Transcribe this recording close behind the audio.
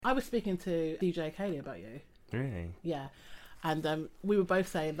I was speaking to DJ Kaylee about you. Really? Yeah. And we were both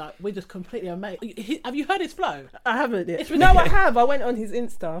saying that we're just completely amazed. Have you heard his flow? I haven't yet. No, I have. I went on his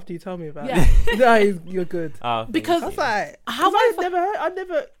Insta after you told me about Yeah. it. No, you're good. Oh, Because I was like, how I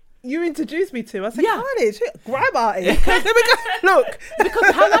never. You introduced me to. I said, Yeah. Carnage, grab artist. Let me go look.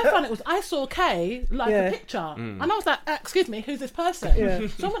 because how I found it was I saw Kay like Yeah. a picture, and I was like, excuse me, who's this person? Yeah.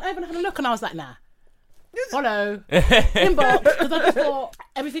 So I went over and had a look, and I was like, nah. Follow inbox, because I just thought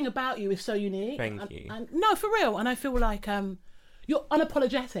everything about you is so unique. Thank you. And no, for real. And I feel like you're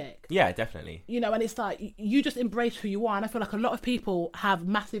unapologetic. Yeah, definitely. You know, and it's like you just embrace who you are, and I feel like a lot of people have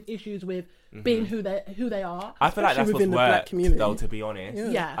massive issues with being who they are. I feel like that's Especially what's within the black worked, community. though, to be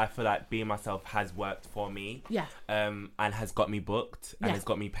honest. Yeah. I feel like being myself has worked for me. Yeah. And has got me booked and Yeah. has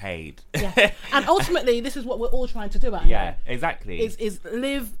got me paid. Yeah. And ultimately, this is what we're all trying to do out Yeah, here. exactly. Is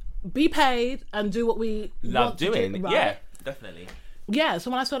live, be paid, and do what we Love want to doing. do, right? Yeah, definitely. Yeah, so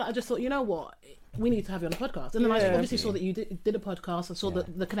when I saw that, I just thought, you know what? We need to have you on the podcast. And then I Yeah. obviously saw that you did a podcast. I saw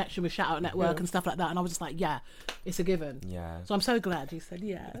the connection with Shout Out Network and stuff like that. And I was just like, yeah, it's a given. Yeah. So I'm so glad you said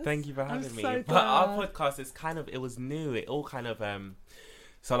yes. Thank you for having me. so But our glad. podcast is it was new. It all kind of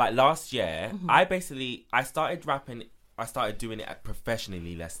so like last year, I started rapping. I started doing it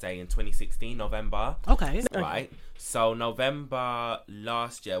professionally, let's say, in 2016, November. Okay. Right. So November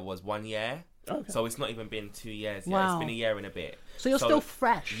last year was 1 year. Okay. So it's not even been 2 years yet. Wow. It's been a year and a bit. So you're still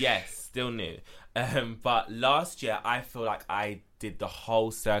fresh. Yes, still new. But last year, I feel like I did the whole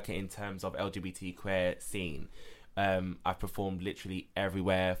circuit in terms of LGBT queer scene. I've performed literally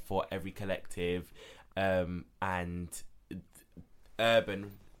everywhere for every collective, and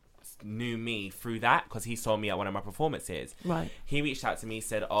Urban knew me through that because he saw me at one of my performances. Right. He reached out to me,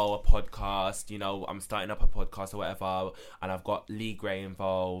 said, "Oh, a podcast. You know, I'm starting up a podcast or whatever, and I've got Lee Gray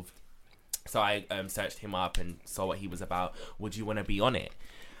involved." So I searched him up and saw what he was about. Would you want to be on it?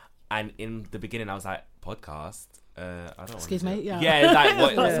 And in the beginning, I was like, podcast? I don't Excuse wanna me? do Yeah. it. Yeah,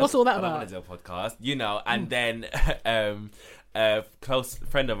 like, What's all that I don't about? want to do a podcast, you know. And then a close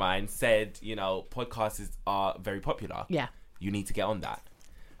friend of mine said, you know, podcasts are very popular. Yeah. You need to get on that.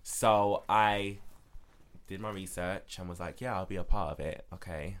 So I did my research and was like, yeah, I'll be a part of it.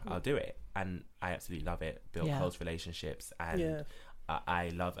 Okay, I'll do it. And I absolutely love it. Built Yeah. close relationships. And Yeah. I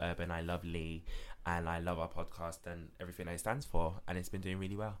love Urban, I love Lee, and I love our podcast and everything that it stands for. And it's been doing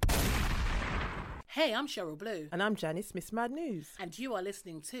really well. Hey, I'm Cheryl Blue. And I'm Janice, Miss Mad News. And you are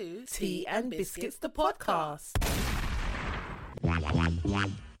listening to Tea and Biscuits, the podcast.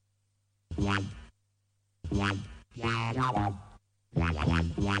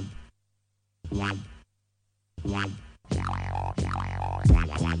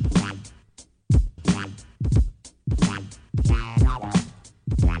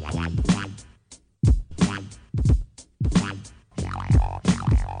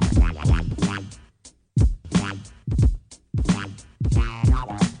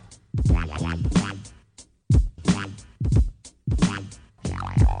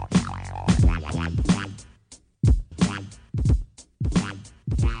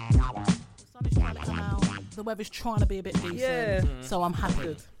 The weather's trying to be a bit decent, Yeah. so I'm happy.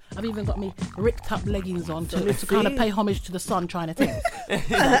 Good. I've even got me ripped up leggings on to Let's kind of see. pay homage to the sun trying to think.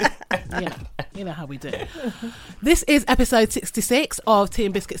 You know how we do. This is episode 66 of Tea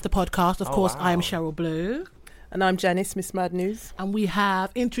and Biscuits, the podcast. Of course, I am wow. Cheryl Blue. And I'm Janice, Miss Mad News. And we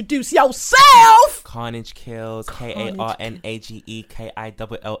have introduced yourself. Carnage Kills,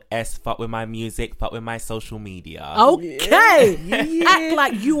 KARNAGEKILLS. Fuck with my music, fuck with my social media. Okay. Yeah. Act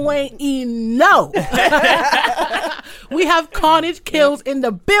like you ain't even know. We have Carnage Kills in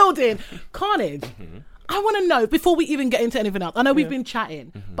the building. Carnage, I want to know, before we even get into anything else, I know we've been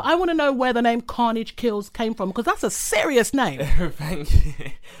chatting, but I want to know where the name Carnage Kills came from, because that's a serious name. Thank you.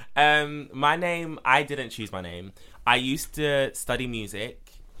 My name, I didn't choose my name. I used to study music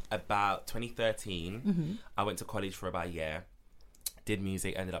about 2013. I went to college for about a year. Did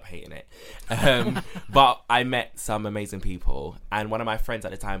music, ended up hating it. But I met some amazing people. And one of my friends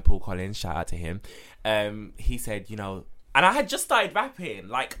at the time, Paul Collins, shout out to him, he said, you know, and I had just started rapping.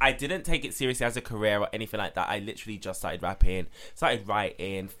 Like, I didn't take it seriously as a career or anything like that. I literally just started rapping, started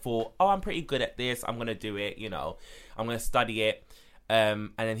writing, thought, oh, I'm pretty good at this. I'm going to do it, you know. I'm going to study it.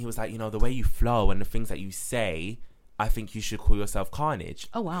 And then he was like, you know, the way you flow and the things that you say, I think you should call yourself Carnage.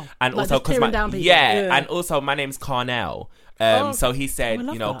 Oh, wow. And Like also, just tearing down people. yeah, and also my name's Carnell. So he said, I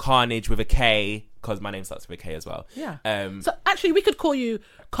love you know, that. Carnage with a K, because my name starts with a K as well. Yeah. So actually, we could call you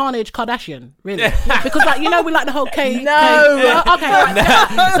Carnage Kardashian, really. Because, like, you know, we like the whole K. No. K, okay.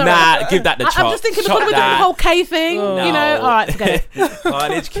 Sorry. nah, give that the chop. I'm just thinking, because Chop we're doing the that. whole K thing, you know. No. All right, forget it.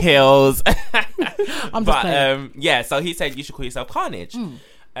 Carnage Kills. I'm just playing. Yeah, so he said you should call yourself Carnage.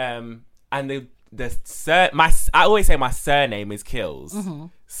 And I always say my surname is Kills,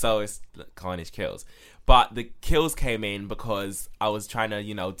 so it's Carnage Kills. But the Kills came in because I was trying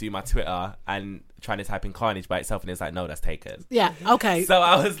to, do my Twitter and trying to type in Carnage by itself, and it's like, no, that's taken. Yeah, okay. So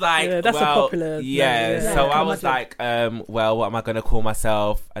I was like, that's a popular. Yeah. So I was like, well, what am I going to call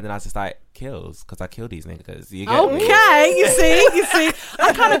myself? And then I was just like, Kills, because I kill these niggas. You get me? Okay, you see.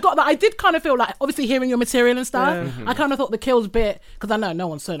 I kind of got that. I did kind of feel like, obviously hearing your material and stuff, I kind of thought the Kills bit, because I know no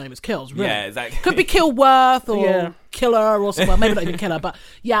one's surname is Kills, really. Yeah, exactly. Could be Killworth or Killer or something. Well, maybe not even Killer, but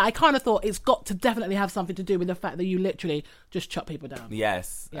yeah, I kind of thought it's got to definitely have something to do with the fact that you literally just chop people down.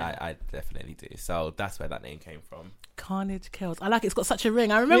 Yes, Yeah. I definitely do. So that's where that name came from. Carnage Kills. I like it. It's got such a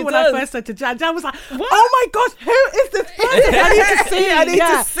ring. I remember It when does. I first said to Jan was like, oh my gosh, who is this person? I need to see. I need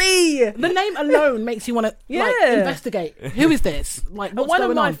to see. The name alone makes you want to investigate. Who is this? Like, what's One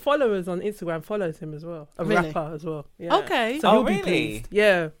going of my on? followers on Instagram follows him as well. A Really? rapper as well. Yeah. Okay. So he'll be really? pleased.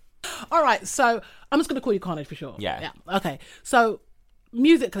 Yeah. All right, so I'm just going to call you Carnage for sure. Yeah. Okay. So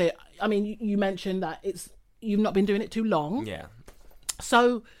musically, I mean, you mentioned that you've not been doing it too long. Yeah.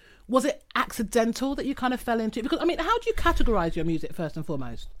 So was it accidental that you kind of fell into it? Because, I mean, how do you categorize your music first and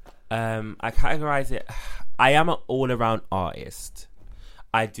foremost? I categorize it. I am an all-around artist.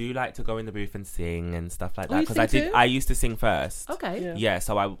 I do like to go in the booth and sing and stuff like that, you because sing too? I used to sing first. Okay. Yeah. Yeah,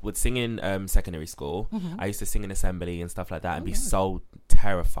 so I would sing in secondary school. I used to sing in assembly and stuff like that, and be nice. so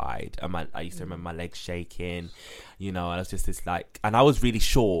terrified. And I used to remember my legs shaking, and I was just this and I was really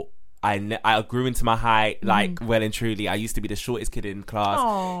short. I grew into my height, well and truly. I used to be the shortest kid in class.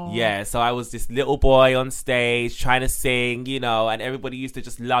 Aww. Yeah, so I was this little boy on stage trying to sing, and everybody used to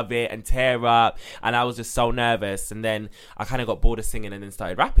just love it and tear up. And I was just so nervous. And then I kind of got bored of singing and then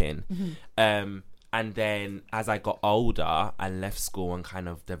started rapping. And then as I got older and left school and kind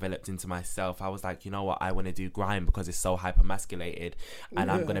of developed into myself, I was like, you know what? I want to do grime because it's so hypermasculated, and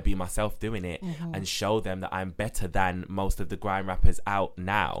I'm going to be myself doing it and show them that I'm better than most of the grime rappers out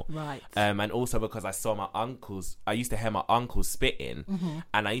now. Right. And also because I saw I used to hear my uncles spitting,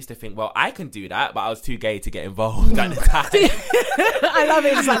 and I used to think, well, I can do that, but I was too gay to get involved at the time. I love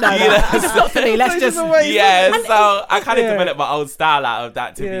it. It's like, no, it's not for me. Let's just... So I kind of developed my own style out of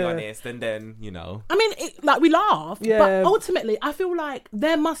that, to be honest. And then, I mean, we laugh, but ultimately, I feel like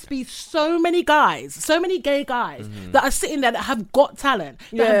there must be so many gay guys that are sitting there that have got talent,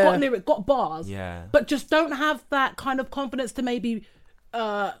 that have got lyric, got bars, but just don't have that kind of confidence to maybe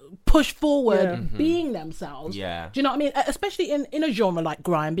push forward being themselves. Yeah. Do you know what I mean? Especially in a genre like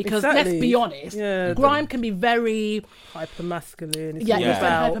grime, because let's be honest, grime can be very hypermasculine. it's very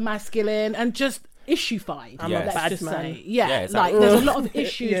hypermasculine and just issue-fied. Let's just say. It's like there's a lot of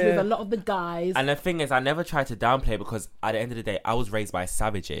issues with a lot of the guys. And the thing is, I never tried to downplay, because at the end of the day, I was raised by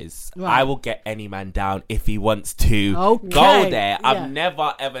savages. Right. I will get any man down if he wants to Okay. go there. Yeah. I've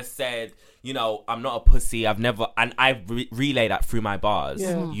never ever said, I'm not a pussy. I've never, and I relay that through my bars,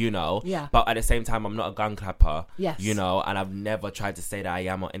 Yeah. But at the same time, I'm not a gun clapper, Yes. and I've never tried to say that I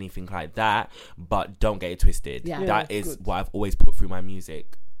am or anything like that. But don't get it twisted. Yeah. That is what I've always put through my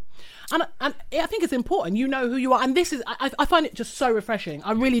music. And I think it's important, you know who you are. And this is, I find it just so refreshing.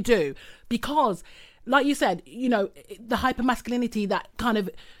 I really do. Because, like you said, the hypermasculinity that kind of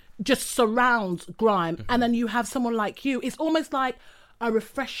just surrounds grime. And then you have someone like you. It's almost like a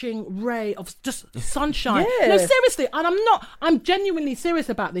refreshing ray of just sunshine. Yeah. No, seriously. And I'm genuinely serious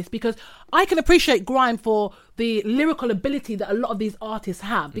about this, because I can appreciate grime for the lyrical ability that a lot of these artists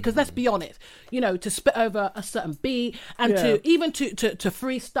have, because let's be honest, to spit over a certain beat and to even to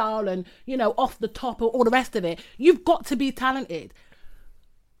freestyle and, off the top or all the rest of it, you've got to be talented.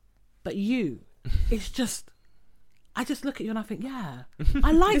 But it's just, I just look at you and I think,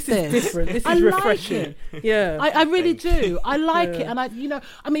 I like this. This is different. This I is like refreshing. it. Yeah. I really do. I like it. And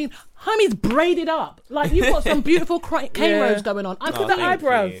homie's braided up. Like, you've got some beautiful K-Rose going on. I Look at the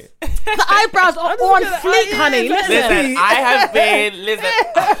eyebrows. the eyebrows are on fleek, honey. Listen, I have been.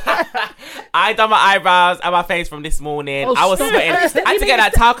 I done my eyebrows and my face from this morning. I was sweating. I had to get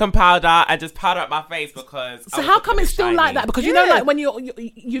that talcum powder and just powder up my face because. So how come it's still shiny. like that? Because like when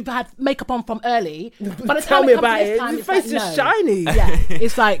you've had makeup on from early. By the Tell time me it comes about to this it. time, Your it's face like, is no. shiny. Yeah,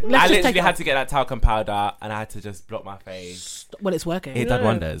 it's like let's I just literally take had to get that talcum powder and I had to just block my face. Well, it's working. It done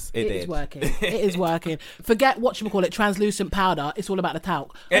wonders. It is did. working. It is working. Forget translucent powder. It's all about the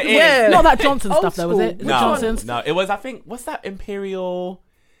talc. It is. Yeah. Not that Johnson Old stuff though, was it? school. Was it Johnson's? No, it was. I think what's that Imperial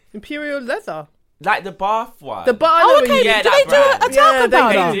leather. Like the bath one. The bar. Oh, okay. Yeah, do that they do a brand. talcum Yeah,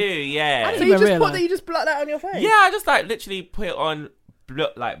 powder? They do, yeah. I So didn't you even just realise. you just blot that on your face. Yeah, I just literally put it on,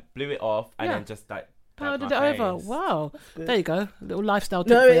 blew it off, and then just powdered it over. Wow. There you go. Little lifestyle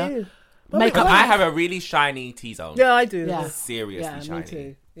tip No, for it you. is. Makeup. I have a really shiny T-zone. Yeah, I do. Yeah. Seriously Yeah, shiny. me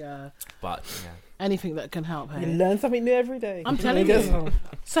too. Yeah. But yeah. Anything that can help. You Hey? learn something new every day. I'm telling you.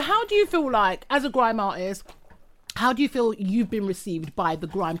 So how do you feel like, as a grime artist, how do you feel you've been received by the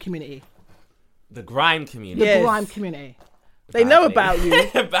grime community? The grime community. The Yes. grime community. They know Badly.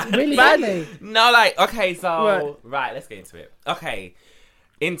 about you. Badly. Really? Badly? No, like, okay, so, right, let's get into it. Okay,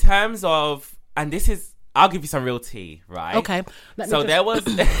 in terms of, and this is, I'll give you some real tea, right? Okay. Let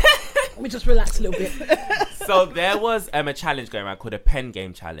me just relax a little bit. So there was a challenge going around called a pen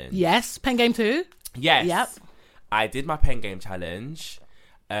game challenge. Yes. Pen game 2. Yes. Yep. I did my pen game challenge.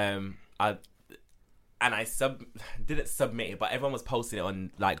 I didn't submit it, but everyone was posting it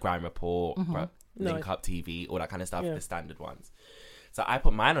on like Grime Report, Link Up TV, all that kind of stuff, the standard ones. So I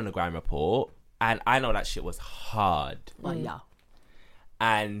put mine on the Grime Report, and I know that shit was hard. Well, yeah.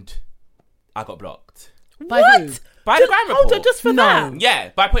 And I got blocked By What? who? by the Grime Report. Hold on, just for No. that. Yeah,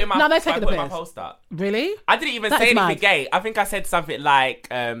 by putting my No, they're taking the my piss. post up. Really? I didn't even That say is anything mad. gay. I think I said something like,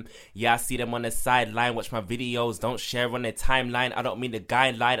 yeah, I see them on the sideline, watch my videos, don't share on their timeline. I don't mean the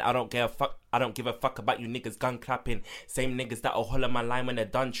guy line. I don't give a fuck about you niggas gun clapping. Same niggas that'll holler my line when they're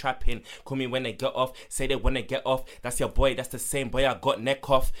done trapping. Call me when they get off. Say they when they get off. That's your boy. That's the same boy I got neck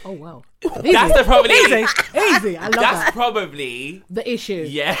off. Oh, wow. That's the probably. Easy. I love That's that. probably. The issue.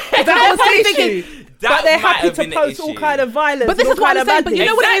 Yeah. That was probably the issue. That But they're might happy have to been the post all issue. kind of violence. But this all is what kind I'm of saying. But you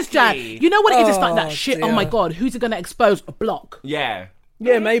know what it is, Jan? Exactly. You know what it is? It's like that Oh, shit. dear. Oh my God, who's it going to expose? A block. Yeah.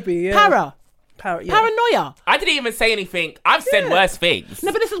 Yeah, maybe. Yeah. Yeah. Paranoia. I didn't even say anything. I've said worse things.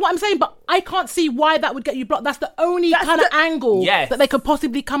 No, but this is what I'm saying. But I can't see why that would get you blocked. That's the only kind of angle Yes. that they could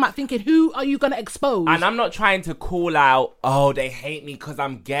possibly come at thinking, who are you going to expose? And I'm not trying to call out, oh, they hate me because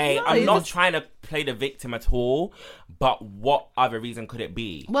I'm gay. No, I'm it's not just- trying to play the victim at all. But what other reason could it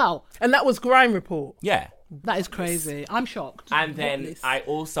be? Well, And that was Grime Report. Yeah. that is crazy. I'm shocked. And then this? I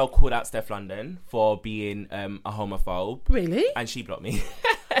also called out Steph London for being a homophobe. Really? And she blocked me.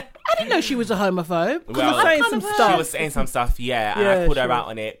 I didn't know she was a homophobe. 'Cause Well, I've saying kind some of heard- stuff. She was saying some stuff, yeah. And Yeah, I called her sure. out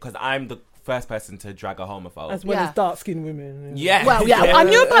on it because I'm the first person to drag a homophobe. As well Yeah. as dark-skinned women. Yeah. Well, yeah, I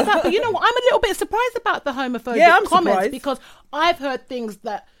knew about that, but you know what? I'm a little bit surprised about the homophobic Yeah, I'm comments surprised. because I've heard things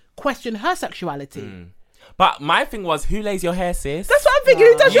that question her sexuality. But my thing was, who lays your hair, sis? That's what I'm thinking.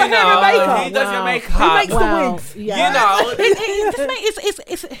 Who does your hair and makeup? Who does your Wow. makeup? Who makes the Wow. wigs? Yeah. You know?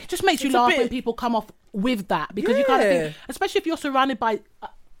 It just makes you It's a laugh bit- when people come off with that because you kind of Yeah. think, especially if you're surrounded by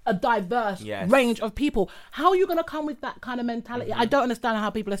a diverse Yes. range of people, how are you going to come with that kind of mentality? I don't understand how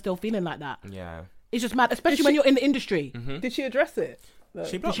people are still feeling like that. Yeah. It's just mad, especially Did when she- you're in the industry. Did she address it? No.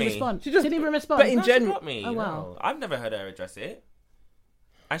 She Did blocked she me. respond? She just- didn't even respond. but in No, she general- blocked me. Oh, wow. No. I've never heard her address it.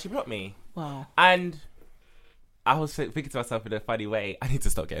 And she blocked me. Wow. And I was thinking to myself in a funny way, I need to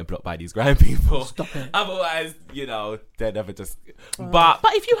stop getting blocked by these grime people. Stop it. Otherwise, they're never just... But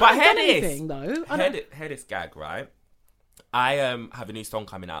If you haven't hear done this. anything, though, I don't- Hear this gag, right? I have a new song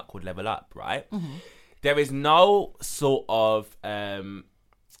coming out called Level Up, right? Mm-hmm. There is no sort of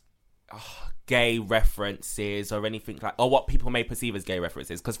gay references or anything like, or what people may perceive as gay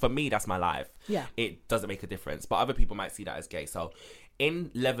references, because for me that's my life. Yeah. It doesn't make a difference, but other people might see that as gay. So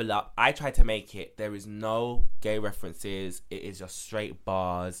in Level Up, I try to make it, there is no gay references, it is just straight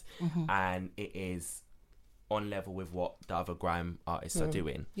bars, and it is on level with what the other grime artists are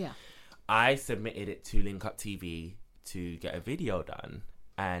doing. Yeah. I submitted it to Link Up TV to get a video done,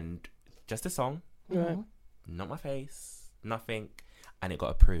 and just a song, Right. not my face, nothing, and it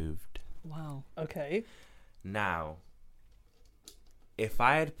got approved. Wow. Okay. Now, if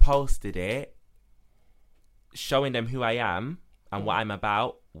I had posted it showing them who I am and what I'm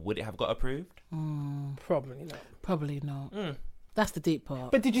about, would it have got approved? Probably not. Probably not. That's the deep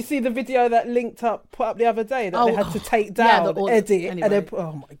part. But did you see the video that Linked Up put up the other day that they Oh, had to take yeah, down, the- edit, anyway. and then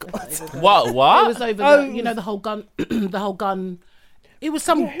oh my god, What? It What? was over Oh, the whole gun, the whole gun. It was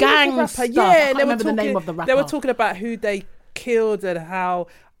some Who was the gang rapper? stuff. Yeah, I can't and they were remember the name talking- of the rapper. They were talking about who they killed and how.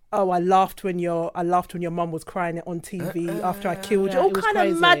 Oh, I laughed when your mum was crying on TV after I killed you. yeah, All it was kind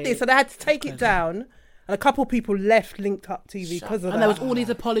crazy. of madness, so they had to take it down. And a couple people left Linked Up TV because of and that. there was all these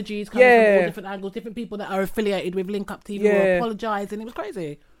apologies coming from Yeah. all different angles, different people that are affiliated with Link Up TV Yeah. were apologising. It was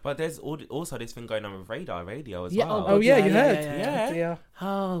crazy. But there's also this thing going on with Radar Radio as Yeah, well. Oh yeah, Yeah, you yeah, heard? yeah, yeah. Oh, dear.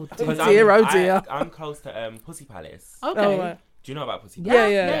 Oh, dear. Because dear, oh dear. I'm close to Pussy Palace. Okay. Oh, right. Do you know about Pussy Yeah,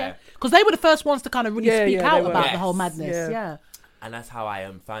 Palace? yeah. Because they were the first ones to kind of really Yeah, speak yeah, out they were. about the Yes. whole madness. Yeah. Yeah. And that's how I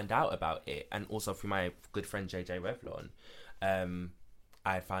found out about it, and also through my good friend JJ Revlon,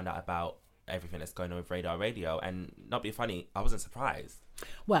 I found out about everything that's going on with Radar Radio. And not be funny, I wasn't surprised.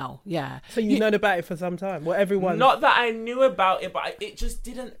 Well, yeah. So you've known about it for some time. Well, everyone. Not that I knew about it, but it just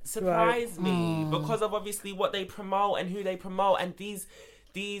didn't surprise me because of obviously what they promote and who they promote, and these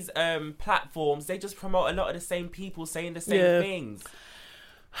platforms, they just promote a lot of the same people saying the same Yeah. things.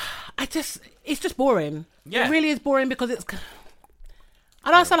 it's just boring. Yeah. It really is boring because it's.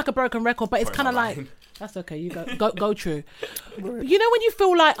 I don't sound like a broken record, but it's Broke kind of my like mind. that's okay. You go true. You know when you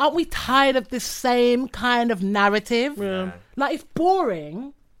feel like, aren't we tired of this same kind of narrative? Yeah. Like it's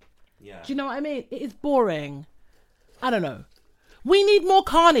boring. Yeah. Do you know what I mean? It is boring. I don't know. We need more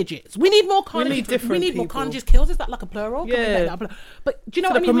carnages. We need more carnages. need different We need more people. carnages kills. Is that like a plural? Can we Yeah. make that a plural? But do you know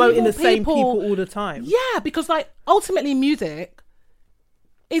So what I they're mean? We need promoting more the same people all the time. Yeah, because like ultimately music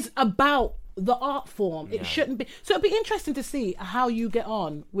is about the art form. It Yeah. shouldn't be. So it'd be interesting to see how you get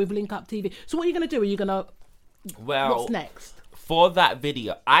on with Link Up TV. So what are you going to do? Are you going to, Well, what's next? for that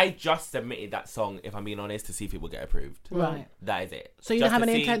video, I just submitted that song, if I'm being honest, to see if it will get approved. Right. That is it. So you don't Just have to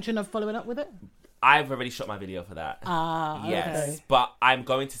any see- intention of following up with it? I've already shot my video for that. Ah, Yes, okay. but I'm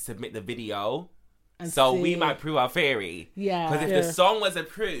going to submit the video, And so see. we might prove our theory. Yeah. Because if Yeah. the song was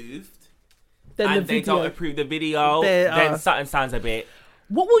approved Then and the they video. don't approve the video, They then are- something sounds a bit.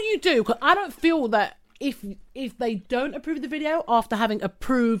 What will you do? Because I don't feel that if they don't approve the video after having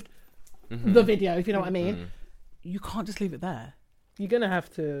approved the video, if you know what I mean, you can't just leave it there. You're gonna have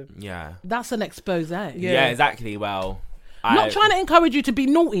to. Yeah. That's an expose. Yeah, exactly. Well, Not trying to encourage you to be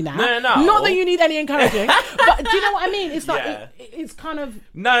naughty now. No. Not that you need any encouraging. But do you know what I mean? It's like Yeah. it's kind of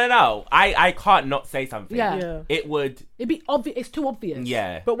No. I can't not say something. Yeah. Yeah. It would. it'd be obvious. It's too obvious.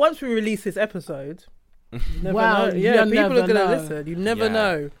 Yeah. But once we release this episode, you never Well, know. Yeah, you people never are gonna know. listen. You never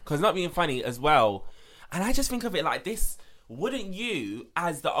know. Because not being funny as well. And I just think of it like this. Wouldn't you,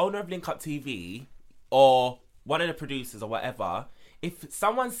 as the owner of Link Up TV or one of the producers or whatever, if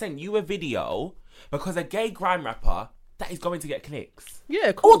someone sent you a video because a gay grime rapper, that is going to get clicks? Yeah,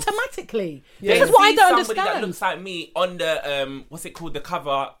 of course. Automatically. They This is what I see don't somebody that understand. looks like me on the what's it called, the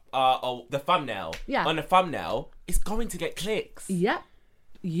cover or the thumbnail. Yeah. On the thumbnail, it's going to get clicks. Yep.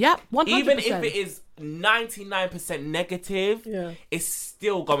 100%. Even if it is 99% negative, Yeah. it's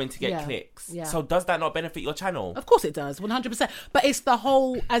still going to get Yeah. clicks. Yeah. So does that not benefit your channel? Of course it does, 100%. But it's the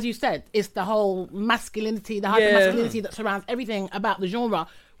whole, as you said, it's the whole masculinity, the hyper-masculinity that surrounds everything about the genre,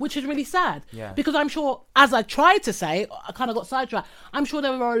 which is really sad. Yeah. Because I'm sure, as I tried to say, I kind of got sidetracked, I'm sure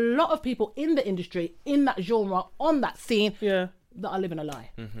there are a lot of people in the industry, in that genre, on that scene, Yeah, that are living a lie.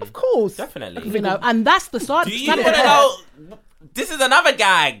 of course. Definitely. You know, and that's the side. Do you want to know? This is another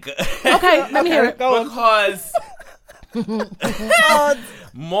gag. Okay, let me hear it. Go on. Because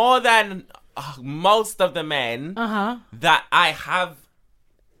more than most of the men that I have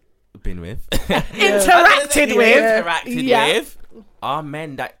been with, Interacted with. Yeah. with, are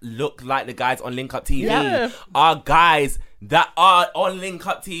men that look like the guys on Link Up TV. Yeah. Are guys that are on Link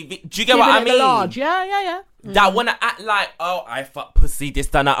Up TV. Do you get what I Giving it the mean? large. Yeah. That want to act like, oh, I fuck pussy, this,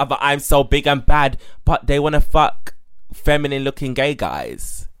 that, and that other. I'm so big and bad, but they want to fuck feminine-looking gay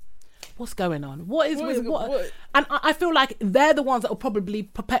guys. What's going on? What is What- And I feel like they're the ones that will probably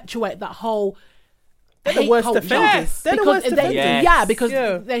perpetuate that whole. They're the hate worst culture. offenders. Yes. They're the Because worst they- offenders. Yes. Yeah, because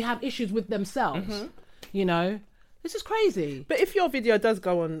Yeah. they have issues with themselves. You know, this is crazy. But if your video does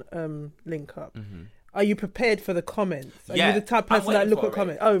go on Link Up, are you prepared for the comments? Are Yeah, you the type of I'm person that waiting look for at it.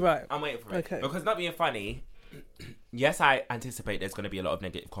 comments? Oh, right. I'm waiting for it. Okay. Because not being funny, yes, I anticipate there's going to be a lot of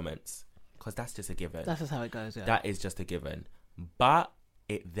negative comments. Because that's just a given. That's just how it goes. Yeah. That is just a given. But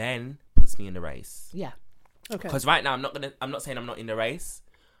it then puts me in the race. Yeah. Okay. Because right now, I'm not saying I'm not in the race,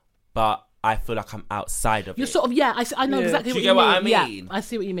 but I feel like I'm outside of You're it. sort of I know Yeah. exactly Do what you you get what mean. I mean? Yeah, I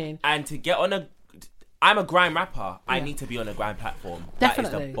see what you mean. And to get on I'm a grime rapper. I Yeah. need to be on a grime platform.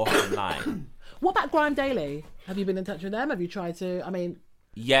 Definitely. That is the bottom line. What about Grime Daily? Have you been in touch with them? Have you tried to? I mean,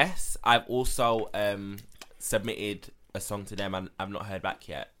 Yes, I've also submitted a song to them and I've not heard back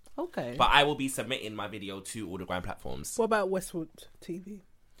yet. okay. But I will be submitting my video to all the grime platforms. What about Westwood TV?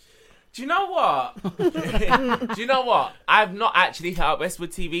 Do you know what? Do you know what? I've not actually hit up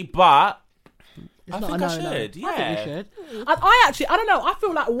Westwood TV, but It's I not think a I no-no. should. Yeah. I think you should. I actually, I don't know. I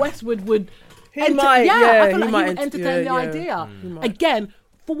feel like Westwood would. He might, I yeah, feel he like might he would entertain the yeah. idea. He might. Again,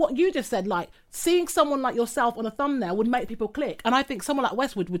 for what you just said, like seeing someone like yourself on a thumbnail would make people click, and I think someone like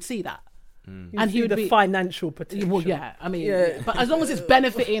Westwood would see that, You and see he would the be. financial potential. Well, yeah, I mean, Yeah. but as long as it's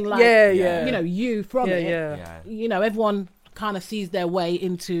benefiting, like, Yeah. you know, you from Yeah, it, yeah. Yeah. you know, everyone kind of sees their way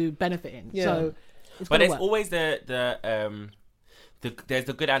into benefiting. Yeah. So, it's But gonna there's work. always there's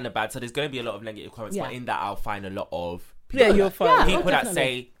the good and the bad. So there's going to be a lot of negative comments, Yeah. but in that I'll find a lot of Yeah, people you'll that, find. Yeah. people that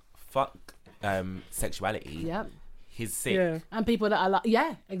definitely. say fuck sexuality. Yeah, He's sick. Yeah. and people that are like,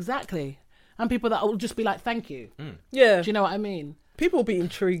 yeah, exactly, and people that will just be like, thank you. Yeah. Do you know what I mean? People will be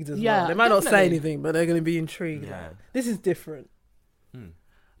intrigued as Yeah, well. They might not say definitely. anything, but they're going to be intrigued. Yeah. This is different.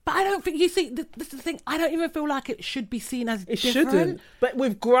 But I don't think this is the thing. I don't even feel like it should be seen as It different. shouldn't. But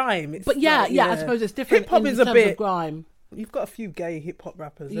with grime, it's But yeah, like, I suppose it's different. Hip hop in is a terms bit. of grime. you've got a few gay hip hop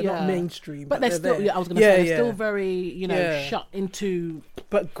rappers. They're Yeah. not mainstream, But they're still. there. Yeah, I was going to say they're yeah. still very, Yeah. shut into.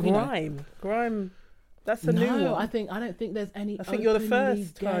 But you know. grime, that's a new No, one. I don't think there's any. I think you're the openly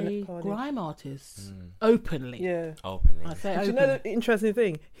first kind of gay Carnage. grime artists openly. Yeah. Openly. I say Do you openly. know the interesting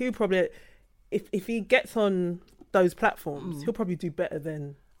thing? He'll probably, if he gets on those platforms, he'll probably do better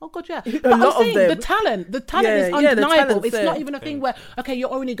than. Oh God, yeah. A But I'm lot of saying them. the talent is Yeah, yeah, the undeniable. talent's It's not there. even a thing where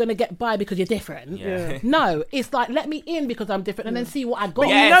you're only going to get by because you're different. Yeah. No, it's like let me in because I'm different and then see what I got. But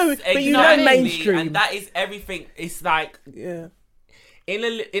Yes, you know exactly. mainstream. And that is everything. It's like Yeah.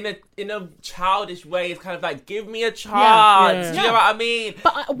 in a childish way. It's kind of like, give me a chance. Yeah. Do you know what I mean?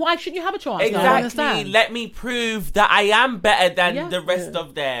 But why shouldn't you have a chance? I don't Exactly. understand. Let me prove that I am better than Yeah. the rest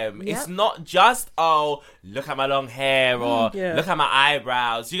of them. Yeah. It's not just, oh, look at my long hair or Yeah. look at my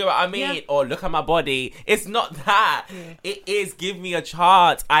eyebrows. You know what I mean? Yeah. Or look at my body. It's not that. It is give me a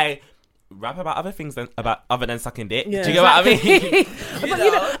chance. I rap about other things other than sucking dick. Yeah. Do you know what I mean?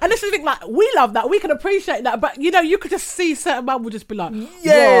 But and this is the thing, like we love that, we can appreciate that, but you could just see certain man will just be like,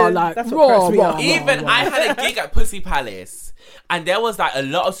 Yeah, raw, like that's what raw, cracks me raw, up. raw, Even raw. I had a gig at Pussy Palace, and there was like a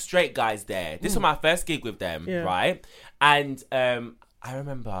lot of straight guys there. This was my first gig with them, Yeah. right? And I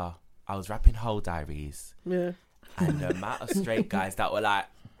remember I was rapping Whole Diaries, Yeah. and the amount of straight guys that were like,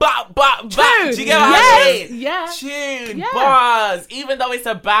 "But, do you get what Yes, I mean? yeah. Tune, Yeah. bars." Even though it's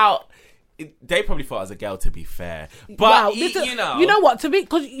about, they probably thought I was a girl, to be fair, but Wow, you know, you know what? To be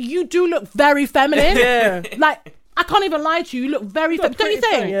because you do look very feminine. Yeah. Like I can't even lie to you. You look very feminine. Don't you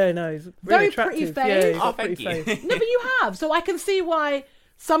Pretty think? face. Yeah, no, he's really Very attractive. pretty face. Yeah, he's Oh, got thank pretty you. face. No, but you have. So I can see why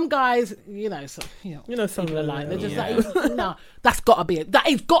some guys, You know, some people are of like them, they're just Yeah. like, no, that has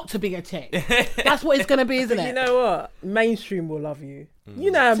got to be a chick. That's what it's gonna be, isn't But it? you know what? Mainstream will love you.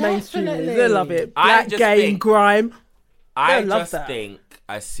 You know how mainstream is. Definitely. They love it. I Black, just gay, think- and grime. I They love just that. think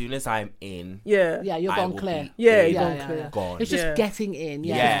as soon as I'm in, Yeah. Yeah, you're I gone will clear. be Yeah, in, you're gone clear. gone. It's just Yeah. getting in.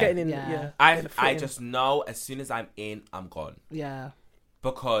 Yeah, Yeah. Getting in. yeah, Yeah. I Getting a foot in. just know as soon as I'm in, I'm gone, yeah.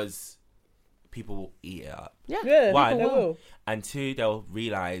 because people will eat it up. Yeah, One. they will. And two, they'll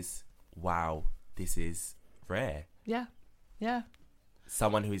realize, wow, this is rare. Yeah, yeah.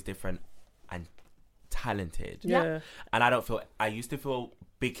 Someone who is different and talented. Yeah. And I used to feel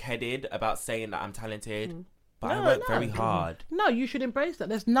big-headed about saying that I'm talented, but I No, work no. very hard. No, you should embrace that.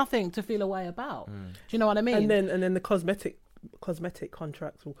 There's nothing to feel away about. Do you know what I mean? And then the cosmetic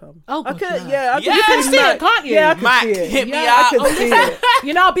contracts will come. Oh, I God, can, yeah. I Yeah. can You can see see it, Mac. can't you? Yeah, I can Mac, see it. hit me Yeah, I up. can see it.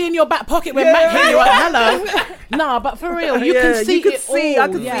 you know, I'll be in your back pocket when Yeah. Mac hit you up. Hello. No, but for real, you Yeah, can you see can it see- all. I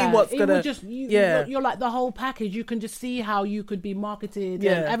can see Yeah. what's It gonna- will just, yeah. you're like the whole package. You can just see how you could be marketed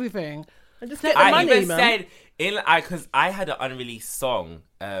Yeah. and everything. And just get the I money, even man. said because I had an unreleased song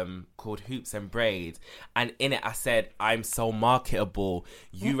called Hoops and Braids, and in it I said, I'm so marketable,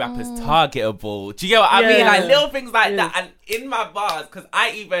 you rappers targetable. Do you get what I mean? Yeah. Like little things like Yeah. that. And in my bars, because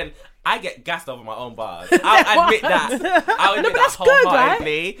I get gassed over my own bars. I'll admit that. I'll admit but that's that good,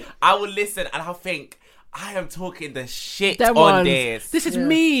 wholeheartedly. I will listen and I'll think, I am talking the shit Them on ones. this. This is Yeah.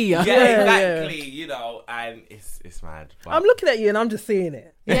 me. yeah, Yeah, exactly. You know, and it's mad. But I'm looking at you and I'm just seeing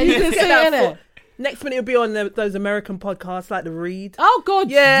it. Yeah, you can see That it. Next minute it'll be on those American podcasts like The Read. Oh God,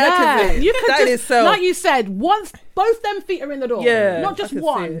 Yeah, I can see it. You could That just, is so- like you said, once both them feet are in the door. Yeah, not I just can see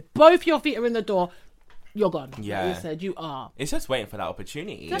one. it. Both your feet are in the door. You're gone. Yeah. Like you said you are. it's just waiting for that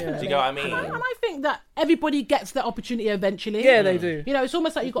opportunity. Definitely. Do you get what I mean? And I think that everybody gets the opportunity eventually. Yeah, they do. You know, it's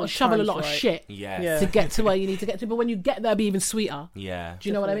almost like you've got to When shovel a time's lot of right. shit Yes. Yeah. to get to where you need to get to. But when you get there, it'll be even sweeter. Yeah. Do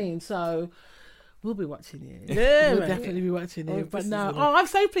you know what I mean? So we'll be watching you. Yeah, we'll man. definitely be watching you. Oh, But this no, is gonna- I'm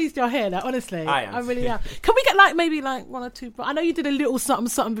so pleased you're here. Like, honestly, I am. really am. Can we get maybe one or two? I know you did a little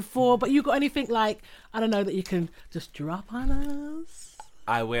something before, but you got anything I don't know that you can just drop on us?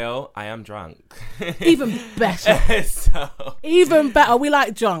 I will. I am drunk. Even better. So, Even better. We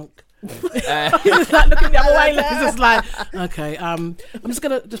like junk. It's like looking the other way. It's just like, okay, I'm just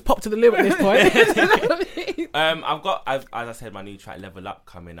gonna pop to the loo at this point. I've as I said, my new track Level Up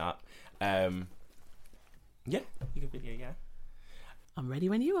coming up. Yeah, you can video, yeah. I'm ready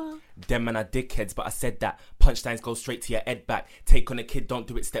when you are. Them man are dickheads, but I said that. Punchlines go straight to your head back. Take on a kid, don't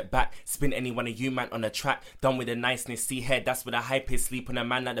do it, step back. Spin any one of you man on the track. Done with the niceness, see head, that's where the hype is. Sleep on a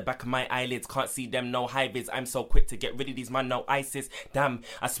man at the back of my eyelids. Can't see them, no high vis. I'm so quick to get rid of these man, no ISIS. Damn,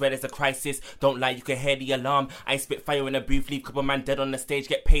 I swear there's a crisis. Don't lie, you can hear the alarm. I spit fire in a booth, leave couple man dead on the stage.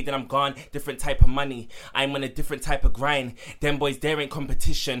 Get paid and I'm gone. Different type of money. I'm on a different type of grind. Them boys, there ain't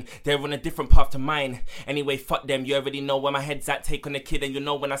competition. They're on a different path to mine. Anyway, fuck them, you already know where my head's at. Take on a kid and you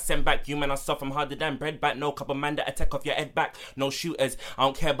know when I send back you man I soft, I'm harder than bread back. No couple man that attack off your head back. No shooters, I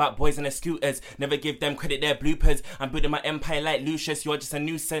don't care about boys and their scooters. Never give them credit, their bloopers. I'm building my empire like Lucius. You're just a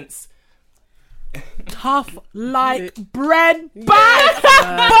nuisance. Tough like bread. Bars!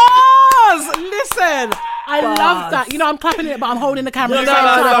 Listen, I love that. You know, I'm clapping it, but I'm holding the camera. You know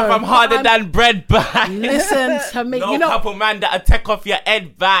I'm harder than bread back. Listen to me. No You know, couple man that'll take off your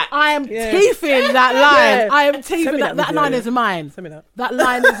head back. I am teething that line. Yeah. I am teething Send me that. that That video, line yeah. is mine. Send me that. That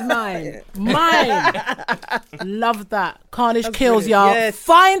line is mine. Mine. Love that. Carnage Kills, brilliant. y'all. Yes.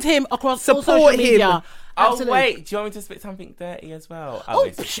 Find him across all Support social him. media. Oh Absolutely. wait, do you want me to spit something dirty as well? Oh,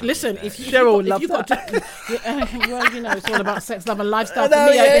 wait, spit something listen, dirty. if you Cheryl if loves you got well, you know, it's all about sex, love, and lifestyle for know,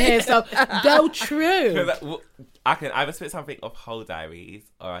 me yeah, over yeah. here. So go true. I can either spit something of Whole Diaries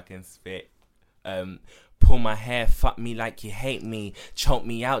or I can spit pull my hair, fuck me like you hate me, choke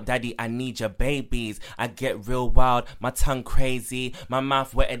me out, daddy, I need your babies. I get real wild, my tongue crazy, my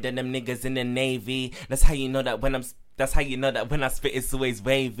mouth wetter than them niggas in the Navy. That's how you know that when I spit it's always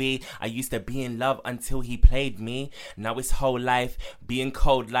wavy. I used to be in love until he played me. Now it's whole life, being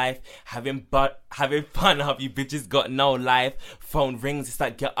cold life, having fun. Half you bitches got no life. Phone rings, it's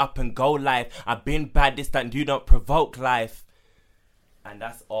like get up and go life. I've been bad, this that do not provoke life. And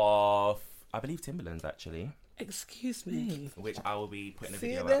that's off, I believe Timberland's actually, Excuse me. which I will be putting a See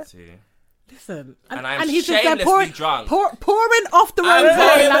video it there? up to. Listen, And I am he's just there shamelessly drunk. pouring off the I'm rose.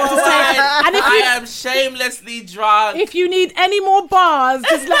 pouring like to more say. wine. And if I you am shamelessly drunk. if you need any more bars,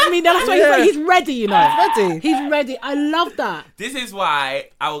 just let me know. That's why Yeah. he's ready. You know, Ready. He's ready. I love that. This is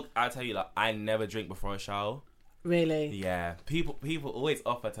why I'll tell you, like, I never drink before a show. Really. Yeah, people always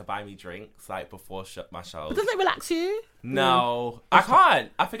offer to buy me drinks like before my show. But doesn't it relax you? No, I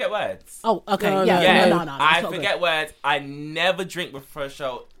can't. I forget words. Oh, okay. No, yeah. no, Yeah, No. I it's not forget words. I never drink before a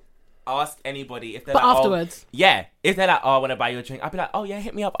show. Ask anybody if they're But like, afterwards? Oh, yeah, if they're like, oh, I want to buy you a drink, I'll be like, oh yeah,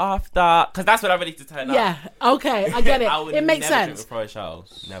 hit me up after, because that's when I'm ready to turn good. up. Yeah. Okay. I get it. I would It makes never drink sense. before a show.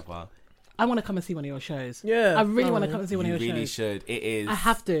 Never. I want to come and see one of your shows. Yeah. I really want to Oh, come and see one You of your really shows. should. It is. I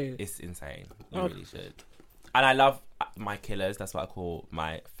have to. It's insane. You really should. And I love my killers. That's what I call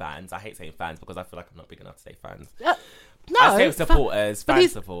my fans. I hate saying fans because I feel like I'm not big enough to say fans. No. I say supporters, but fan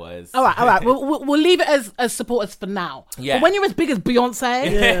he's- supporters. All right. We'll leave it as supporters for now. Yeah. But when you're as big as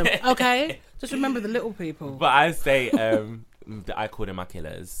Beyonce, Yeah. okay, just remember the little people. But I say I call them my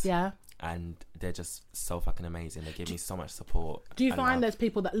killers. Yeah. And they're just so fucking amazing. They give me so much support. Do you and find love. there's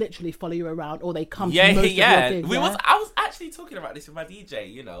people that literally follow you around, or they come? Yeah, to most yeah. Of your gigs, I was actually talking about this with my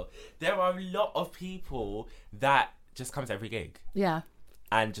DJ. You know, there are a lot of people that just come to every gig Yeah.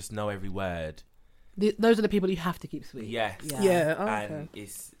 and just know every word. Those are the people you have to keep sweet. Yes. Yeah. Oh, And okay.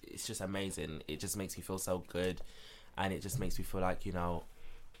 it's just amazing. It just makes me feel so good, and it just makes me feel like, you know,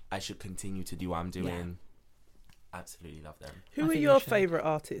 I should continue to do what I'm doing. Absolutely love them. Who I are think your you should. favourite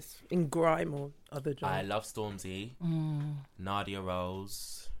artists in grime or other I genres? love Stormzy, Mm. Nadia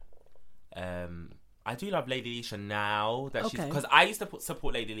Rose. I do love Lady Leisha now that she's, Okay. because I used to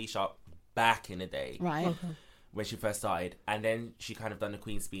support Lady Leisha back in the day Right. when she first started, and then she kind of done the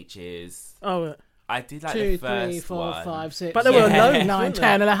Queen speeches. Oh, right. I did like 2, the first 3, 4, one. 5, 6. But there were Yeah. loads, 9, weren't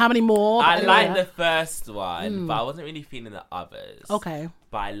 10, there? and how many more? I But like anyway. the first one, but I wasn't really feeling the others. Okay.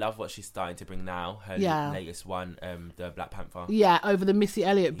 But I love what she's starting to bring now. Her Yeah. latest one, the Black Panther. Yeah, over the Missy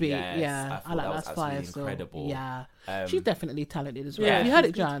Elliott beat. Yes, Yeah, I I thought like that was that's fire absolutely still. incredible. Yeah, Um, she's definitely talented as well. yeah. Have you heard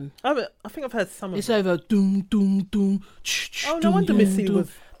it, Jan? I think I've heard some of It's it. over. Doom, doom, doom. Oh, no wonder Missy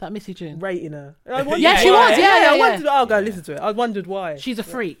was that Missy tune. rating her. I wondered Yeah, she why. was, yeah. I wondered. I'll go listen to it. I wondered why. She's a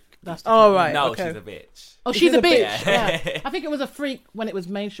freak. That's the Oh, tune. right. no, okay. she's a bitch. Oh, she's a bitch. Yeah. Yeah. I think it was a freak when it was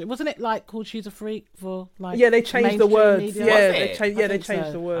mainstream. Wasn't it like called "She's a Freak" for like? Yeah, they changed the mainstream words. media? Yeah, Was they it? changed. I Yeah, they think changed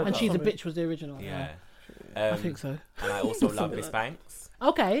so. the words. And "She's a Something. Bitch" was the original. Yeah. I think so. And I also love Miss Banks.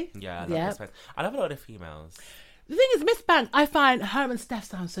 Okay. Yeah, I love Yeah. Miss Banks. I love a lot of females. The thing is, Miss Banks, I find her and Steph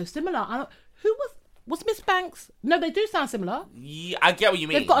sound so similar. Who was Miss Banks? No, they do sound similar. Yeah, I get what you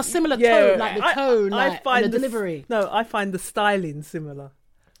mean. They've got a similar Yeah, tone, like the tone, like, and the delivery. No, I find the styling similar.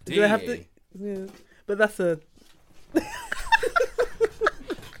 Do they have you? to? Yeah. But that's a.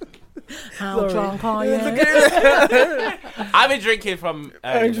 How Sorry. drunk are you? I've been drinking from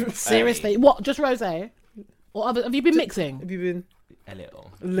Seriously, what? Just rosé? Or other? Have you been mixing? Have you been a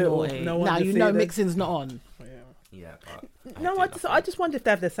little. a little? Naughty. No now wonder, you see, know they- mixing's not on. Yeah, but No, do love I them. just wonder if they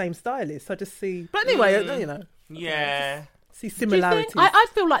have the same stylist. I just see. But anyway, you know, Yeah. see Do you similarities. think, I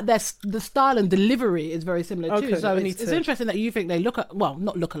feel like the style and delivery is very similar too. Okay, So I need it's to- interesting that you think they look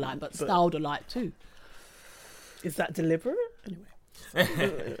not look alike, but styled alike too. Is that deliberate? Anyway,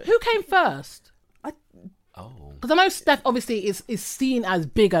 Who came first? Oh. Because I know Steph obviously is seen as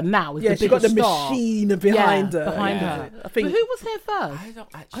bigger now. Is yeah, the she got the bigger star. machine behind her. Behind Yeah. her. I think. But who was here first? I don't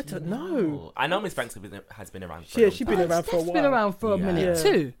actually I don't know. I know Miss Banks has been around for Yeah, a long she's time. been around for a Steph's while. been around for a Yeah. minute Yeah.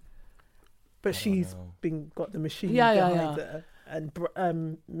 too. But she's know. got the machine Yeah, behind yeah. her.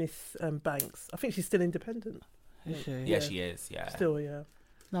 and Miss Banks. I think she's still independent. Is she? Yeah, she is. Yeah. Still, yeah.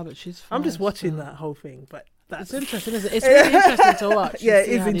 No, but she's. I'm just fine, watching so- that whole thing, but It's that's interesting, isn't it? It's really interesting to watch. and yeah, it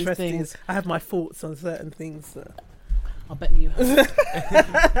see is how these interesting. things- I have my thoughts on certain things. I bet you have.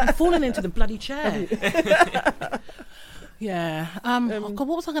 You've fallen into the bloody chair. Yeah. Oh God,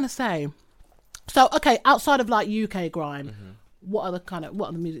 what was I going to say? So, okay, outside of like UK grime, what other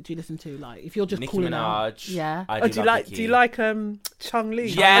music do you listen to? Like, if you're just Nicki calling out, Minaj. yeah. I Oh, do you love like? Nicki. Do you like Chung Lee?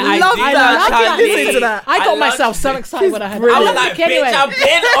 Yeah, I I love do that. love I Chung like Lee. listening to that. I got love myself so Nicki. excited when I heard brilliant. I that. was like, Nicki anyway. bitch, I've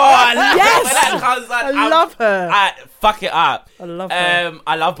been on. Yes. When that comes on, I love her. Fuck it up. I love her.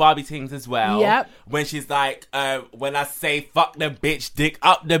 I love Barbie Tings as well. Yep. When she's like, when I say fuck the bitch, dick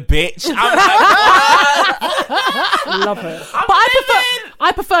up the bitch. I'm like, what? I love her. But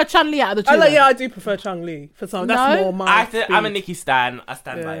I prefer Chun Li out of the two. I do prefer Chung Lee for some. That's No? more my. I'm a Nicki stan. I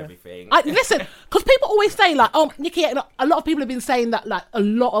stand by Yeah. everything. Listen, because people always say like, oh, Nicki. A lot of people have been saying that like a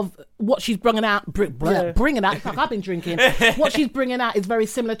lot of what she's bringing out, bringing out. Like I've been drinking. What she's bringing out is very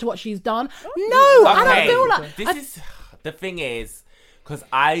similar to what she's done. No, I don't feel like. This is the thing is because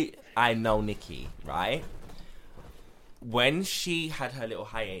I know Nicki, right? When she had her little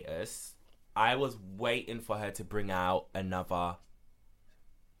hiatus, I was waiting for her to bring out another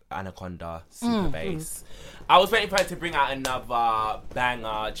Anaconda super bass. I was waiting for her to bring out another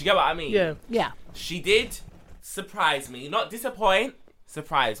banger. Do you get what I mean? Yeah. Yeah. She did surprise me, not disappoint,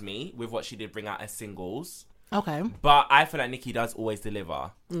 surprise me with what she did bring out as singles. Okay. But I feel like Nicki does always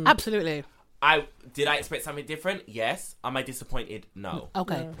deliver. Absolutely. I expect something different? Yes. Am I disappointed? No.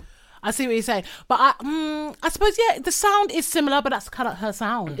 Okay. I see what you're saying, but I suppose the sound is similar, but that's kind of her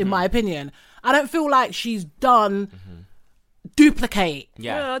sound, in my opinion. I don't feel like she's done duplicate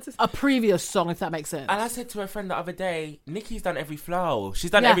Yeah. I just, a previous song, if that makes sense. And I said to a friend the other day, Nicki's done every flow.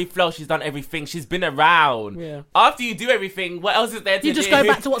 She's done Yeah. every flow. She's done everything. She's been around. Yeah. After you do everything, what else is there to do? You just go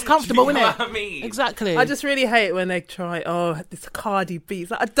back to what's comfortable, You know innit? what I mean? Exactly. I just really hate when they try. Oh, this Cardi B.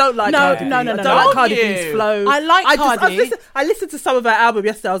 Like, I don't like No, Cardi no, B. no, I no, don't no. like Cardi Don't B's you? flow. I like Cardi. I listened to some of her album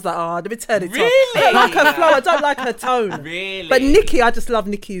yesterday. I was like, oh, let me turn it on. Really? I don't like her flow. I don't like her tone. Really? But Nicki, I just love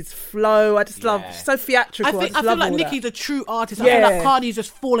Nicki's flow. I just love Yeah. she's so theatrical. I just feel love like all that. Nicki's a true artist. I Yeah. feel like Cardi's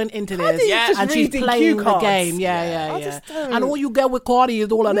just fallen into this, Cardi's just and she's reading playing cue the cards. game. Yeah. Yeah, I yeah. just don't- And all you get with Cardi is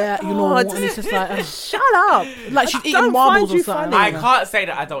all of that, you know. God, And it's just like, shut up. like she's I eating don't marbles find or you something. funny. I can't say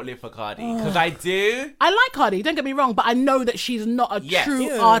that I don't live for Cardi because I do. I like Cardi. Don't get me wrong, but I know that she's not a Yes. true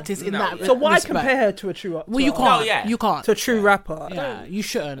Yeah. artist in No. that. So why respect. compare her to a true? Well, you to- can't. yeah. You can't. to a true rapper. I Yeah, you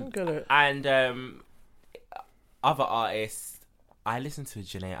shouldn't. don't get it. And other artists, I listen to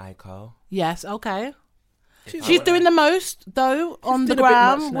Jhené Aiko. Yes. Okay. If I She's wanna- doing the most though on the doing a bit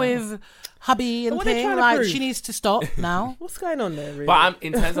much gram now. with hubby and What are they thing. trying to Like prove? she needs to stop now. What's going on there? Really? But I'm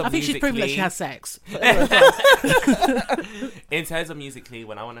in terms of I think she's proven that she musically- has sex. In terms of musically,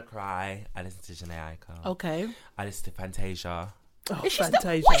 when I want to cry, I listen to Jhené Aiko. Okay. I listen to Fantasia. Oh, Is she still,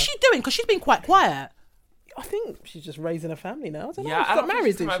 Fantasia. what is she doing? Because she's been quite quiet. I think she's just raising a family now. I don't know. Yeah, She I got don't married, think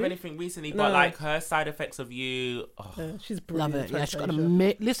she's did come out she? with anything recently, No. but like her Side Effects of You, oh, Yeah, she's Love brilliant. it. Yeah, she's got a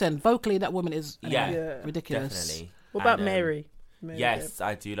Fantasia. listen. Vocally, that woman is Yeah. Yeah. ridiculous. definitely. What about And, Mary? Mary, Yes,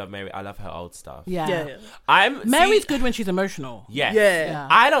 I do love Mary. I love her old stuff. Yeah. Yeah. Yeah. Mary's see, good when she's emotional. Yes. Yeah. Yeah.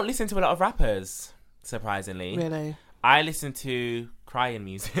 I don't listen to a lot of rappers, surprisingly. Really. I listen to crying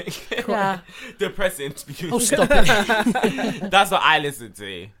music. Yeah. Depressing music. Oh, stop it. That's what I listen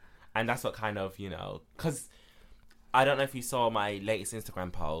to. And that's what kind of, because I don't know if you saw my latest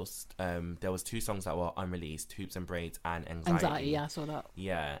Instagram post. There was 2 songs that were unreleased, Hoops and Braids and Anxiety. Anxiety. Yeah, I saw that.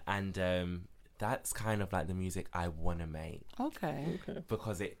 Yeah, and that's kind of like the music I want to make Okay.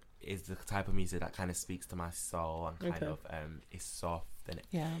 because it is the type of music that kind of speaks to my soul and kind of is soft and it,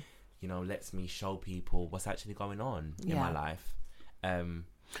 Yeah. lets me show people what's actually going on in Yeah. my life.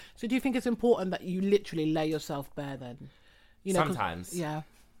 So do you think it's important that you literally lay yourself bare then? 'Cause- Sometimes. Yeah.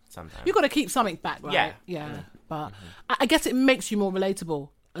 Sometimes. You've got to keep something back, right? Yeah. Yeah. But I guess it makes you more relatable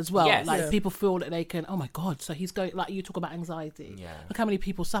as well. Yes. Like Yeah. people feel that they can, oh my God, so he's going, like you talk about anxiety. Yeah. Look how many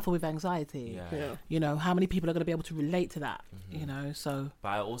people suffer with anxiety. Yeah. Yeah. How many people are going to be able to relate to that, so. But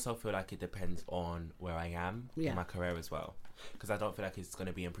I also feel like it depends on where I am Yeah. in my career as well. Because I don't feel like it's going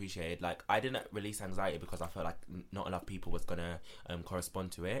to be appreciated. Like, I didn't release Anxiety because I felt like not enough people was going to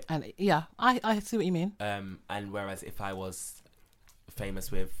correspond to it. And yeah, I see what you mean. And whereas if I was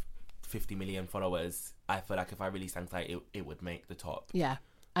famous with 50 million followers, I feel like if I released Anxiety, it would make the top. Yeah.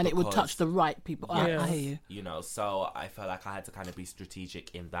 And it would Because- touch the right people. Yeah. I hear you. So I felt like I had to kind of be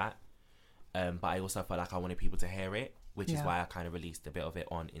strategic in that. But I also felt like I wanted people to hear it, which is Yeah. why I kind of released a bit of it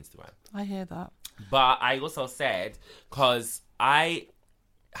on Instagram. I hear that. But I also said, because I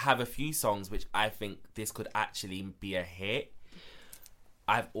have a few songs which I think this could actually be a hit.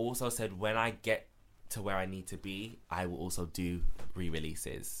 I've also said when I get to where I need to be, I will also do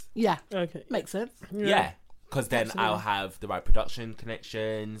re-releases. Yeah. Okay. Makes sense. Yeah, because then Absolutely. I'll have the right production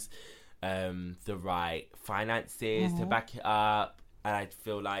connections, the right finances to back it up, and I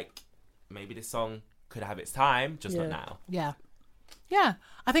feel like maybe this song could have its time, just not now. Yeah. Yeah.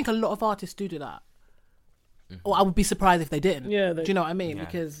 I think a lot of artists do that. Or I would be surprised if they didn't. Yeah, Do you know what I mean? Yeah.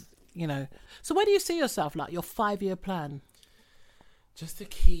 Because, so where do you see yourself, like your 5-year plan? Just to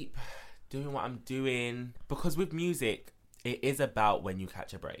keep doing what I'm doing, because with music, it is about when you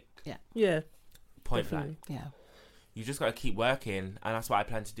catch a break. Yeah. Point Definitely. blank. Yeah. You just got to keep working, and that's what I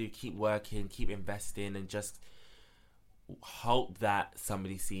plan to do. Keep working, keep investing, and just hope that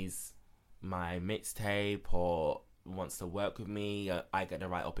somebody sees my mixtape or wants to work with me. I get the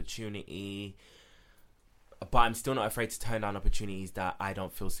right opportunity, but I'm still not afraid to turn down opportunities that I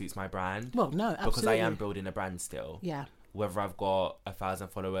don't feel suits my brand. Well, no, absolutely. Because I am building a brand still. Yeah. Whether I've got 1,000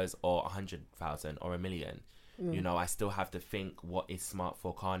 followers or 100,000 or 1 million, I still have to think what is smart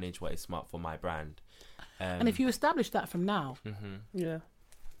for Carnage, what is smart for my brand. And if you establish that from now, Yeah.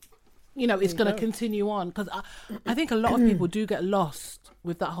 it's going to continue on. Because I think a lot of people do get lost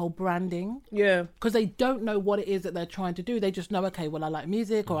with that whole branding. Yeah. Because they don't know what it is that they're trying to do. They just know, okay, well, I like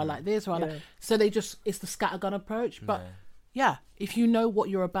music or I like this or I like... So it's the scattergun approach. But yeah, if you know what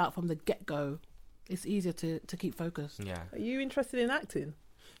you're about from the get-go, it's easier to keep focused. Yeah. Are you interested in acting?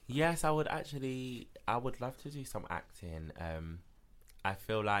 Yes, I would love to do some acting. I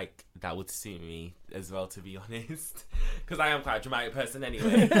feel like that would suit me as well, to be honest, because I am quite a dramatic person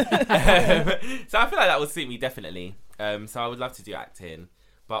anyway. So I feel like that would suit me definitely. So I would love to do acting,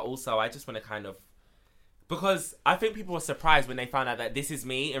 but also I just want to kind of, because I think people were surprised when they found out that this is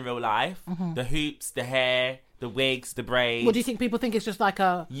me in real life. The hoops, the hair, the wigs, the braids. What do you think people think it's just like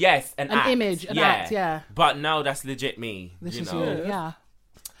an act. image, an act, yeah. But no, that's legit me. This you is know? you, yeah.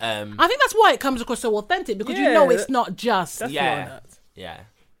 I I think that's why it comes across so authentic, because it's not just, That's Yeah. not Yeah,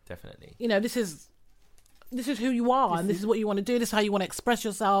 definitely. this is who you are, and this is what you want to do. This is how you want to express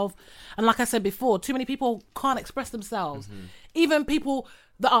yourself. And like I said before, too many people can't express themselves. Even people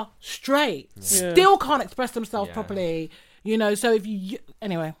that are straight still can't express themselves properly. So if you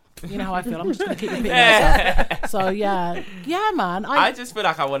anyway, you know how I feel. I'm just going to keep repeating myself. So yeah, man. I just feel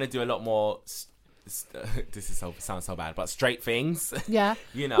like I want to do a lot more. This sounds so bad, but straight things. Yeah,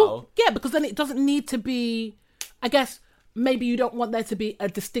 Well, because then it doesn't need to be. I guess maybe you don't want there to be a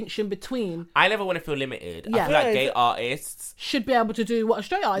distinction between. I never want to feel limited. Yeah. I feel like gay artists should be able to do what a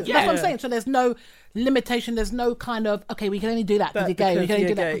straight artist. That's what I'm saying. So there's no limitation. There's no kind of okay. We can only do that because you're gay. We can only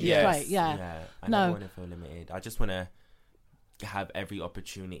do that because you're straight. Yeah. I never want to feel limited. I just want to have every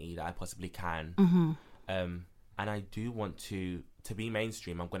opportunity that I possibly can. And I do want to be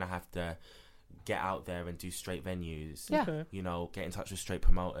mainstream. I'm gonna have to get out there and do straight venues. Yeah. Okay. Get in touch with straight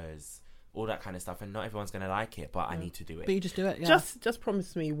promoters, all that kind of stuff. And not everyone's gonna like it, but I need to do it. But you just do it. Yeah. Just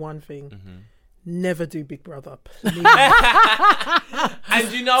promise me one thing. Never do Big Brother, please.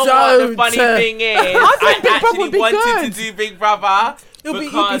 And you know what the funny thing is? I Big Brother actually would be wanted good. to do Big Brother You'll be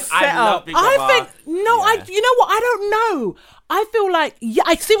because set I love up. Big Brother. I think you know what? I don't know. I feel like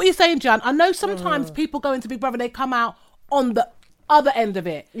I see what you're saying, Jan. I know sometimes people go into Big Brother, they come out on the other end of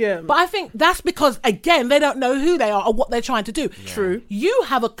it. Yeah. But I think that's because again they don't know who they are or what they're trying to do. True. You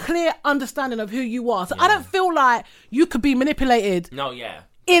have a clear understanding of who you are, so I don't feel like you could be manipulated No, yeah.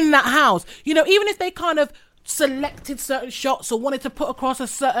 in that house. Even if they kind of selected certain shots or wanted to put across a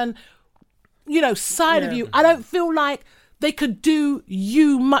certain, side of you, I don't feel like they could do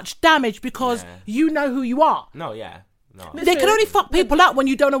you much damage because you know who you are. No, yeah. No. They can only fuck people up when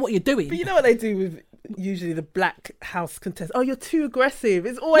you don't know what you're doing. But you know what they do with usually the black house contest? Oh, you're too aggressive.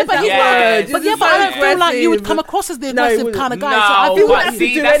 It's always but that Yes. word. But It's I don't so feel like you would aggressive. come across as the No, it aggressive wouldn't. kind of guy. No, so I feel but like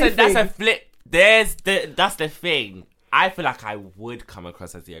see, do that's anything. a flip. That's the thing. I feel like I would come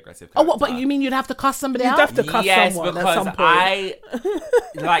across as the aggressive Oh, character. what? But you mean you'd have to cuss somebody You'd out? have to cuss yes, someone at because some point. I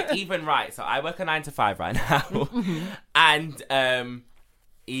so I work a 9 to 5 right now, and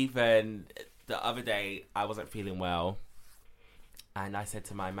even the other day I wasn't feeling well, and I said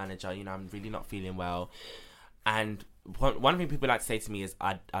to my manager, I'm really not feeling well, and one thing people like to say to me is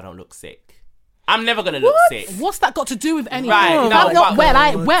I don't look sick. I'm never gonna look sick. What's that got to do with anything? Right, If no, I'm not but- well, I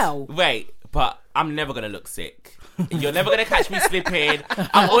ain't well. Wait, but I'm never gonna look sick. You're never gonna catch me slipping.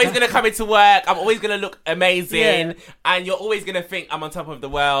 I'm always gonna come into work. I'm always gonna look amazing, and you're always gonna think I'm on top of the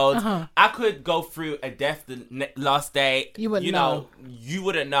world. I could go through a death last day. You wouldn't know. You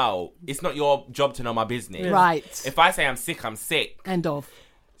wouldn't know. It's not your job to know my business. Right. If I say I'm sick, I'm sick. End of.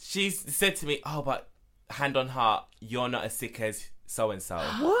 She said to me, "Oh, but hand on heart, you're not as sick as so and so."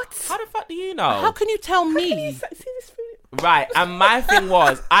 What? How the fuck do you know? How can you tell Can you me? see this food? Right, and my thing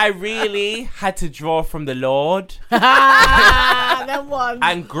was, I really had to draw from the Lord That one.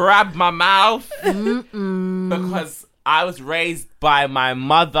 and grab my mouth because I was raised by my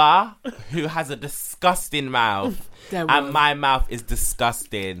mother, who has a disgusting mouth, There and was. my mouth is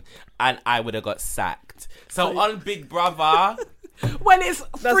disgusting, and I would have got sacked. So on Big Brother, When it's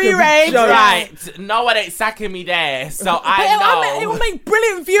That's free the range, joke. right, no one ain't sacking me there. So But I know. it will make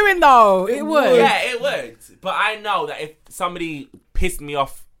brilliant viewing, though. It would. Yeah, it would. But I know that if somebody pissed me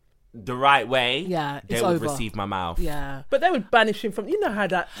off the right way, Yeah, they it's would over. receive my mouth. Yeah. But they would banish him from. You know how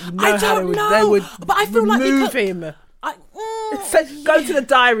that. You know I how don't they know, would but I feel like they remove could- him. I, Go to the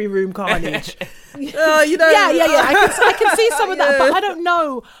diary room, Carnage. You know. yeah. I can see some of that, but I don't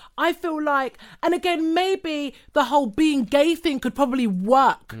know. I feel like, and again, maybe the whole being gay thing could probably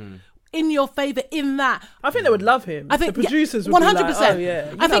work in your favor in that. I think they would love him. I think the producers would 100%. be like, oh,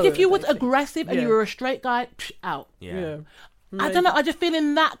 yeah. I think know if you it, was basically. aggressive and Yeah. you were a straight guy, out. Yeah. Yeah. I don't know. I just feel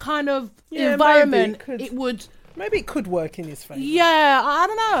in that kind of Yeah, environment, maybe it would. Maybe it could work in his favour. Yeah, I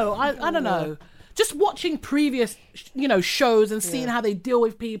don't know. I don't know. Just watching previous, shows and seeing how they deal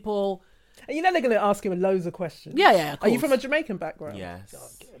with people. And you know they're going to ask him loads of questions. Yeah, of Are you course. from a Jamaican background? Yes.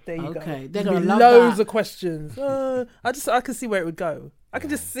 There you go. Okay, they're There'll gonna be love loads that. of questions. I can see where it would go. I can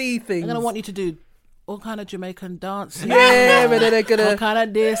just see things. They're gonna want you to do all kind of Jamaican dance. Yeah, but then they're all gonna. kind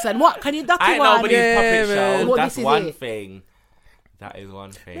of this and what can you? That's I ain't one. nobody's Yeah, puppet man. show. What That's this is one it. thing. That is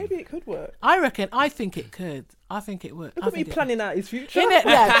one thing. Maybe it could work. I think it could. I think it would. Look I at me think it- planning out his future. Innit?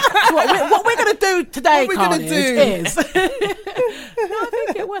 Yeah. So what we're gonna do today, What we're gonna Carnage, do. is. No, I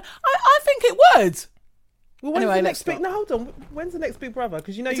think it would. I think it would. Well, when's Anyway, the let's next big? stop. No, hold on. When's the next Big Brother?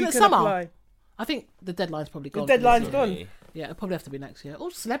 Because you know Isn't you it can summer? apply. I think the deadline's probably The gone. deadline's for this gone. year. Yeah, it'll probably have to be next year. Oh,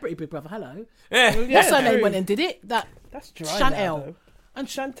 Celebrity Big Brother, hello. Yeah. What's her name true. went and did it? That That's dry Chantel. now, though. And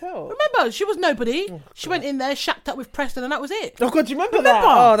Chantel. remember, she was nobody. She went in there, shacked up with Preston, and that was it. Oh God, do you remember that?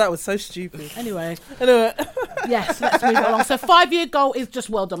 Oh, that was so stupid. Anyway, Anyway, yes, let's move along. So 5-year goal is just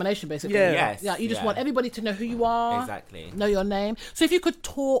world domination, basically. Yeah. Yes. Yeah, you just yeah. want everybody to know who you are. Exactly. Know your name. So if you could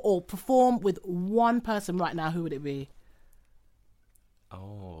tour or perform with one person right now, who would it be?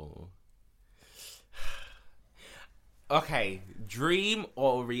 Oh. Okay. Dream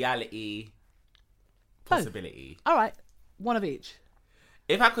or reality possibility? All right, one of each.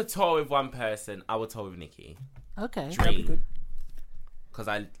 If I could tour with one person, I would tour with Nikki. Okay. Dream. Because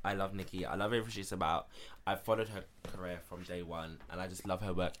I love Nikki. I love everything she's about. I followed her career from day one, and I just love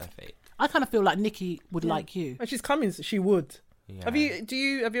her work ethic. I kind of feel like Nikki would like you. and she's coming. So she would. Yeah. Have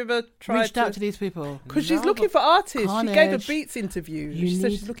you ever tried Reached out to these people. Because she's No, looking but- for artists. She gave a Carnage. Beats interview. You She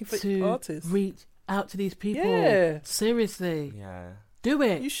said need she's looking for to artists. reach out to these people. Yeah. Seriously. Yeah. Do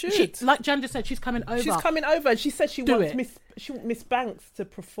it. You should. Like Jan just said, she's coming over. She's coming over, and she said she Do wants it. Miss Banks to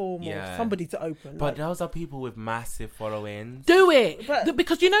perform or Yeah. somebody to open. But Like, those are people with massive followings. Do it. But-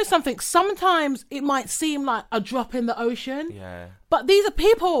 Because you know something, sometimes it might seem like a drop in the ocean, Yeah. but these are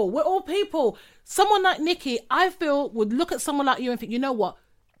people. We're all people. Someone like Nikki, I feel, would look at someone like you and think, you know what?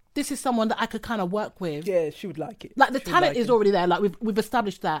 This is someone that I could kind of work with. yeah, she would like it. Like the She would talent like is it. already there. Like we've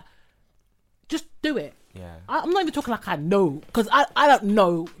established that. Just do it. Yeah. I'm not even talking like I know, because I don't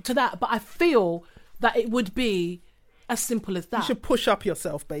know to that, but I feel that it would be as simple as You that. should push up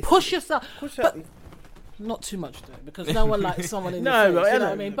yourself, basically. Push yourself. Push but up. not too much though, because no one likes someone in No, the but face, I you know know,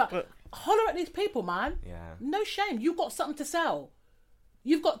 what I mean? But, but- holler at these people, man. Yeah. No shame. You've got something to sell.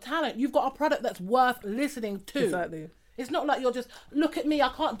 You've got talent. You've got a product that's worth listening to. Exactly. It's not like you're just, look at me, I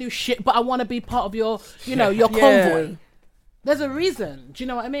can't do shit, but I want to be part of your, your Yeah. convoy. There's a reason. Do you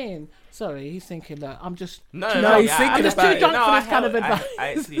know what I mean? Sorry, he's thinking that I'm just... No, he's thinking I'm just about too it. drunk No, for I this kind of have- advice. I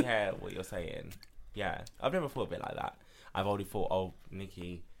actually hear what you're saying. Yeah. I've never thought of it like that. I've only thought, oh,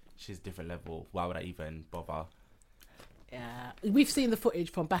 Nikki, she's different level. Why would I even bother? Yeah, we've seen the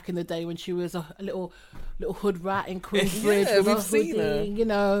footage from back in the day when she was a little hood rat in Queensbridge. Yeah, with we've her seen her.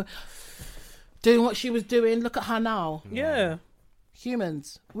 hoodie, doing what she was doing. Look at her now. Yeah.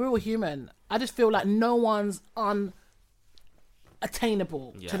 Humans, we're all human. I just feel like no one's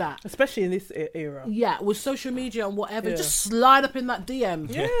unattainable Yeah. to that. Especially in this era. Yeah, with social media and whatever, Yeah. just slide up in that DM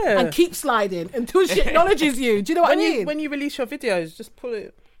Yeah. and keep sliding until she acknowledges you. Do you know what I mean? When you release your videos, just pull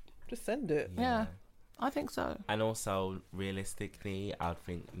it, just send it. Yeah, I think so. And also, realistically, I'd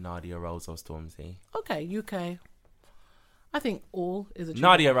think Nadia Rose or Stormzy. Okay, UK. I think all is achievable.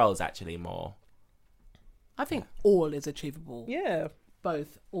 Nadia Rose, actually, more. I think all is achievable. Yeah.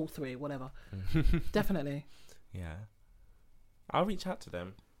 Both, all three, whatever. Definitely. Yeah. I'll reach out to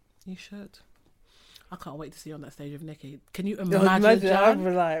them. You should. I can't wait to see you on that stage with Nikki. Can you Imagine, imagine, I'd Jan?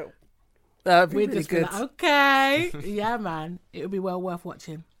 be like, that'd be We'd really just be good. like, okay. Yeah, man. It would be well worth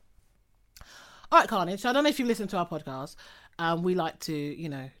watching. All right, Carnage. I don't know if you've listened to our podcast. We like to, you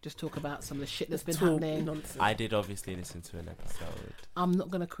know, just talk about some of the shit that's been happening. Nonsense. I did obviously listen to an episode. I'm not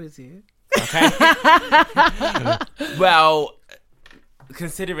going to quiz you. Okay. Well,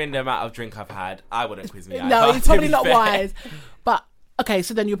 considering the amount of drink I've had, I wouldn't quiz me. No, either, it's to probably be not fair. wise. But, okay,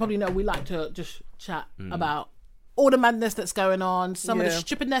 so then you probably know we like to just chat about all the madness that's going on, some of the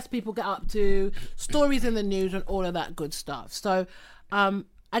stupidness people get up to, stories in the news and all of that good stuff. So,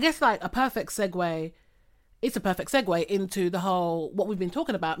 I guess like a perfect segue... It's a perfect segue into the whole, what we've been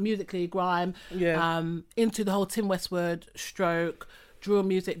talking about, musically, grime, into the whole Tim Westwood stroke, drill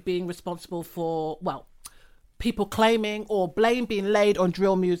music being responsible for, well, people claiming or blame being laid on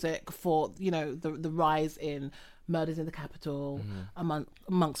drill music for, you know, the rise in murders in the capital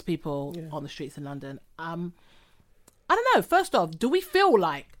amongst people on the streets in London. I don't know, first off, do we feel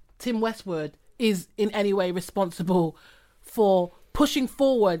like Tim Westwood is in any way responsible for pushing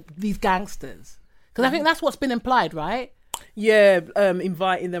forward these gangsters? Because I think that's what's been implied, right? Yeah,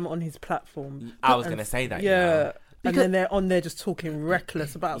 inviting them on his platform. I was going to say that. Yeah. You know? And then they're on there just talking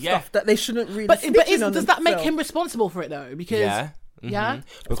reckless about Yeah. stuff that they shouldn't really But snitching on does that make themselves. him responsible for it, though? Because, Yeah. yeah?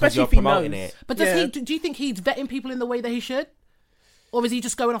 Because Especially you're if he promoting knows. it. But does Yeah. do you think he's vetting people in the way that he should? Or is he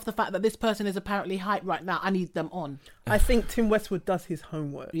just going off the fact that this person is apparently hype right now? I need them on. I think Tim Westwood does his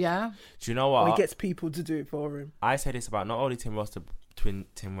homework. Yeah? Do you know Or what? he gets people to do it for him. I say this about not only Tim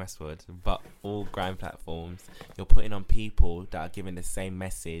Westwood, but all grime platforms. You're putting on people that are giving the same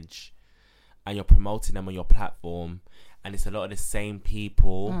message, and you're promoting them on your platform, and it's a lot of the same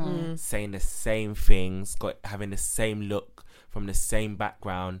people saying the same things, having the same look from the same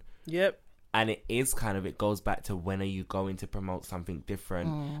background. Yep. And it goes back to, when are you going to promote something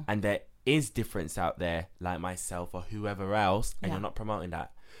different? And there is difference out there, like myself or whoever else, and you're not promoting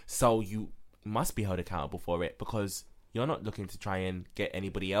that. So you must be held accountable for it, because you're not looking to try and get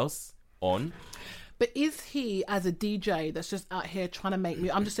anybody else on. But is he, as a DJ that's just out here trying to make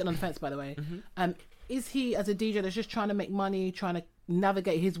music... I'm just sitting on the fence, by the way. Is he, as a DJ that's just trying to make money, trying to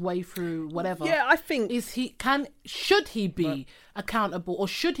navigate his way through whatever? Yeah, I think... Should he be accountable, or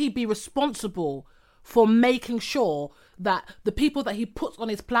should he be responsible for making sure that the people that he puts on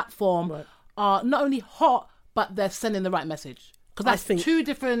his platform are not only hot, but they're sending the right message? Because that's two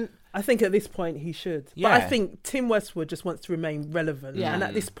different... I think at this point he should. Yeah. But I think Tim Westwood just wants to remain relevant. Yeah. And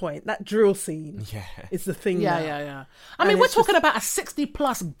at this point, that drill scene is the thing now. Yeah. I mean, we're talking about a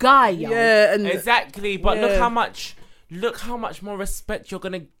 60-plus guy, yo. Yeah, and Exactly, but look how much more respect you're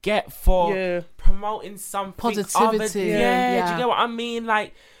gonna get for promoting something Positivity. Do Yeah. you get what I mean?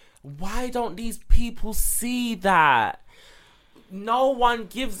 Like, why don't these people see that? No one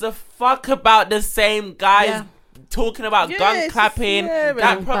gives a fuck about the same guys talking about gun it's clapping. just-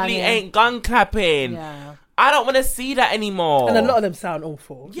 That probably banging. ain't gun clapping. Yeah. I don't want to see that anymore. And a lot of them sound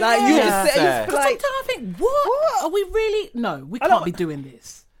awful. Yeah. Like, you just Yeah. sit and you Because like, sometimes I think, what? Are we really... No, we can't be doing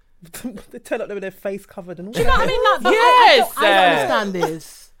this. they turn up there with their face covered and all Do you know what I mean? Like, Yes. I don't understand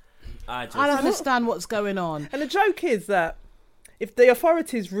this. I I don't understand what's going on. And the joke is that if the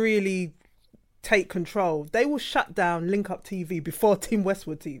authorities really take control, they will shut down Link Up TV before Tim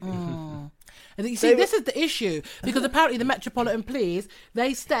Westwood TV. And you see, this is the issue, because apparently the Metropolitan Police,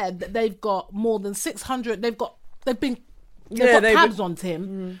 they said that they've got more than 600. They've got tabs on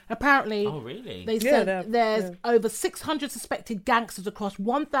Tim. Apparently, Oh, really? they Yeah, said there's over 600 suspected gangsters across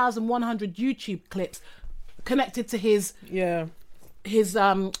 1,100 YouTube clips connected to his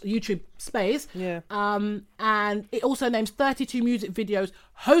YouTube space. Yeah. And it also names 32 music videos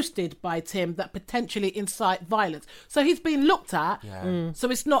hosted by Tim that potentially incite violence. So he's been looked at. Yeah. So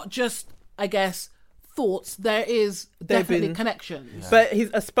it's not just, I guess, thoughts. There is definitely connections. But a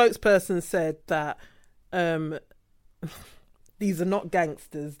spokesperson said that these are not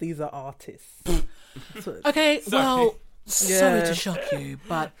gangsters, these are artists. Okay, well, sorry Yeah. to shock you,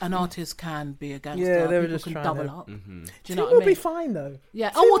 but an artist can be a gangster. Yeah, they were People just can trying double to- up. Do you Tim know what will I mean? be fine though. Yeah.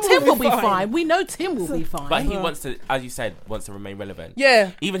 Tim Tim will will be be fine. fine. We know Tim will be fine. But he wants to, as you said, wants to remain relevant.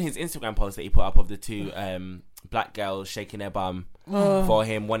 Yeah. Even his Instagram post that he put up of the two black girls shaking their bum for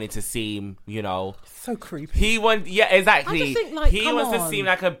him, wanting to seem, So creepy. he wants, exactly. I just think, like, he come wants to on. seem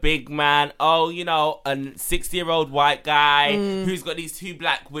like a big man. Oh, a 60-year-old white guy who's got these two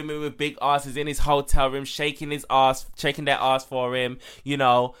black women with big asses in his hotel room, shaking their ass for him.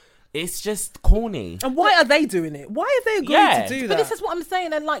 It's just corny. And why are they doing it? Why have they agreed Yeah. to do But that? this is what I'm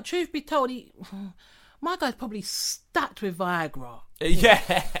saying. And like, truth be told, my guy's probably stacked with Viagra.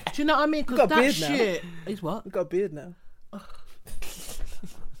 Yeah. Do you know what I mean? got Because a that beard now. shit. He's what? We've got a beard now.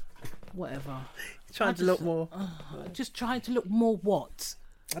 Whatever. He's trying to look more. Just trying to look more what?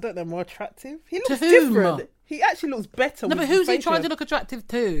 I don't know, more attractive. He To looks whom? different. He actually looks better. No, with but who's he facial. trying to look attractive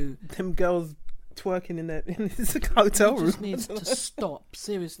to? Them girls twerking in his hotel He room. just needs to stop.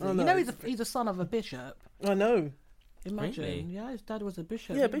 Seriously, I you know. know he's a son of a bishop. I know. Imagine, Really? yeah, his dad was a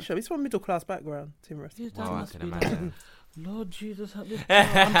bishop. Yeah, Bishop. He's from middle class background. Tim Russ. His dad Wow, I must can be imagine. like, Lord Jesus, help this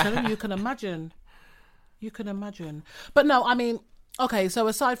child. I'm telling you, you can imagine. You can imagine. But no, I mean, okay. So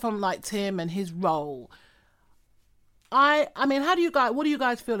aside from like Tim and his role, I mean, what do you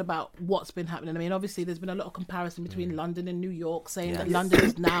guys feel about what's been happening? I mean, obviously there's been a lot of comparison between London and New York, saying that Yes. London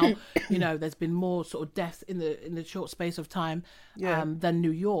is now, you know, there's been more sort of deaths in the short space of time Yeah. than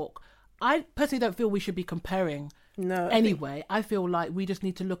New York. I personally don't feel we should be comparing. No. Anyway, I feel like we just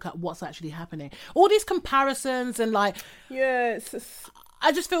need to look at what's actually happening. All these comparisons and like, Yeah.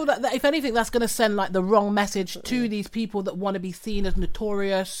 I just feel that if anything, that's going to send like the wrong message to these people that want to be seen as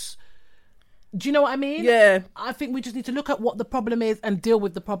notorious. Do you know what I mean? Yeah. I think we just need to look at what the problem is and deal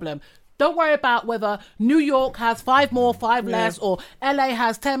with the problem. Don't worry about whether New York has 5 more, 5 less, or LA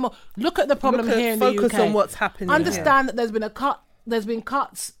has 10 more. Look at the problem here in the UK. Focus on what's happening. Understand that there's been a cut. There's been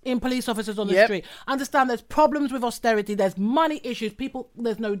cuts in police officers on the Yep. street. Understand there's problems with austerity. There's money issues.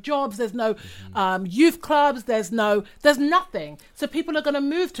 There's no jobs. There's no youth clubs. There's nothing. So people are going to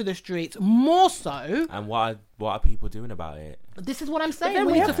move to the streets more so. And what are people doing about it? This is what I'm But saying. then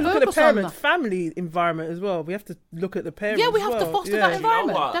We we need have to to look at the focus on parent that. family environment as well. We have to look at the parents. Yeah, we as have to well. foster Yeah. that Do you know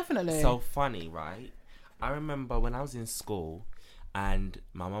environment. what? Definitely. So funny, right? I remember when I was in school and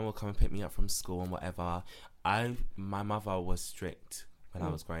my mum would come and pick me up from school and whatever. My mother was strict when I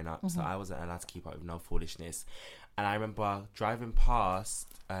was growing up, so I wasn't allowed to keep up with no foolishness. And I remember driving past,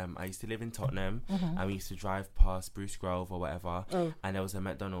 I used to live in Tottenham, and we used to drive past Bruce Grove or whatever, and there was a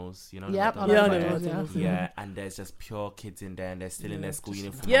McDonald's, you know, the Yep, McDonald's I know there? McDonald's, Yeah, and there's just pure kids in there, and they're still in their school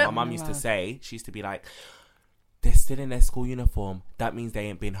uniform. Yep. My mum used to Wow. say, she used to be like, they're still in their school uniform, that means they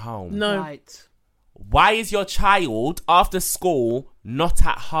ain't been home. No. Right. Why is your child after school not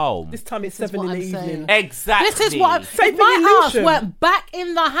at home? This time it's This is 7 in what the I'm evening. saying. Exactly. This is what Same if my thing in house Lewisham. went back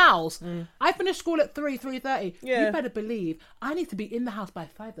in the house. I finished school at 3:30. Yeah. You better believe I need to be in the house by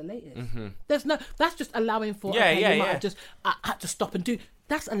 5 the latest. There's no. That's just allowing for. Yeah, okay, yeah, you might yeah. have I had to stop and do.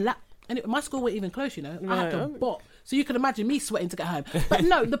 That's a lot. And my school weren't even close, you know. I had to Right. bot. So you can imagine me sweating to get home. But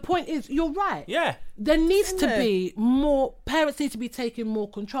no, the point is, you're right. Yeah. There needs to Yeah. be more. Parents need to be taking more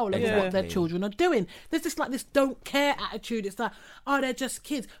control over what their Exactly. children are doing. There's just like this don't care attitude. It's like, oh, they're just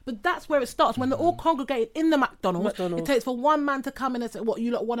kids. But that's where it starts. When they're all congregated in the McDonald's, it takes for one man to come in and say, what,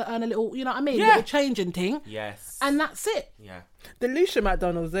 you lot want to earn a little, you know what I mean? Yeah. Little changing thing. Yes. And that's it. yeah. The Lucia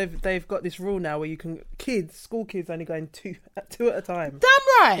McDonald's, they've got this rule now where you can school kids only going two at a time.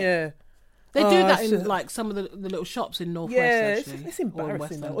 Damn right. Yeah. They Oh, do that it's in just- like some of the little shops in North Yeah, West, it's actually. it's Or in West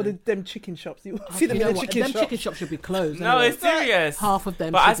embarrassing. Or London. them chicken shops. You see them You know in the what? chicken Them shop. chicken shops should be closed. No, anyway. it's serious. Half of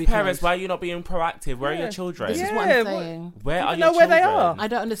them But should as be parents, closed. why are you not being proactive? Where are your children? This is Yeah, what I'm what- saying. Where are know your where they children? are. I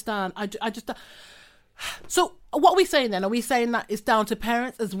don't understand. I just. So what are we saying then? Are we saying that it's down to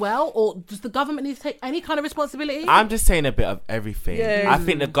parents as well, or does the government need to take any kind of responsibility? I'm just saying a bit of everything. Yeah. I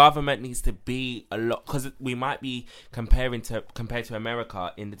think the government needs to be a lot, because we might be compared to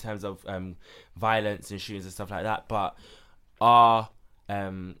America in the terms of violence and shootings and stuff like that, but our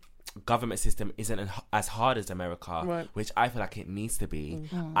government system isn't as hard as America, Right. which I feel like it needs to be.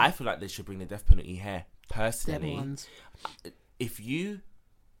 I feel like they should bring the death penalty here. Them Personally, ones. if you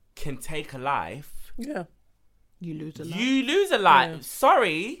can take a life, Yeah. You lose a lot. you lose a life.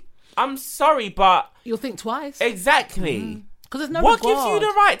 Sorry, I'm sorry, but You'll think twice. exactly. Because there's no What regard. gives you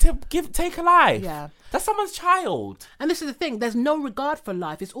the right to take a life? Yeah. That's someone's child. And this is the thing, there's no regard for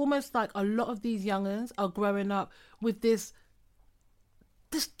life. It's almost like a lot of these young'uns are growing up with this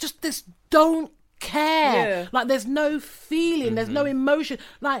don't care. Yeah. Like there's no feeling, there's no emotion.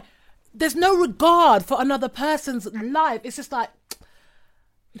 Like there's no regard for another person's life. It's just like,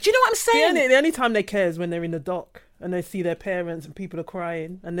 do you know what I'm saying? The only time they care is when they're in the dock and they see their parents and people are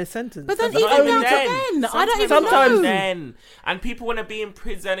crying and they're sentenced. But then That's even the only down to time. then, I don't even Sometimes- know. Then. And people want to be in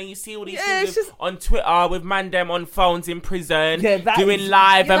prison, and you see all these Yeah, things it's just- on Twitter with man them on phones in prison, Yeah, that doing is-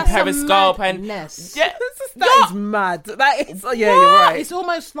 live Yeah, and that's a Periscope and madness. yeah, That is mad. That is. Oh, yeah, What? you're right. It's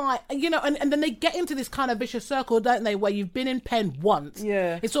almost like, you know, and then they get into this kind of vicious circle, don't they, where you've been in pen once.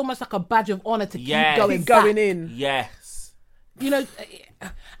 Yeah. It's almost like a badge of honour to Yes. keep going Keep going back. in. yes. You know,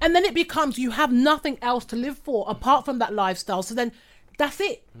 and then it becomes you have nothing else to live for apart from that lifestyle. So then that's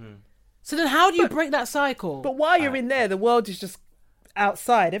it. So then how do you break that cycle? But while you're in there, the world is just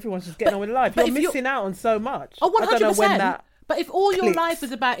outside. Everyone's just getting on with life. but You're if you're- missing out on so much. Oh, I don't know when 100%. that. But if all your clicks. life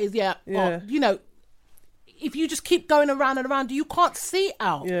is about is, Yeah. you know, if you just keep going around and around, you can't see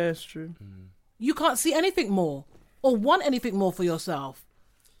out. Yeah, it's true. You can't see anything more or want anything more for yourself.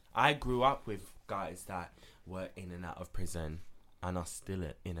 I grew up with guys that were in and out of prison. and are still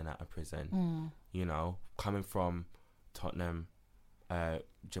in and out of prison. You know, coming from Tottenham,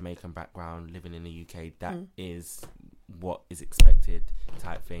 Jamaican background, living in the UK, that is what is expected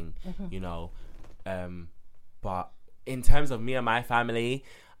type thing, you know. But in terms of me and my family,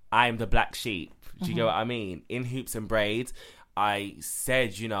 I'm the black sheep. Do you get what I mean? In Hoops and Braids, I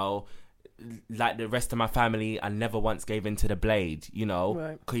said, you know, like the rest of my family, I never once gave in to the blade, you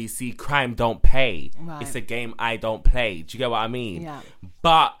know, because you see, crime don't pay. It's a game I don't play. Do you get what I mean? Yeah.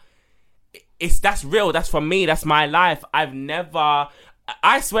 But that's real. That's for me. That's my life.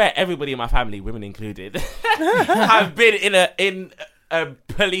 I swear, everybody in my family, women included, have been in a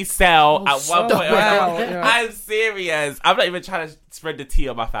police cell at one point. I'm serious. I'm not even trying to spread the tea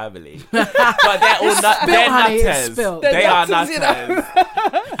on my family, but they're all they're nutters. They are nutters. You know?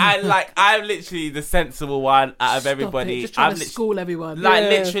 I'm literally the sensible one out of everybody. Just trying to school everyone.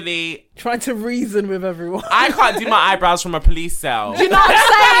 Literally trying to reason with everyone. I can't do my eyebrows from a police cell. Do you know what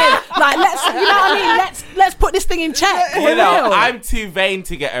I'm saying? Like, you know what I mean? Let's put this thing in check. You know, I'm too vain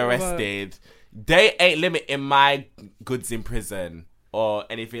to get arrested. They ain't limiting my goods in prison or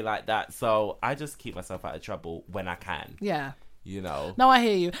anything like that. So I just keep myself out of trouble when I can. Yeah. You know. No, I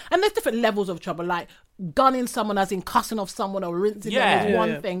hear you. And there's different levels of trouble. Like gunning someone, as in cussing off someone or rinsing them is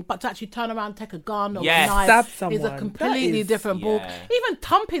one thing. But to actually turn around and take a gun or a knife stab someone is a completely different ball. Even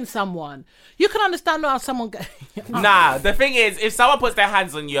thumping someone. You can understand how someone... Nah, the thing is, if someone puts their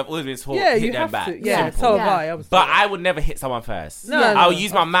hands on you, I've always been taught to hit them back. So have I. But I would never hit someone first. I'll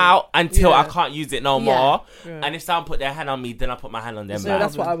use my mouth until I can't use it no more. And if someone put their hand on me, then I put my hand on them back.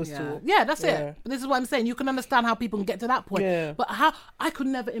 That's what I was taught. Yeah, that's it. But this is what I'm saying. You can understand how people can get to that point. But how... I could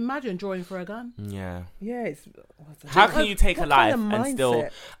never imagine drawing for a gun. Yeah. Yeah. How can you take a life and still...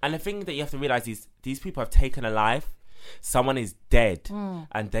 And the thing that you have to realise is these people have taken a life. Someone is dead.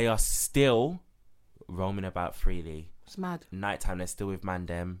 And they are still roaming about freely. It's mad. Nighttime, they're still with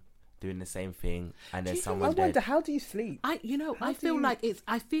Mandem, doing the same thing. And there's someone I wonder, dead. how do you sleep? I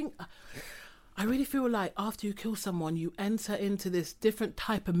really feel like after you kill someone, you enter into this different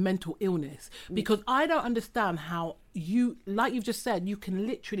type of mental illness, because I don't understand how you, like you've just said, you can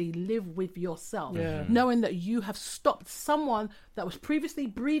literally live with yourself, knowing that you have stopped someone that was previously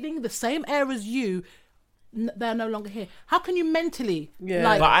breathing the same air as you. They're no longer here. How can you mentally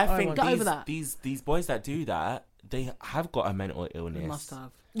but I think get over that? These boys that do that, they have got a mental illness. They must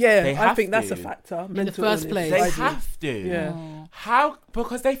have. Yeah, I think that's a factor. In the first place. They have to. Yeah. How?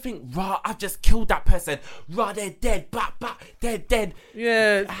 Because they think, I've just killed that person. They're dead. They're dead.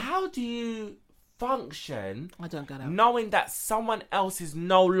 Yeah. How do you function? I don't get it. Knowing that someone else is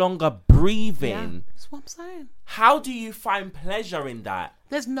no longer breathing. Yeah, that's what I'm saying. How do you find pleasure in that?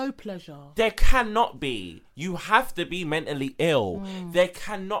 There's no pleasure. There cannot be. You have to be mentally ill. There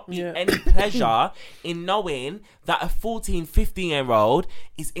cannot be any pleasure in knowing that a 14, 15-year-old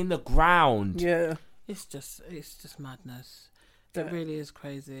is in the ground. Yeah. It's just madness. It really is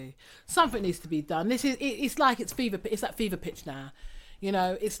crazy. Something needs to be done. It's like fever pitch now. You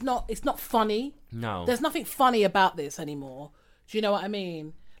know, it's not funny. No. There's nothing funny about this anymore. Do you know what I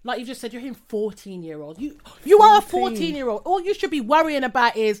mean? Like you just said, you're hearing 14-year-olds. You are a 14-year-old. All you should be worrying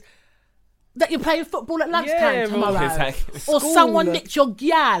about is that you're playing football at lunchtime tomorrow. Exactly. Or someone nicked your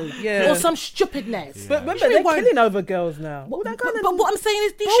gal. Or some stupidness. But remember, they're killing over girls now. But what I'm saying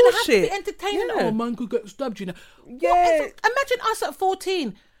is, you shouldn't have to be entertaining. Yeah. Oh, man could get stabbed, you know. Yeah. Imagine us at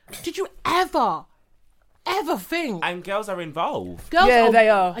 14. Did you ever think? And girls are involved. They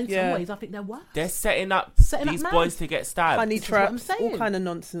are. In some ways, I think they're worse. They're setting up these man. boys to get stabbed. Honey traps, I'm saying. all kind of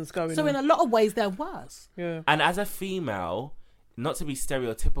nonsense going on. So in a lot of ways, they're worse. Yeah. And as a female, not to be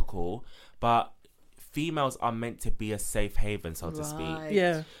stereotypical, but females are meant to be a safe haven, so to speak.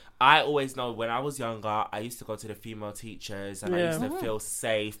 Yeah. I always know when I was younger, I used to go to the female teachers and I used to feel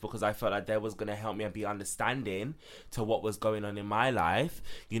safe because I felt like they was going to help me and be understanding to what was going on in my life.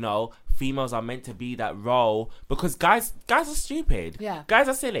 You know, females are meant to be that role because guys are stupid. Yeah. Guys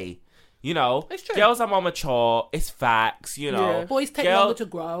are silly. You know, it's true. Girls are more mature. It's facts, you know. Yeah. Boys take longer to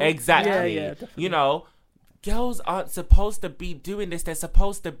grow. Exactly. Yeah, you know, girls aren't supposed to be doing this. They're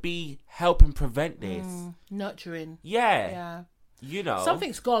supposed to be helping prevent this. Nurturing. Yeah. You know.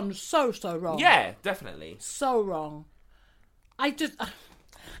 Something's gone so wrong. Yeah, definitely. So wrong. And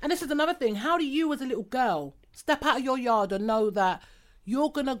this is another thing. How do you as a little girl step out of your yard and know that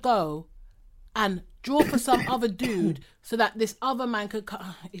you're going to go and draw for some other dude so that this other man could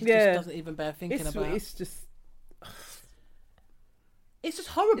just doesn't even bear thinking about. It's just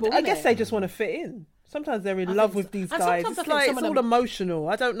horrible. I guess they just want to fit in. Sometimes they're in I love think with these so. And guys. sometimes I It's think like some it's of all them- emotional.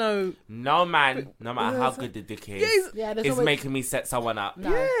 I don't know. No, man. No matter how good the dick is, Yeah, there's it's always- making me set someone up. No.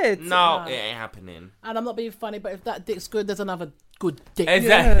 Yeah, it's, No, No. it ain't happening. And I'm not being funny, but if that dick's good, there's another good dick.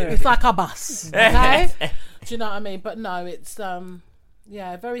 Exactly. It's like a bus. Okay? Do you know what I mean? But no, it's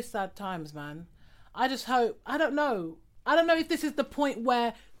yeah, very sad times, man. I just hope I don't know if this is the point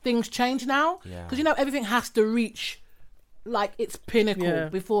where things change now. Yeah. Because everything has to reach like its pinnacle Yeah.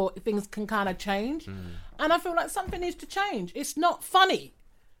 before things can kind of change. Mm. And I feel like something needs to change. It's not funny.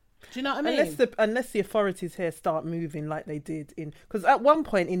 Do you know what I mean? Unless the authorities here start moving like they did because at one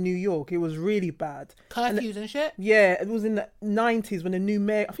point in New York it was really bad. Curfews and shit. Yeah, it was in the 90s when the new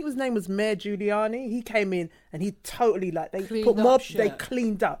mayor, I think his name was Mayor Giuliani. He came in and he totally they Cleaned put up more, shit. they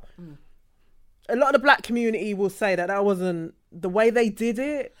cleaned up. A lot of the black community will say that wasn't the way they did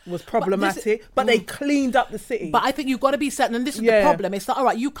it was problematic, but they cleaned up the city. But I think you've got to be certain, and this is the Yeah. problem. It's like, all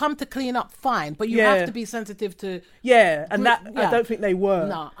right, you come to clean up, fine, but you Yeah. have to be sensitive to yeah, and that Yeah. I don't think they were.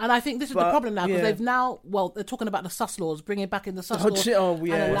 no. And I think this is the But, problem now because yeah. they've now, they're talking about the sus laws, bringing back in the sus Oh, laws, yeah. and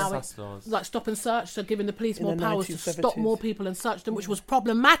What's allowing sus laws? like stop and search, so giving the police more the powers to 1970s. stop more people and search them, which was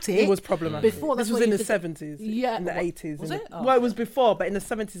problematic. It was problematic. Before, that's this was what in you the did- 70s, Yeah, in the what- 80s. was it? Oh, well, it was before, but in the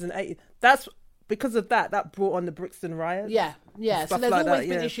 70s and 80s. That's because of that brought on the Brixton riots. Yeah. So Stuff there's like always that,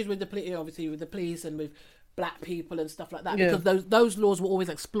 been yeah. issues with the police, obviously with the police and with black people and stuff like that, Yeah. because those laws were always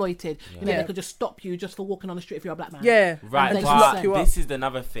exploited. Yeah. They could just stop you just for walking on the street if you're a black man. Yeah, Right, they but lock you up. this is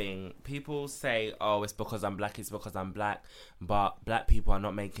another thing. People say, "Oh, it's because I'm black. It's because I'm black." But black people are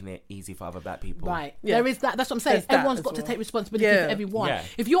not making it easy for other black people. Right. Yeah. There is that. That's what I'm saying. There's that Everyone's as got to well. take responsibility Yeah. for everyone. Yeah.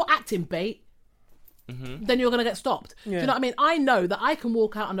 If you're acting bait, then you're going to get stopped. Do you Yeah. know what I mean? I know that I can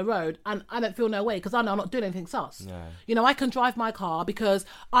walk out on the road and I don't feel no way because I know I'm not doing anything sus. Yeah. I can drive my car because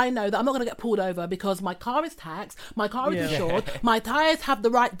I know that I'm not going to get pulled over because my car is taxed, my car is Yeah. insured, my tyres have the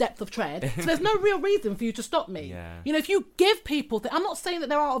right depth of tread. So there's no real reason for you to stop me. Yeah. If you give people... I'm not saying that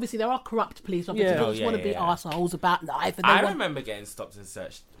there are corrupt police officers Yeah. who Oh, just want to be arseholes about life. And they I want... remember getting stopped and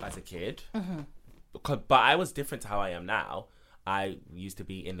searched as a kid, Mm-hmm. but I was different to how I am now. I used to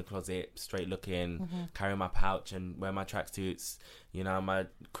be in the closet, straight looking, Mm-hmm. carry my pouch and wear my tracksuits, my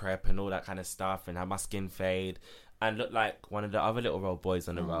crepe and all that kind of stuff, and have my skin fade and look like one of the other little road boys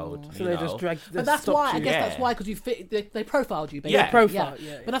on the road. So they just dragged. But that's why, I guess Yeah. that's why, because you fit, they profiled you, basically. Yeah. Profile,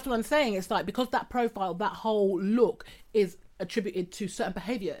 yeah. But that's what I'm saying. It's like, because that profile, that whole look is attributed to certain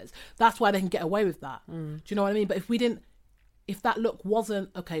behaviours, that's why they can get away with that. Mm. Do you know what I mean? But if that look wasn't,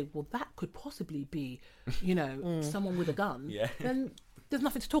 okay, well, that could possibly be, someone with a gun, Yeah. then there's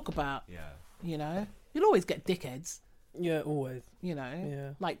nothing to talk about, Yeah. You'll always get dickheads, Yeah, always.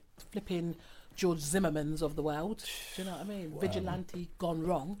 like flipping George Zimmermans of the world. Do you know what I mean? Vigilante gone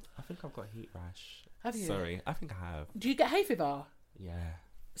wrong. I think I've got heat rash. Have you? Sorry, I think I have. Do you get hay fever? Yeah.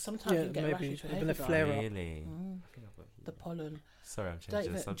 Sometimes Yeah, you get maybe. rashes with Even hay a fever. flare up. Really? I think I've got heat. The pollen. Sorry, I'm Don't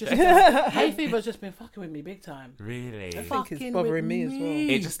changing the even, subject. just, hay fever's just been fucking with me big time. Really? I think Fucking it's bothering with me as well.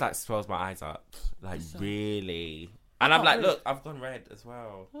 me. It just swells my eyes up, really. And I I'm can't like, breathe. look, I've gone red as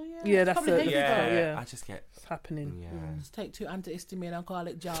well. Oh, yeah, Yeah, it's that's probably it. hay fever. Yeah, Yeah. I just get. It's happening. Yeah. Just take 2 antihistamine and call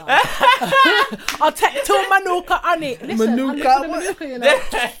it jar. I'll take 2 manuka on it. Listen, Manuka, I listen to what?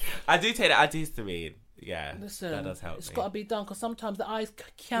 manuka, I do take that antihistamine. Yeah, Listen, that does help it's me. got to be done because sometimes the eyes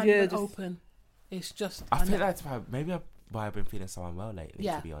can't Yeah, even just- open. It's just... I think that's why I've been feeling so unwell lately.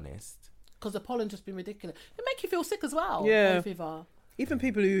 Yeah. To be honest. Because the pollen just been ridiculous. It make you feel sick as well. Yeah. Hay fever. Even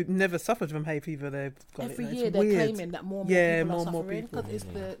people who never suffered from hay fever, they've got Every it. It's year they're weird. claiming that more and Yeah, more people more are and more suffering people.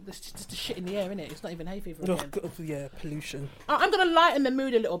 because it's just the shit in the air, innit? It's not even hay fever. Oh, again. God, yeah, pollution. I'm going to lighten the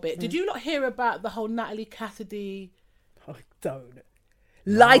mood a little bit. Mm. Did you not hear about the whole Natalie Cassidy? I don't.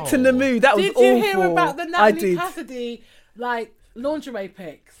 Lighten the mood. That was Did awful. you hear about the I Natalie did. Cassidy lingerie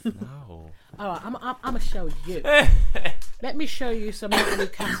pics? No. All right, I'm gonna show you. Let me show you some Natalie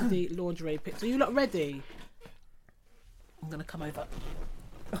Cassidy lingerie pics. Are you lot ready? I'm gonna come over.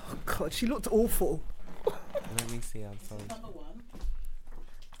 Oh God, she looked awful. Let me see. I'm sorry. Number one.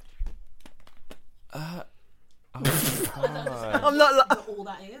 Oh my God. I'm not. What all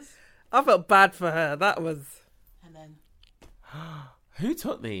that is, I felt bad for her. That was. and then Who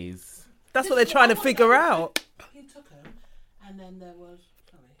took these? That's what they're trying to figure out. he took them, and then there was.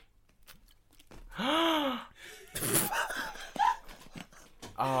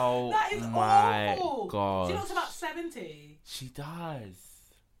 Oh That is my awful. God. She looks about 70. She does.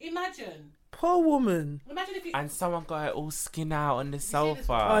 Imagine Poor woman. if you. And someone got her all skin out on the see this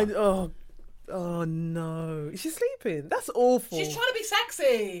sofa. Oh no. Is she sleeping? That's awful. She's trying to be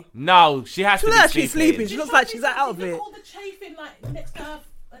sexy. No, she has She's to be actually sleeping. sleeping. She looks trying like to be she's out sexy. of Look it. at all the chafing next to her.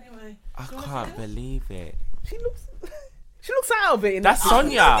 Anyway. I Do you wanna can't see this? believe it. She looks. She looks out of it. That's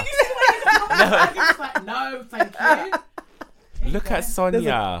Sonia. No, thank you. Look at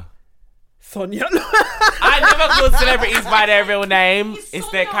Sonia. Sonia. I never call celebrities by their real name. It's It's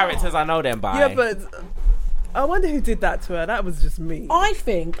their Sonia. characters I know them by. Yeah, but I wonder who did that to her. That was just me. I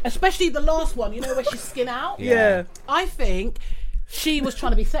think, especially the last one, you know, where she's skin out. Yeah. I think she was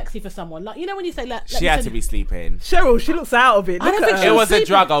trying to be sexy for someone. Like, you know, when you say, she had to be sleeping. Cheryl, she looks out of it. I don't Look think at she her. It was was a sleeping.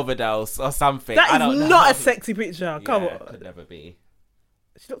 drug overdose or something. I That don't is know. not a sexy picture. Come Yeah, on. could never be.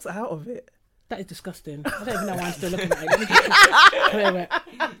 She looks out of it. That is disgusting. I don't even know why I'm still looking at it. Let me just clear it.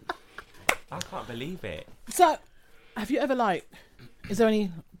 I can't believe it. So, have you ever, like, is there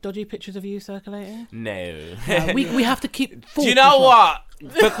any dodgy pictures of you circulating? No. We have to keep. Do you know what?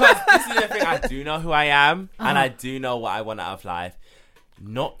 Because this is the thing. I do know who I am, and I do know what I want out of life.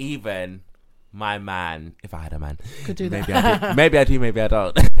 Not even my man. If I had a man, Could do that. maybe I do. Maybe I do. Maybe I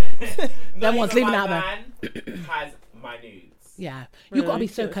don't. That one's leaving out there. there. Has my nudes. Yeah, you've got to be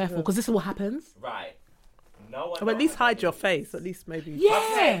so Yeah, careful yeah. because this is what happens. Right. No one. Or at least hide your face. At least maybe. Yeah.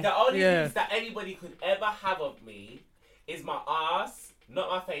 Okay, the only Yeah. things that anybody could ever have of me is my ass, not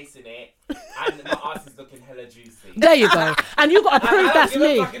my face in it, and my ass is looking hella juicy. There you go, and you got to prove I don't that's give a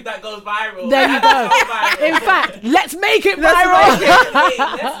me. fuck if that goes viral. There you go. Go viral. In fact, let's make it Let's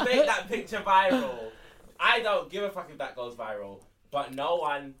viral. let's make that picture viral. I don't give a fuck if that goes viral, but no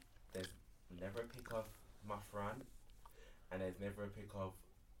one. There's never a pic of my front, and there's never a pic of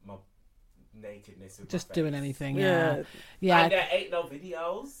my nakedness. With Just my doing face. anything. Yeah. And Yeah. there ain't no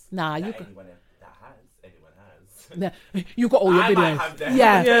videos. Nah, that you. anyone has. Yeah, you got all your I might videos. have them.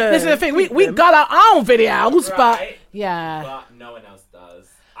 Yeah. Yeah, This is the thing. We them. got our own videos, but Right. yeah, But no one else does.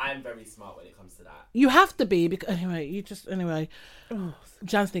 I'm very smart when it comes to that. you have to be because anyway. Oh,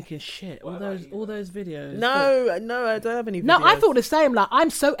 Jan's thinking shit. What about you? All those videos. No, I don't have any videos. No, I feel the same. Like I'm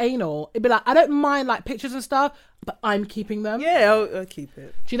so anal. It'd be like I don't mind like pictures and stuff, but I'm keeping them. Yeah, I'll keep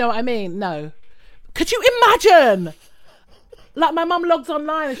it. Do you know what I mean? No. Could you imagine? Like my mum logs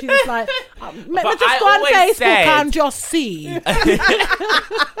online and she's just like, let me But just I go on always Facebook said- and just see.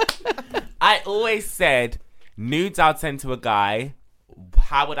 I always said nudes I'd send to a guy.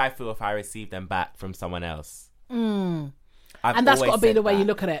 How would I feel if I received them back from someone else? And that's got to be the way you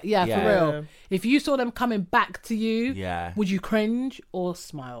look at it. Yeah, Yeah. for real. If you saw them coming back to you, Yeah. would you cringe or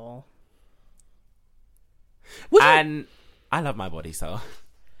smile? Would you- And I love my body, so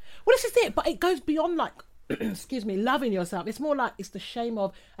Well, this is it. But it goes beyond like, excuse me, loving yourself. It's more like it's the shame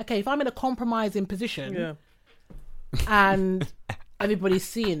of, okay, if I'm in a compromising position Yeah. and everybody's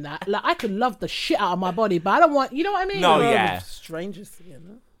seeing that, like I could love the shit out of my body, but I don't want, you know what I mean? No, Well, yeah. Strangers seeing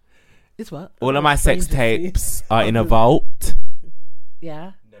it. It's what? all of my sex Strangers. tapes are in a vault.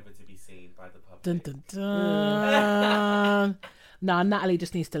 Yeah. Never to be seen by the public. Dun, dun, dun. Nah, Natalie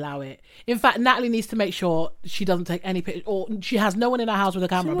just needs to allow it. In fact, Natalie needs to make sure she doesn't take any pictures, or she has no one in her house with a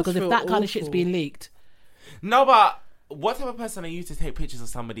camera, must because if feel that kind of shit's awful. being leaked, No, but what type of person are you to take pictures of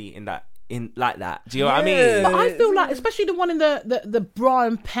somebody in like that? Do you know what I mean? Yeah. but I feel like, especially the one in the bra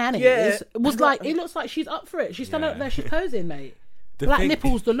and panties, Yeah. was like, it looks like she's up for it. She's standing Yeah. up there, she's posing, mate. The Black thing-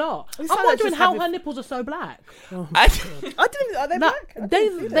 nipples, the lot. I'm sound like wondering just how having- her nipples are so black. I didn't. Are they Nah, black? I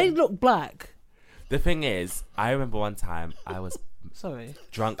didn't see they them. look black. The thing is, I remember one time I was Sorry.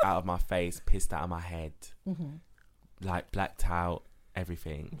 drunk out of my face, pissed out of my head, like blacked out,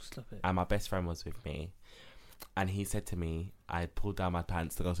 everything. Stop it. And my best friend was with me, and he said to me, I pulled down my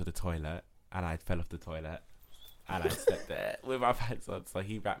pants to go to the toilet, and I fell off the toilet, and I slept there with my pants on. So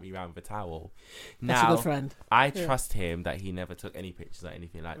he wrapped me around with a towel. That's Now a good friend. I trust him that he never took any pictures or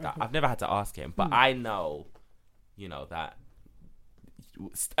anything like that. I've never had to ask him, but I know, that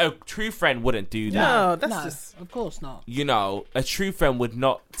a true friend wouldn't do that. No, that's No, just. of course not. A true friend would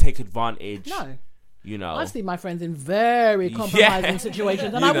not take advantage. No. Oh. I've seen my friends in very compromising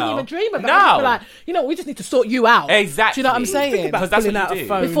situations, and You I wouldn't know. even dream of that. No. I'd just be like, we just need to sort you out. Exactly. Do you know what I'm saying? Think about Because that's pulling what out you a do.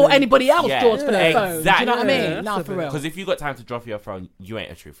 phone. Before anybody else Yeah. draws for their phone. Do you know what I Exactly. mean? Yeah, Nah, that's for a real. Because if you got time to draw for your phone, you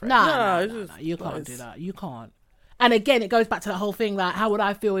ain't a true friend. Nah, No, nah, it's nah, just- nah, you can't it's- do that. You can't. And again, it goes back to that whole thing, like, how would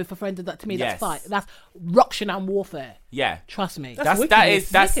I feel if a friend did that to me? Yes. That's fight. That's Russian and warfare. Yeah. Trust me. That's That's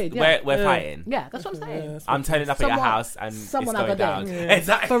wicked, yeah. we're fighting. Yeah, that's what I'm saying. I'm turning up at your Someone- house and someone it's have going a down. day. Yeah.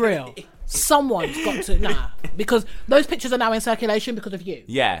 Exactly. For real. Someone's got to, because those pictures are now in circulation because of you.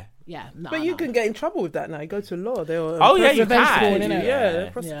 Yeah. Yeah, But you can get in trouble with that now. You go to law. They'll Oh, yeah, you revenge can. porn, innit? Yeah, Yeah.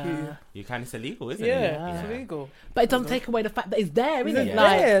 they'll prosecute you. You can. It's illegal, isn't Yeah, it? it's illegal. But it doesn't take away the fact that it's there, isn't it? Yeah.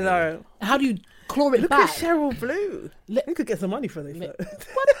 Like, Yeah, no. how do you claw it Look back? at Cheryl Blue. Li- You could get some money for this.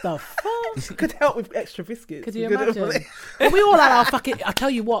 What the fuck? Could help with extra biscuits. Could you could- imagine? But we all had our fucking. I tell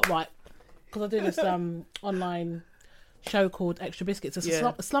you what, right? Because I do this online show called Extra Biscuits. It's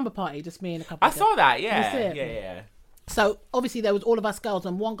Yeah. a slumber party, just me and a couple. I of saw that. You Yeah. see it? Yeah. So obviously there was all of us girls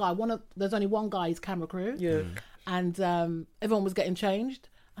and there's only one guy, his camera crew. Yeah. And everyone was getting changed.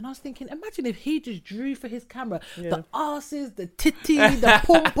 And I was thinking, imagine if he just drew for his camera the arses, the titty, the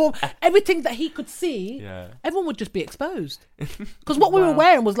pom-pom, everything that he could see, everyone would just be exposed. Because what we were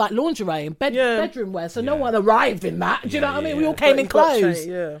wearing was like lingerie and bedroom wear, so no one arrived in that. Do you know what I mean? We all came in clothes.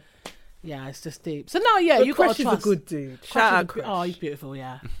 Yeah, it's just deep. So no, But you Crash got to trust. is a good dude. Crash Shout is out Crash. Oh, he's beautiful,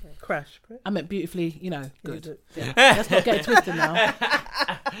 yeah. Crash. I meant beautifully, good. Yeah. Let's not get it twisted now.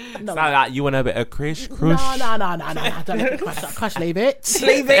 No, Sound like you want a bit of Krish? no. Don't let Crash, leave it.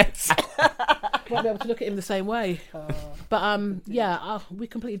 Leave it. Won't be able to look at him the same way. But we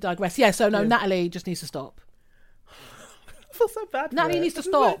completely digress. Yeah, so no, Natalie just needs to stop. I feel so bad. Natalie needs to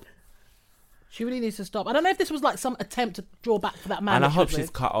stop. She really needs to stop. I don't know if this was like some attempt to draw back for that man. And I hope she's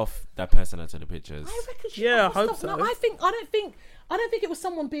cut off that person out of the pictures. I reckon she Yeah, must I hope have. so. No, I don't think it was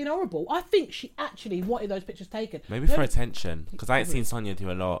someone being horrible. I think she actually wanted those pictures taken. Maybe for attention, because I ain't seen Sonia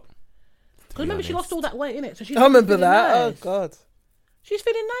do a lot. Because remember, she lost all that weight, innit? So she's I remember feeling that. nice. Oh God. She's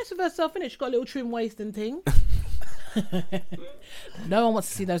feeling nice with herself, innit? She's got a little trim waist and thing. No one wants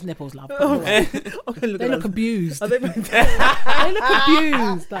to see those nipples, love. They look abused. Are they They look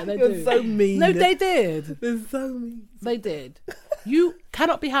abused. Like they You're do. so mean. No, they did. They're so mean. They did. You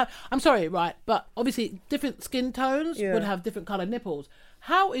cannot be I'm sorry, right? But obviously, different skin tones would have different coloured nipples.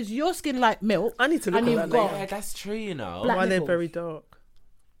 How is your skin like milk? I need to look and at you've that got Yeah, that's true, you know. Black Why they're nipples. very dark.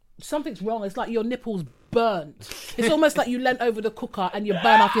 Something's wrong. It's like your nipples burnt. It's almost like you leant over the cooker and you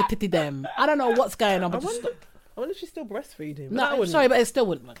burn off your titty them. I don't know what's going on. But I wonder if she's still breastfeeding. But no, that wouldn't- sorry, but it still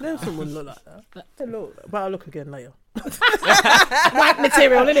wouldn't look. Nelson wouldn't look like that. But I'll look again later. White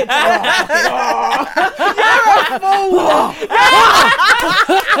material, innit?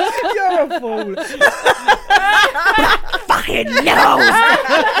 You're a fool. Fucking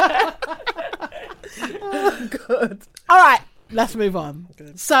no. Good. All right, let's move on.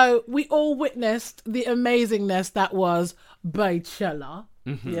 So we all witnessed the amazingness that was Beychella.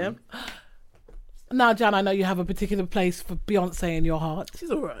 Yeah. Now, Jan, I know you have a particular place for Beyonce in your heart.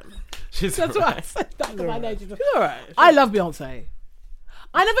 She's alright. She's That's why I said that. 'Cause I know she's- She's alright. I love Beyonce.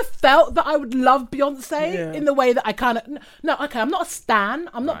 I never felt that I would love Beyonce in the way that I kind of... No, okay, I'm not a stan.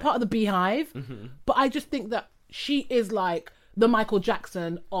 I'm not part of the Beehive. But I just think that she is like the Michael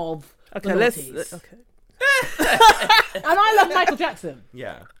Jackson of Okay, the let's. noughties. Okay. And I love Michael Jackson.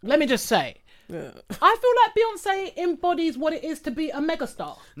 Yeah. Let me just say. Yeah. I feel like Beyonce embodies what it is to be a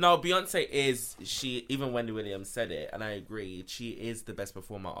megastar. No, Beyonce is, even Wendy Williams said it, and I agree, she is the best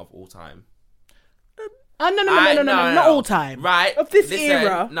performer of all time. No, not all time. Right. Of this Listen,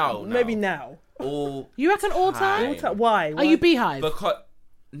 era. No. Maybe now. All You reckon all time? time. Why? Are you Beehive? Because,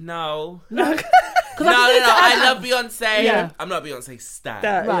 no. No. I love Beyonce. Yeah. I'm not a Beyonce stan.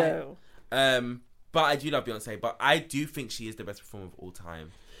 That, Right. yeah. But I do love Beyonce, but I do think she is the best performer of all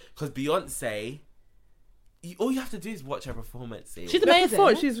time. Because Beyonce, all you have to do is watch her performances. She's That's amazing.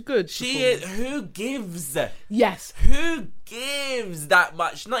 before, she's good. She is. Who gives? Yes. Who gives that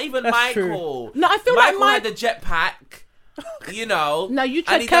much? Not even That's Michael. No, I feel like Michael had the jetpack. You know. No, you And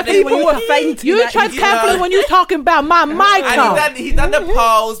tread he done carefully when People you were fainting. You at tread you. carefully when you're talking about my Michael. And he done the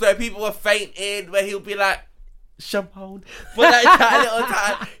pose where people were fainting, where he'll be like, "Shampoo," for like that little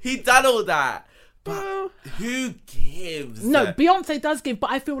time. He done all that. But who gives? No, Beyonce does give, but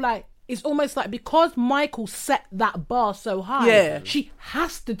I feel like it's almost like because Michael set that bar so high, Yeah. she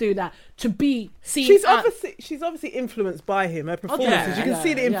has to do that to be seen. She's as- obviously influenced by him. Her performances, you can yeah,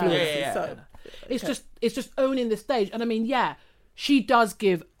 see the yeah, influences. yeah. So It's just owning the stage, and I mean, yeah, she does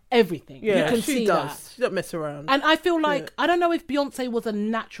give everything. yeah, you can she see does. that. She don't mess around. And I feel like I don't know if Beyonce was a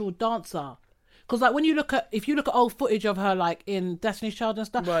natural dancer. Because like when you look at old footage of her like in Destiny's Child and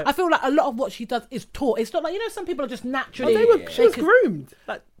stuff, Right. I feel like a lot of what she does is taught. It's not like, you know, some people are just naturally. She was groomed.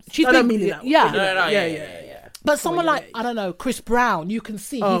 Like, She's I don't been- mean that. yeah. No, yeah. But someone like, I don't know, Chris Brown, you can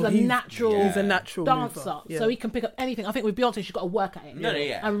see Oh, he's a natural He's a natural dancer. mover. Yeah. So he can pick up anything. I think with Beyonce, she's got to work at it. No,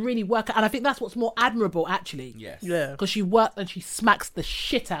 yeah. And really work at it. And I think that's what's more admirable, actually. Yes. Yeah, Because she worked and she smacks the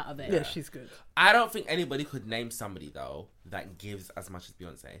shit out of it. yeah, she's good. I don't think anybody could name somebody though that gives as much as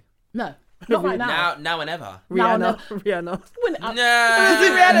Beyonce. No, not right now. Now and ever. Now, no. Rihanna. When, No.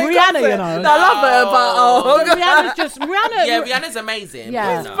 Rihanna, you know. I love her, but Rihanna's just Rihanna. Yeah, Rihanna's amazing.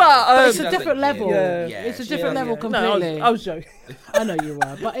 Yeah. but But, it's she a doesn't different give. level. Yeah. It's a she different doesn't level give. No, completely. I was joking. I know you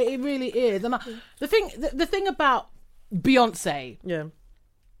were, but it really is. And the thing about Beyonce, Yeah,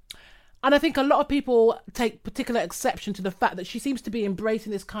 and I think a lot of people take particular exception to the fact that she seems to be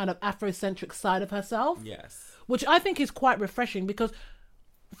embracing this kind of Afrocentric side of herself, Yes. which I think is quite refreshing because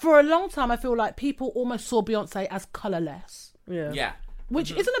for a long time I feel like people almost saw Beyonce as colourless. yeah. Yeah.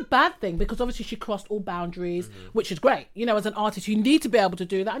 which isn't a bad thing because obviously she crossed all boundaries, which is great. You know, as an artist, you need to be able to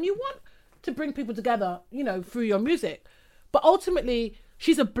do that, and you want to bring people together, you know, through your music. But ultimately,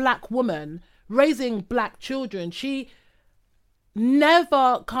 she's a black woman raising black children. She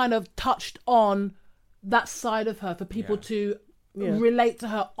never kind of touched on that side of her for people to relate to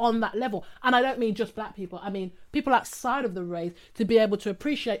her on that level. And I don't mean just black people. I mean people outside of the race to be able to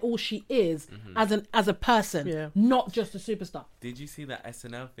appreciate all she is as a person, not just a superstar. Did you see that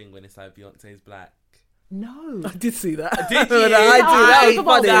SNL thing when it's like Beyonce's black? No. I did see that. Did you? I did. That was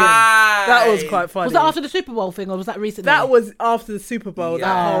funny. Nice. That was quite funny. Was that after the Super Bowl thing or was that recently? That was after the Super Bowl. Yeah,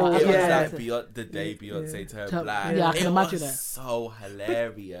 That whole, it was yeah. like the day Beyonce turned black. Yeah, I can imagine was it. So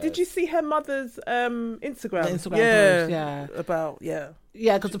hilarious. Did you see her mother's Instagram? The Instagram yeah, post, yeah. About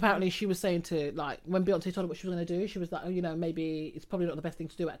Yeah, because apparently she was saying to, like, when Beyonce told her what she was going to do, she was like, oh, you know, maybe it's probably not the best thing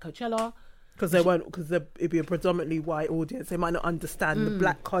to do at Coachella. Because it'd be a predominantly white audience. They might not understand the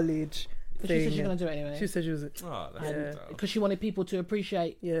black college But thing. she said she was going to do it anyway. She said she was. Oh, that's Because she wanted people to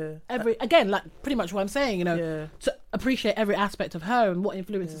appreciate Yeah. again, like pretty much what I'm saying, you know, Yeah. to appreciate every aspect of her and what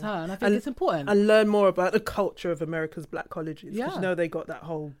influences her. And I think it's important. And learn more about the culture of America's black colleges. Yeah. Because you know they got that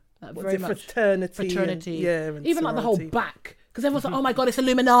whole very much fraternity. And even like the whole sorority. back. Because everyone's like, oh my God, it's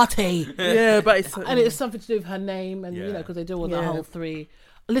Illuminati. Yeah, but it's And it's something to do with her name and, you know, because they do all the Yeah. whole three.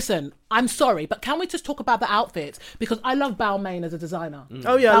 Listen, I'm sorry, but can we just talk about the outfits? Because I love Balmain as a designer.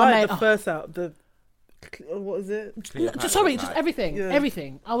 Oh yeah, I Balmain, like the first out. The what is it? Just everything. Yeah.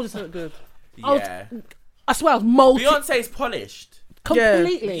 Everything. I was just Good. Yeah. I swear I was molded Beyonce's polished.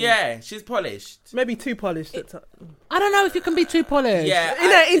 completely. Yeah, she's polished. Maybe too polished at times. I don't know if you can be too polished. Yeah,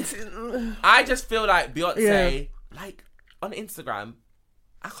 I just feel like Beyonce, like on Instagram,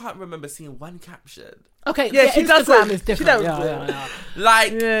 I can't remember seeing one caption. Okay, Yeah, she Instagram doesn't- is she different. don't- Yeah.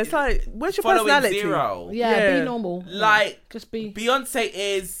 Like Yeah, it's like where's your following personality? zero. Yeah, Yeah. be normal. Like just be. Beyonce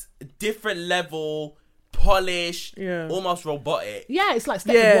is different level, polished, Yeah. almost robotic. Yeah, it's like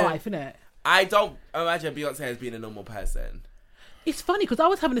Stepford Yeah. Wife, isn't it? I don't imagine Beyonce as being a normal person. It's funny because I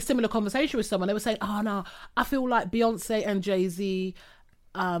was having a similar conversation with someone. They were saying, "Oh no, I feel like Beyonce and Jay-Z,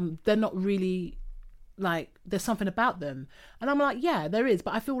 they're not really like there's something about them." And I'm like, "Yeah, there is,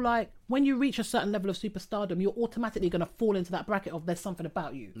 but I feel like when you reach a certain level of superstardom, you're automatically going to fall into that bracket of there's something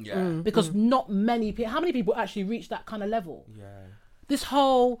about you." Yeah. Because not many people. How many people actually reach that kind of level? Yeah. This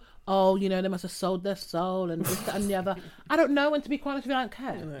whole, oh, you know, they must have sold their soul and this, that, and the other. I don't know, and to be quite honest with you, I don't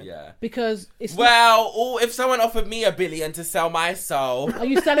care. Yeah. Because it's Well, if someone offered me $1 billion to sell my soul, are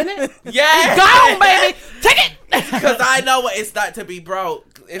you selling it? yeah, Go on, baby, take it. because I know what it's like to be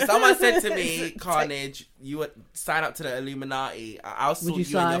broke. If someone said to me, Carnage, you would sign up to the Illuminati, I'll sort you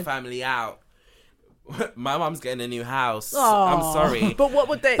you and your sign? family out. My mum's getting a new house. Aw. I'm sorry. But what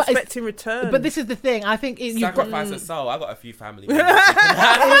would they But expect in return? But this is the thing. I think you've got. Sacrifice a soul. I got a few family members.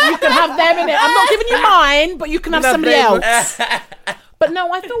 You can have them in it. I'm not giving you mine, but you can have have somebody them. else. But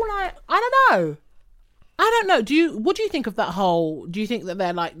no, I feel like I don't know. What do you think of that whole? Do you think that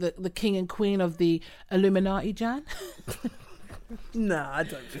they're like the king and queen of the Illuminati, Jan? Nah, I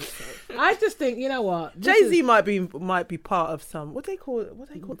don't think so. I just think, you know what, Jay-Z might be part of some what they call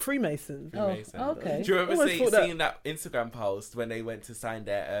Freemasons. Freemason. Oh, okay. Do you remember Always thought that- seeing that Instagram post when they went to sign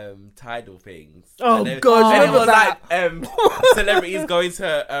their Tidal things? Oh, And they- God, and it remember was that? like celebrities going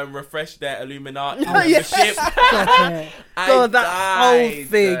to refresh their Illuminati Oh, yeah. membership. Yeah. I God, that whole died.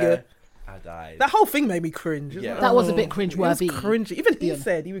 thing. I died. That whole thing made me cringe. Yeah. That was a bit It cringe-worthy. was cringy. Even he Yeah.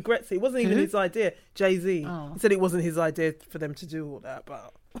 said he regrets it. It wasn't even his idea. Jay-Z. Oh. He said it wasn't his idea for them to do all that.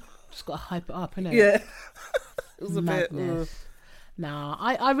 But Just got to hype it up, innit? yeah, it was a Madness. bit. Nah,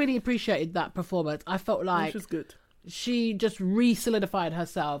 I really appreciated that performance. I felt like Which was good. she just re-solidified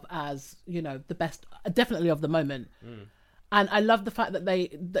herself as, you know, the best, definitely of the moment. And I love the fact that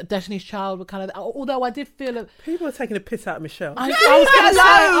that Destiny's Child were kind of, although I did feel it. People are taking a piss out of Michelle. I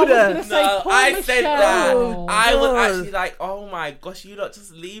was going to say, No, poor I said that. Michelle. I was God. actually like, oh my gosh, you lot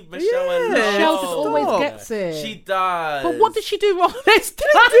just leave Michelle alone. Michelle just Stop. always gets it. She does. But what did she do wrong this time?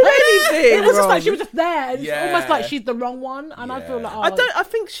 do anything It was just like wrong. she was just there. And Yeah. It's almost like she's the wrong one. And I feel Yeah. like, oh, I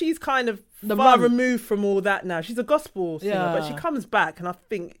think she's kind of The far run. removed from all that now. She's a gospel singer, but she Yeah. comes back, and I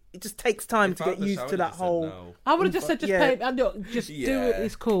think it just takes time to get used to that whole. I would have just said, just Yeah. pay, just do Yeah. it.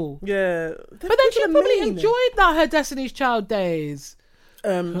 It's cool. Yeah, But then she probably enjoyed her Destiny's Child days.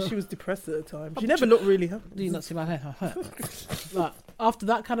 She was depressed at the time. She never looked really happy. Do you not see my hair? Like, after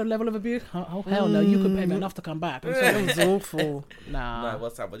that kind of level of abuse, oh hell no, you could pay me enough to come back. I'm sorry. It was awful. Nah. No,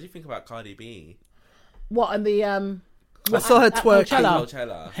 what's up? What do you think about Cardi B? What and the I saw her at twerking. Coachella.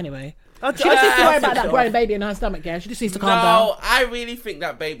 Coachella. Anyway, I she just needs to worry about think that so. growing baby in her stomach. Yeah, she just needs to calm No, down. I really think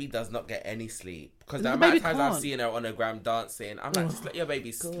that baby does not get any sleep. Because The the amount baby of times I've can't. seen her on the gram dancing, I'm like, just let your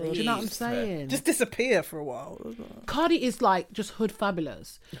baby sleep. Do you know what I'm saying? Just disappear for a while. Cardi is like just hood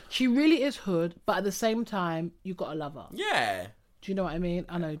fabulous. She really is hood, but at the same time, you gotta love her. Yeah. Do you know what I mean?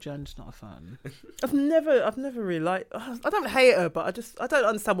 I know John's not a fan. I've never really liked. I don't hate her, but I don't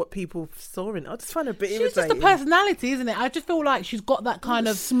understand what people saw in her. I just find her a bit She's irritating. just a personality, isn't it? I just feel like she's got that kind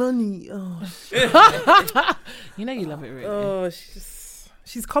of. money. Oh, You know, you love it, really. oh,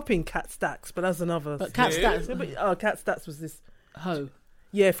 she's copying Cat Stacks, but that's another. But Cat Who? Stacks, Cat Stacks was this. ho.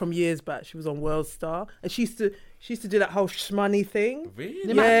 Yeah, from years back, she was on World Star, and she used to do that whole shmoney thing. Really?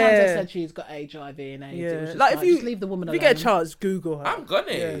 The amount of times I Yeah. said she's got HIV and AIDS, it was Yeah, just like if you just leave the woman if alone. you get a chance, Google her. I'm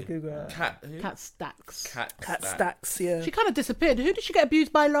gonna. Yeah, Google her. Cat. Who? Cat Stacks. Cat. Cat Stack. Stacks. Yeah. She kind of disappeared. Who did she get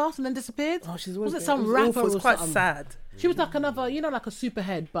abused by last and then disappeared? Oh, she's Was always it been- some was rapper awful. It was or quite something? sad. She was like another, like a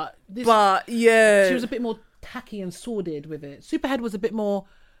superhead, but this. But yeah, she was a bit more tacky and sordid with it. Superhead was a bit more,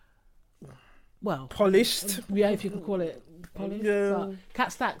 well, polished. yeah, if you could call it polished. Yeah. But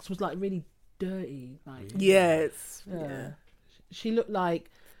Cat Stacks was like really dirty. Like, Yes. yeah. She looked like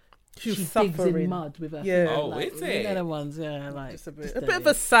She was digs suffering. in mud with her. Yeah. feet, Oh, like, is You it? know the ones, yeah, like It's a just bit of dirty.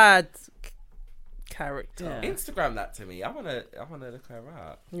 a sad character. Yeah. Instagram that to me. I wanna look her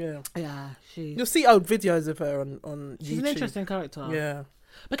up. Yeah. Yeah, You'll see old videos of her on she's YouTube. an interesting character. Yeah.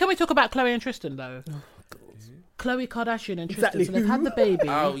 But can we talk about Chloe and Tristan though? Khloe Kardashian and Tristan. Exactly So they've had the baby.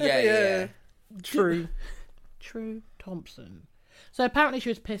 Oh yeah. True. True Thompson. So apparently she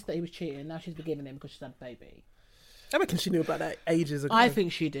was pissed that he was cheating. Now she's forgiven him because she's had a baby. I reckon she knew about that ages ago. I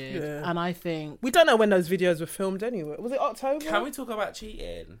think she did. Yeah. And I think, we don't know when those videos were filmed anyway. Was it October? Can we talk about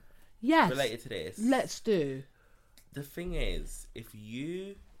cheating yes, related to this? let's do. The thing is, if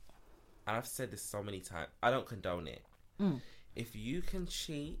you, and I've said this so many times, I don't condone it. If you can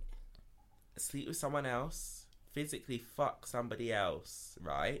cheat, sleep with someone else, physically fuck somebody else,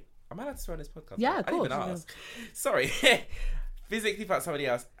 right? Am I allowed to swear on this podcast? Yeah, of I didn't course. even ask. Sorry. Physically fuck somebody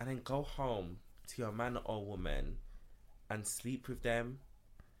else and then go home to your man or woman and sleep with them,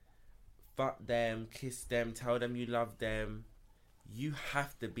 fuck them, kiss them, tell them you love them. You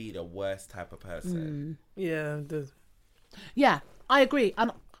have to be the worst type of person. Yeah. Yeah, I agree.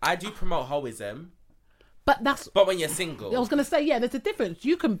 And I do promote hoism, but that's. but when you're single, I was gonna say, yeah, there's a difference.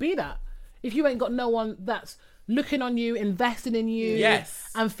 You can be that if you ain't got no one that's looking on you, investing in you, Yes.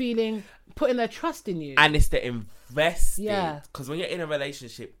 and putting their trust in you. and it's the investing. Yeah. Because when you're in a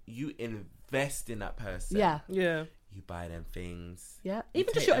relationship, you invest in that person. yeah, Yeah. You buy them things. yeah. You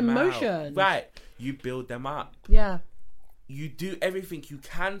Even just take your them out. emotions. Right. You build them up. Yeah, You do everything you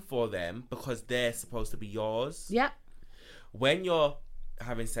can for them because they're supposed to be yours. yeah. When you're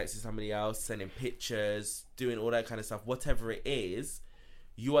having sex with somebody else, sending pictures, doing all that kind of stuff, whatever it is,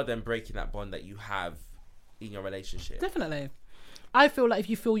 you are then breaking that bond that you have in your relationship. Definitely. I feel like if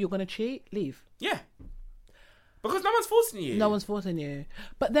you feel you're gonna cheat, leave. Yeah. Because no one's forcing you. No one's forcing you.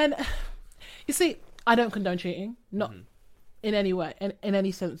 But then, you see, I don't condone cheating, not in any way, in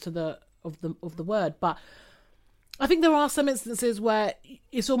any sense of the word. But I think there are some instances where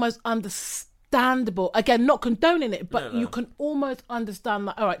it's almost understandable. Again, not condoning it, but No. you can almost understand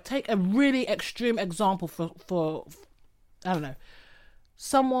that. All right, take a really extreme example for I don't know,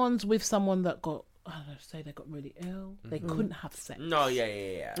 someone's with someone that got, I don't know, say they got really ill, they couldn't have sex. No,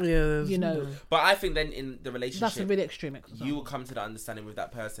 yeah. Yeah. You know, But I think then in the relationship, that's a really extreme example. you will come to the understanding with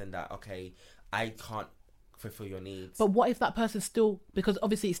that person that, okay, I can't fulfill your needs. But what if that person still, because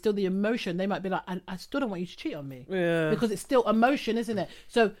obviously it's still the emotion, they might be like, I still don't want you to cheat on me. Yeah. Because it's still emotion, isn't it?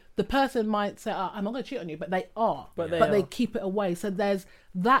 So the person might say, I'm not going to cheat on you, but they are. But they are. keep it away. So there's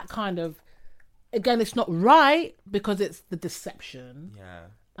that kind of, again, it's not right because it's the deception. Yeah.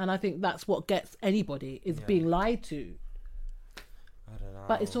 And I think that's what gets anybody, is being lied to. I don't know.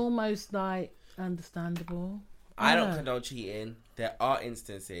 But it's almost like understandable. I don't know. condone cheating. There are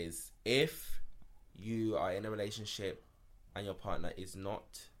instances if you are in a relationship and your partner is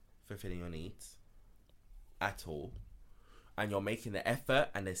not fulfilling your needs at all, and you're making the effort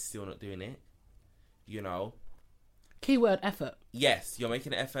and they're still not doing it, you know, Keyword effort. yes, you're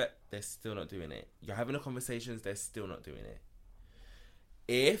making an effort, they're still not doing it. You're having the conversations, they're still not doing it.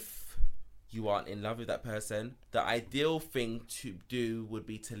 If you aren't in love with that person, the ideal thing to do would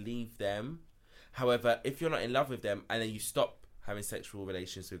be to leave them. However, if you're not in love with them and then you stop having sexual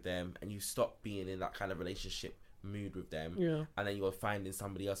relations with them and you stop being in that kind of relationship mood with them, Yeah. and then you're finding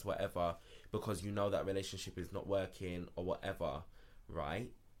somebody else, whatever, because you know that relationship is not working or whatever,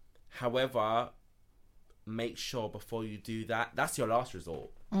 right? However, make sure before you do that, that's your last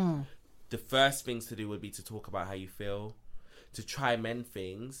resort. The first things to do would be to talk about how you feel, to try mend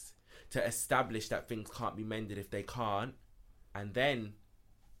things, to establish that things can't be mended if they can't, and then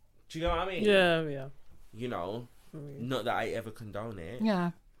Do you know what I mean? Yeah. You know, not that I ever condone it.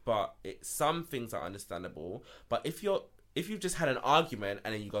 Yeah. But some things are understandable. But if you've just had an argument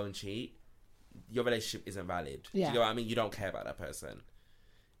and then you go and cheat, your relationship isn't valid. Yeah. Do you know what I mean? You don't care about that person.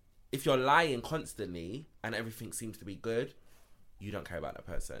 If you're lying constantly and everything seems to be good, you don't care about that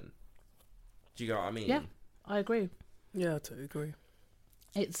person. Do you know what I mean? Yeah, I agree. Yeah, I totally agree.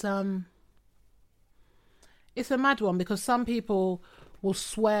 It's a mad one because some people will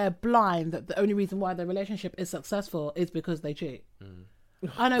swear blind that the only reason why their relationship is successful is because they cheat.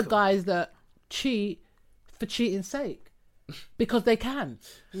 I know guys that cheat for cheating's sake because they can.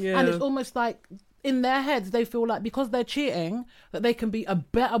 Yeah. And it's almost like in their heads they feel like because they're cheating that they can be a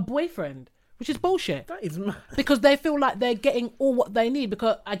better boyfriend, which is bullshit. That is mad. Because they feel like they're getting all what they need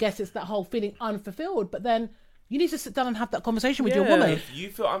because I guess it's that whole feeling unfulfilled. But then you need to sit down and have that conversation with your Yeah. woman. If you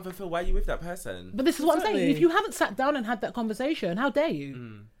feel unfulfilled, why are you with that person? But this is what I'm saying. Exactly. If you haven't sat down and had that conversation, how dare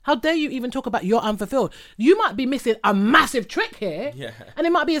you? How dare you even talk about you're unfulfilled? You might be missing a massive trick here. Yeah. And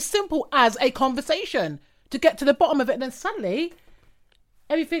it might be as simple as a conversation to get to the bottom of it. And then suddenly,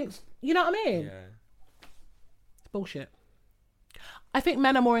 everything's, you know what I mean? Yeah. It's bullshit. I think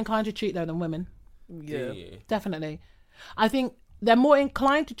men are more inclined to cheat though than women. Yeah. Do you? Definitely. I think they're more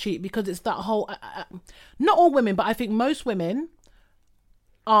inclined to cheat because it's that whole... not all women, but I think most women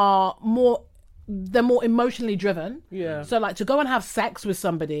are more... They're more emotionally driven. Yeah. So, like, to go and have sex with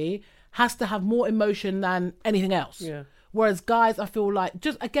somebody has to have more emotion than anything else. Yeah. Whereas guys, I feel like...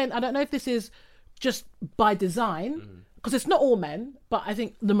 Just, again, I don't know if this is just by design, because it's not all men, but I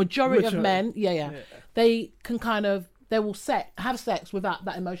think the majority of men... Yeah. They can kind of... They will have sex without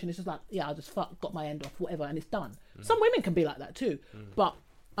that emotion. It's just like, yeah, I just got my end off, whatever, and it's done. Some women can be like that too. But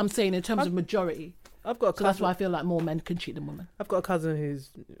I'm saying in terms of majority, I've got a so that's cousin. why I feel like more men can cheat than women. I've got a cousin who's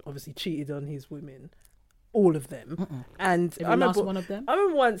obviously cheated on his women, all of them. And Every last one of them. I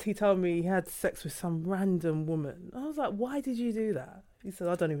remember once he told me he had sex with some random woman. I was like, why did you do that? He said,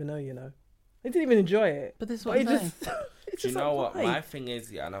 I don't even know, you know. He didn't even enjoy it. But this is what I'm saying. It's Do you just know like, what why? my thing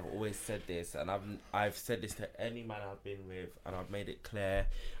is? Yeah, and I've always said this, and I've said this to any man I've been with, and I've made it clear,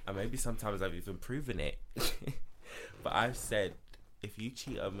 and maybe sometimes I've even proven it. But I've said, if you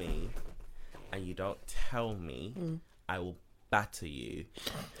cheat on me and you don't tell me, I will batter you.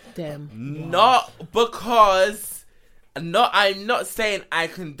 Damn. Not because, I'm not saying I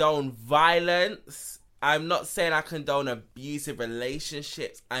condone violence. I'm not saying I condone abusive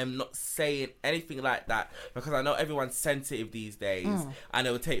relationships. I'm not saying anything like that because I know everyone's sensitive these days and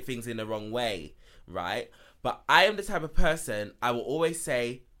they will take things in the wrong way, right? But I am the type of person, I will always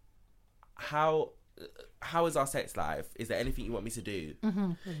say, how is our sex life? Is there anything you want me to do?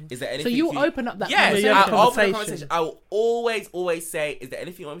 Is there anything? So you open up that Yes, conversation. I'll open the conversation. I will always say, is there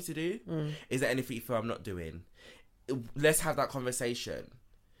anything you want me to do? Is there anything you feel I'm not doing? Let's have that conversation.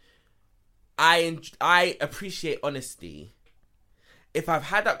 I appreciate honesty. If I've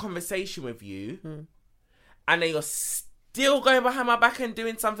had that conversation with you and then you're still going behind my back and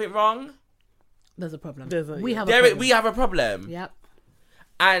doing something wrong, There's a problem. We have a problem. we have a problem. Yep.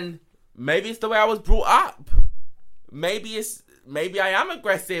 And maybe it's the way I was brought up. Maybe I am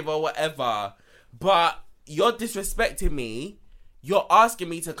aggressive or whatever. But you're disrespecting me. You're asking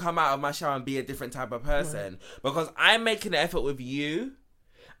me to come out of my shower and be a different type of person. Because I'm making an effort with you.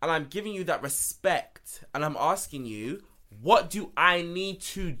 And I'm giving you that respect. And I'm asking you, what do I need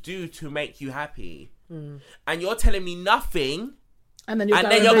to do to make you happy? And you're telling me nothing. And then you're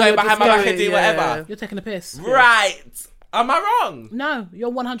going behind my back and doing whatever. You're taking a piss. Right. Am I wrong? No,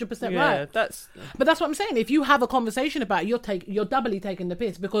 you're 100% Yeah, right. that's... But that's what I'm saying. If you have a conversation about it, you're doubly taking the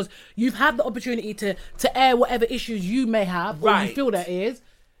piss because you've had the opportunity to air whatever issues you may have or you Right. feel there is.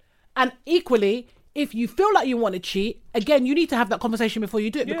 And equally, if you feel like you want to cheat, again, you need to have that conversation before you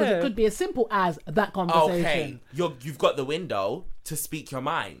do it because Yeah. it could be as simple as that conversation. Okay. You've got the window to speak your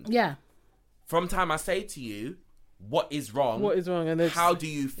mind. Yeah. From time I say to you, what is wrong? What is wrong? And How do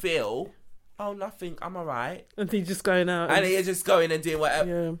you feel? Oh, nothing. I'm all right. And he's just going out. And you're just going and doing whatever.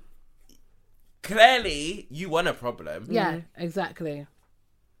 Yeah. Clearly, you want a problem. Yeah, exactly.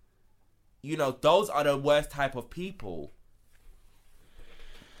 You know, those are the worst type of people.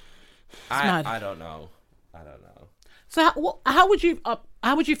 mad. I don't know. So how would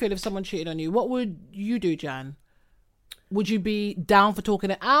you feel if someone cheated on you? What would you do, Jan? Would you be down for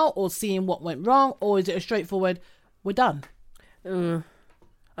talking it out or seeing what went wrong, or is it a straightforward, we're done?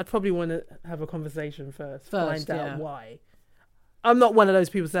 I'd probably want to have a conversation first, find yeah. out why. I'm not one of those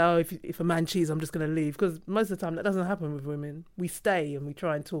people who say, oh, if a man cheats, I'm just going to leave. Because most of the time that doesn't happen with women. We stay and we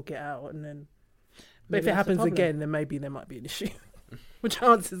try and talk it out. And then, but Maybe if it that's the happens problem. again, then maybe there might be an issue. Which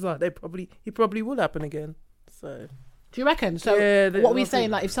chances are he probably will happen again. So Do you reckon? So Yeah, what we're saying,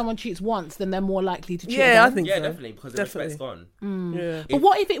 like, if someone cheats once, then they're more likely to cheat Yeah, I again? think Yeah, so. definitely, because the respect's gone. Yeah. But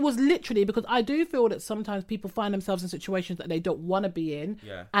what if it was literally, because I do feel that sometimes people find themselves in situations that they don't want to be in,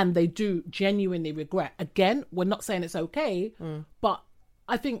 Yeah. and they do genuinely regret. Again, we're not saying it's okay, but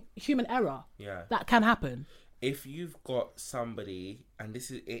I think human error, Yeah. that can happen. If you've got somebody, and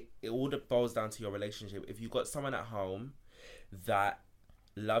this is it all boils down to your relationship. If you've got someone at home that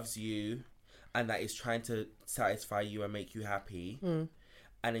loves you and that is trying to satisfy you and make you happy, and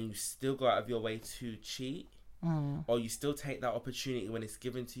then you still go out of your way to cheat, or you still take that opportunity when it's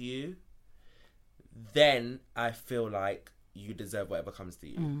given to you, then I feel like you deserve whatever comes to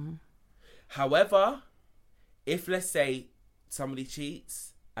you. However, if, let's say, somebody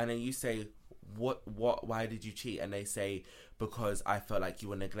cheats and then you say, why did you cheat? And they say, because I felt like you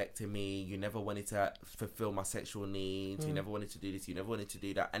were neglecting me, you never wanted to fulfill my sexual needs, you never wanted to do this, you never wanted to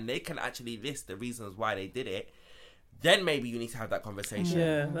do that, and they can actually list the reasons why they did it, then maybe you need to have that conversation.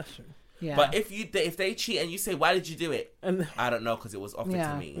 Yeah, that's true. Yeah. But if they cheat and you say, why did you do it? And I don't know, because it was offered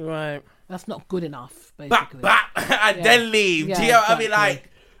Yeah. to me. right. That's not good enough, Back, basically. and Yeah. then leave. Yeah, Do you know what I mean? exactly.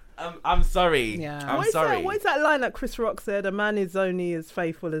 Like, I'm sorry. Yeah. I'm What is sorry. That, what is that line that Chris Rock said? A man is only as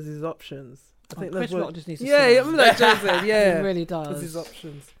faithful as his options. I think Chris that's what. Rock just needs to Yeah, sit yeah, down. like Joe said, yeah. He really As does. his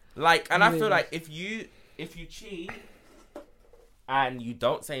options. Like, and I Really? feel like if you cheat and you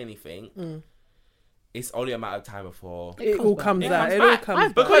don't say anything, it's only a matter of time before. It comes all back. comes It out. comes It all back. comes I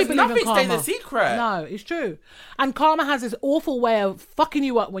back. fully Because believe in nothing stays a karma. secret. No, it's true. And karma has this awful way of fucking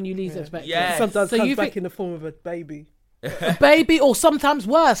you up when you least expect Yes. it. Sometimes So comes you back think- in the form of a baby. A baby, or sometimes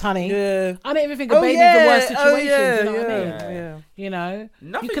worse, honey. Yeah. I don't even think a baby's the worst situation. do you know what I mean? yeah. You know,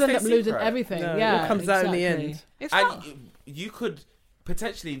 Nothing you could end up stays losing secret. everything. No, it yeah, all comes out in the exactly. end. It's And not. you could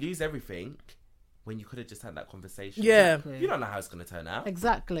potentially lose everything when you could have just had that conversation. Yeah. You don't know how it's going to turn out.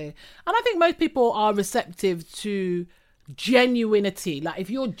 Exactly. And I think most people are receptive to genuinity. Like, if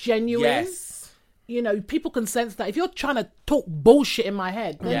you're genuine, Yes. you know, people can sense that. If you're trying to talk bullshit in my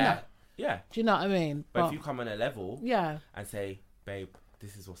head, then Yeah. no. Yeah. Do you know what I mean? But if you come on a level yeah, and say, babe,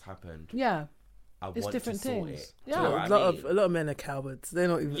 this is what's happened. yeah, I It's want different to sort things. it. Yeah. Do you know A what lot I mean? of a lot of men are cowards. They're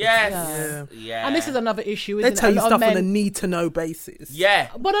not even. Yes. Yeah. and this is another issue. They Isn't tell it? you A lot of stuff on a men- need to know basis. Yeah.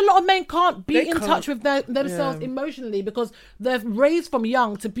 But a lot of men can't be They in can't. touch with themselves Yeah. emotionally because they're raised from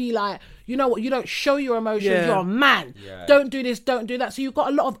young to be like, you know what, you don't show your emotions, Yeah. you're a man. Yeah. Don't do this, don't do that. So you've got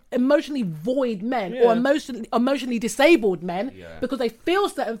a lot of emotionally void men Yeah. or emotionally disabled men Yeah. because they feel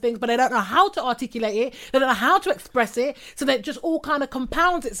certain things, but they don't know how to articulate it. They don't know how to express it. So that it just all kind of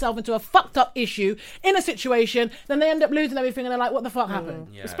compounds itself into a fucked up issue in a situation. Then they end up losing everything and they're like, what the fuck happened?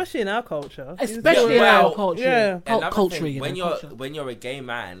 Yeah. Especially in our culture. Especially in Well, our culture. yeah. Another Culture, thing, you know, when you're culture. when you're a gay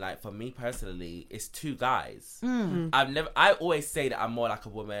man, like for me personally, it's two guys. Mm. I always say that I'm more like a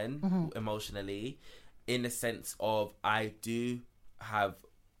woman Mm-hmm. emotionally, in the sense of I do have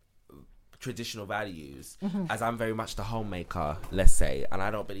traditional values, Mm-hmm. as I'm very much the homemaker, let's say, and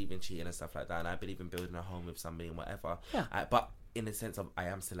I don't believe in cheating and stuff like that, and I believe in building a home with somebody and whatever. Yeah. But in the sense of I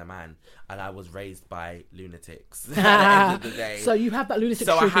am still a man, and I was raised by lunatics at the end of the day. So you have that lunatic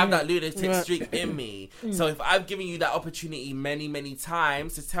So I streak in have you. that lunatic Right. streak in me. So if I've given you that opportunity many, many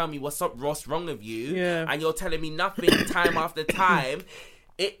times to tell me what's wrong with you, Yeah. and you're telling me nothing time after time,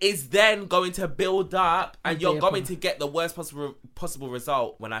 it is then going to build up, and you're Yeah, going to get the worst possible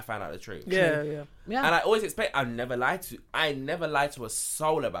result when I find out the truth. Yeah, yeah. Yeah. And I always expect I never lie to a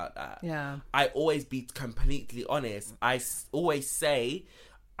soul about that. Yeah. I always be completely honest. Always say,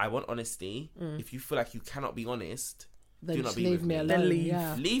 I want honesty. If you feel like you cannot be honest, Then do just not be leave with me me. alone. Then leave.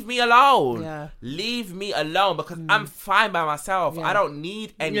 Yeah. Leave me alone. Yeah. Leave me alone because I'm fine by myself. Yeah. I don't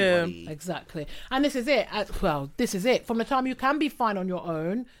need anybody. Exactly. And this is it. This is it. From the time you can be fine on your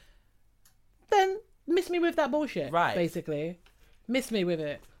own, then miss me with that bullshit. Right. Basically. Miss me with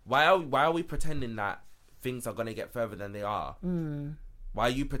it. Why are we pretending that things are gonna get further than they are? Why are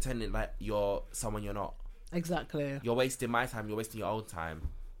you pretending like you're someone you're not? Exactly. You're wasting my time. You're wasting your own time.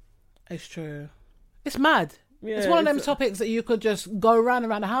 It's true. It's mad. Yeah, it's one of them it's- topics that you could just go around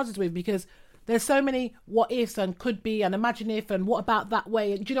the houses with because there's so many what ifs and could be and imagine if and what about that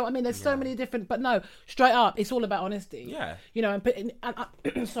way. And do you know what I mean? There's so many different, but no, straight up, it's all about honesty. Yeah. You know,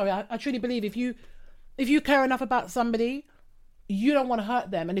 sorry, I truly believe if you care enough about somebody, you don't want to hurt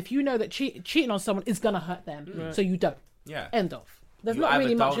them. And if you know that cheating on someone is going to hurt them, so you don't. Yeah. End of. There's You not either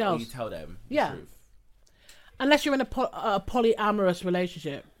really much don't or else. you tell them the Yeah. truth. Unless you're in a polyamorous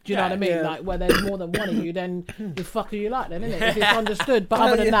relationship. Do you know Yeah. what I mean? Yeah. Like where there's more than one of you, then you fuck who you like then, isn't it? If it's understood. But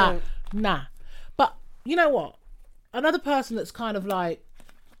other than Yeah. that, nah. But you know what? Another person that's kind of like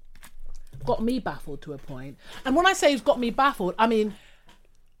got me baffled to a point. And when I say he's got me baffled, I mean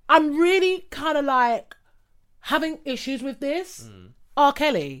I'm really kind of like having issues with this? R.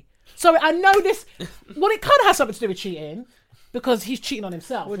 Kelly. Sorry, I know this. Well, it kind of has something to do with cheating because he's cheating on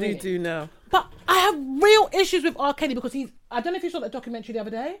himself. What do you do now? But I have real issues with R. Kelly because I don't know if you saw that documentary the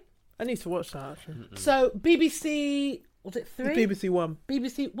other day. I need to watch that actually. So BBC, was it 3? BBC One.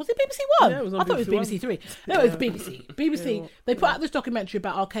 BBC, was it BBC One? Yeah, it was on I thought it was BBC BBC 3. No, it was BBC. BBC, they put out this documentary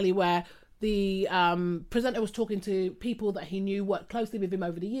about R. Kelly where the presenter was talking to people that he knew worked closely with him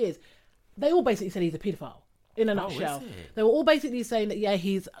over the years. They all basically said he's a paedophile. In a nutshell, they were all basically saying that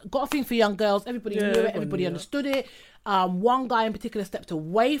he's got a thing for young girls. Everybody knew it. Everybody understood it. One guy in particular stepped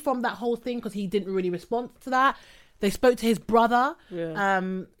away from that whole thing because he didn't really respond to that. They spoke to his brother.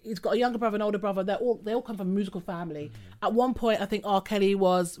 He's got a younger brother and older brother. They all come from a musical family. At one point, I think R. Kelly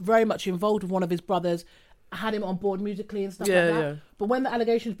was very much involved with one of his brothers. Had him on board musically and stuff like that. Yeah. But when the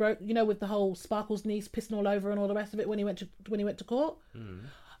allegations broke, with the whole Sparkle's niece pissing all over and all the rest of it when he went to court,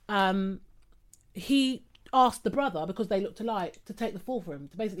 he asked the brother, because they looked alike, to take the fall for him,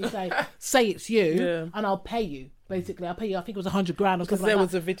 to basically say it's you and I'll pay you. Basically, I'll pay you. I think it was $100,000 or something like that. Because there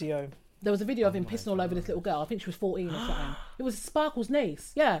was a video. There was a video of him pissing all over this little girl. I think she was 14 or something. It was Sparkle's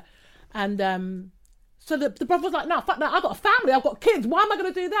niece, and so the brother was like, "No, fuck that. I've got a family. I've got kids. Why am I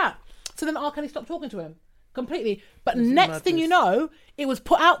going to do that?" So then R. Kelly stopped talking to him completely. But next thing you know, it was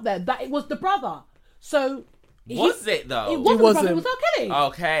put out there that it was the brother. So was it though? It wasn't. The brother, it was R. Kelly.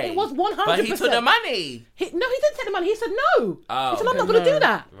 Okay. It was 100%. But he took the money. He didn't take the money. He said no. Oh, he said, "I'm not going to do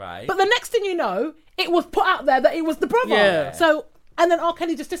that." Right. But the next thing you know, it was put out there that it was the brother. Yeah. So, and then R.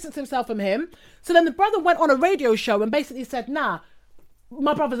 Kelly just distanced himself from him. So then the brother went on a radio show and basically said, "Nah,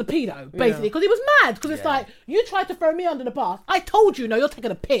 my brother's a pedo," basically, because he was mad. Because it's like, you tried to throw me under the bus. I told you, no, you're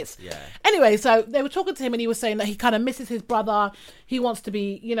taking a piss. Yeah. Anyway, so they were talking to him and he was saying that he kind of misses his brother. He wants to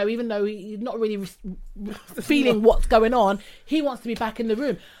be, even though he's not really feeling what's going on, he wants to be back in the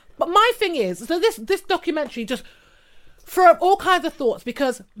room. But my thing is, so this documentary just threw up all kinds of thoughts,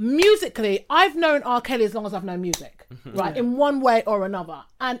 because musically, I've known R. Kelly as long as I've known music, right? In one way or another.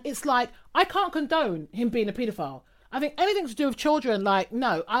 And it's like, I can't condone him being a paedophile. I think anything to do with children, like,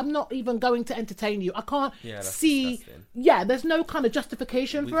 no, I'm not even going to entertain you. I can't see. Disgusting. Yeah, there's no kind of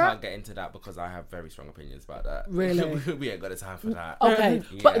justification for it. We can't get into that because I have very strong opinions about that. Really? We ain't got the time for that. Okay,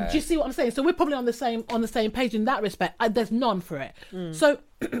 but do you see what I'm saying? So we're probably on the same page in that respect. There's none for it. So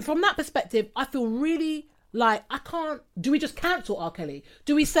from that perspective, I feel really like, I can't. Do we just cancel R. Kelly?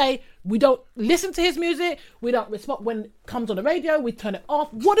 Do we say we don't listen to his music? We don't respond when it comes on the radio? We turn it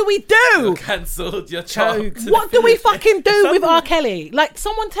off? What do we do? You're cancelled. You're choked. What do we fucking do with R. Kelly? Like,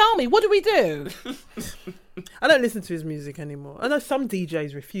 someone tell me. What do we do? I don't listen to his music anymore. I know some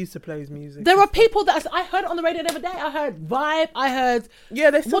DJs refuse to play his music. There are people that I heard it on the radio the other day. I heard Vibe. I heard. Yeah,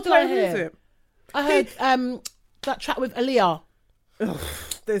 they still play music. I heard that track with Aaliyah.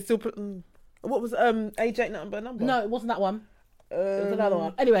 They still put. What was AJ number? No, it wasn't that one. It was another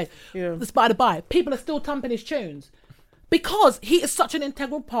one. Anyway, the Spider Bye. People are still thumping his tunes because he is such an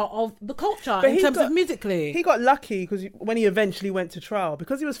integral part of the culture in terms of musically. He got lucky because when he eventually went to trial,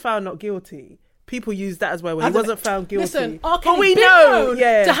 because he was found not guilty, people used that as well. When he wasn't found guilty. Listen, R. Kelly's been known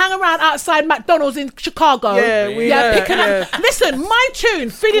to hang around outside McDonald's in Chicago. Picking up. Listen, my tune,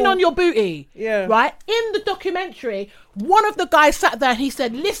 "Feeling on Your Booty." Yeah. Right? In the documentary, one of the guys sat there and he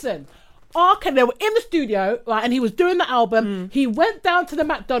said, "Listen, R. Kelly," they were in the studio, right, and he was doing the album. He went down to the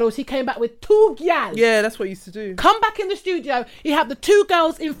McDonald's. He came back with 2 gyals. Yeah, that's what he used to do. Come back in the studio. He had the 2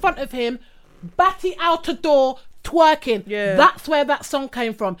 girls in front of him, batty out the door, twerking. Yeah. That's where that song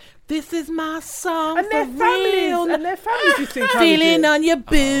came from. This is my song and their families. And their families used to encourage Feeling on your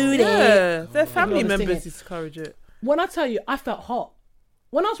booty. Yeah, their family members used to encourage it. When I tell you, I felt hot.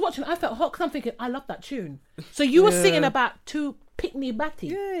 When I was watching, I felt hot because I'm thinking, I love that tune. So you were singing about 2 pick-me batty.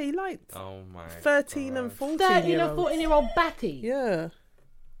 Yeah, he liked 13 and 14 13 and 14-year-old batty. Yeah.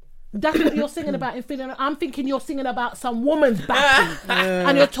 That's what you're singing about in Feeling. I'm thinking you're singing about some woman's batty.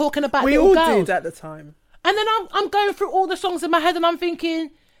 And you're talking about we all girls. Did at the time. And then I'm going through all the songs in my head and I'm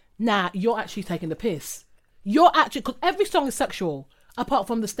thinking, nah, you're actually taking the piss. You're actually, because every song is sexual, apart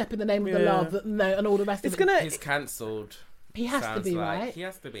from the Step in the Name of the Love and all the rest of it. He's cancelled. He has to be, right? He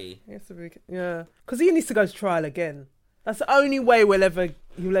has to be. Yeah. Because he needs to go to trial again. That's the only way you'll ever get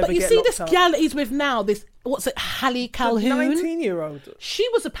locked up. But you see this gal that he's with now, this, what's it, Hallie Calhoun? 19-year-old. She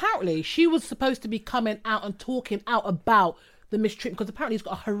was supposed to be coming out and talking out about the mistreatment, because apparently he's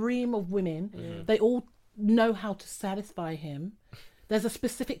got a harem of women. They all know how to satisfy him. There's a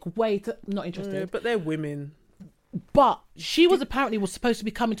specific way to, not interested. But they're women. But she was supposed to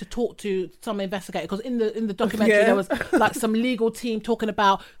be coming to talk to some investigator, because in the documentary there was like some legal team talking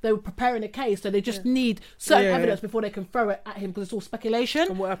about they were preparing a case, so they just need certain evidence before they can throw it at him because it's all speculation.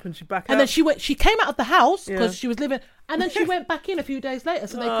 And what happened? She back out? And then she came out of the house because she was living, and then she went back in a few days later,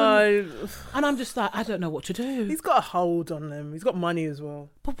 so they couldn't. And I'm just like, I don't know what to do. He's got a hold on them. He's got money as well.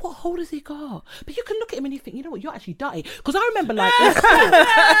 But what hold has he got? But you can look at him and you think, you know what, you're actually dirty. Because I remember like, in school,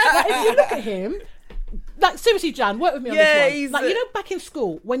 like if you look at him. Like, seriously, Jan, work with me on this one. Like, you know, back in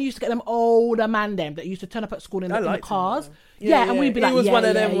school, when you used to get them older man them that used to turn up at school in the cars. And we'd be like, was one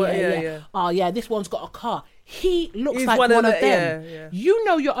of them. Oh, yeah, this one's got a car. He looks like one of them. Yeah. You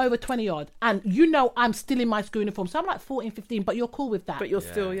know you're over 20 odd, and you know I'm still in my school uniform. So I'm like 14, 15, but you're cool with that. But you're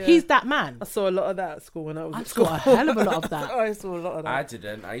still, He's that man. I saw a lot of that at school when I was I at school. saw a hell of a lot of that. I saw a lot of that. I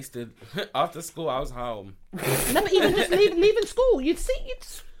didn't. I used to, after school, I was home. Never even just leaving school. You'd just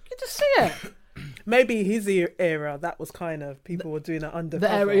see it. Maybe his era, that was kind of, people were doing that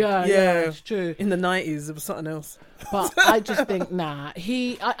undercover. The area, yeah, it's true. In the 90s, it was something else. But I just think,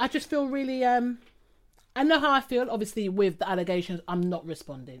 I just feel really, I know how I feel, obviously, with the allegations. I'm not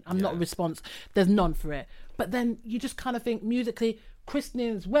responding. I'm not response. There's none for it. But then you just kind of think musically,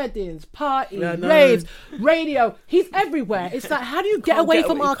 christenings, weddings, parties, raves, radio. He's everywhere. It's like, how do you get away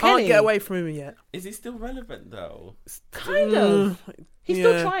from R. Kelly? Can't get away from him yet. Is he still relevant though? Kind of. He's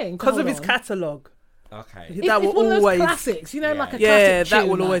still trying. Because of his catalogue. Okay. That will it's one always... of those classics, you know, like a classic that tune,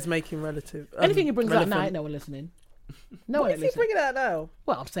 will like. always make him relative. Anything he brings relevant. out now, ain't no one listening. No What one is he listening. bringing out now?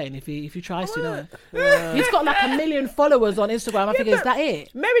 Well, I'm saying if he tries to, no. He's got like 1 million followers on Instagram. I think is that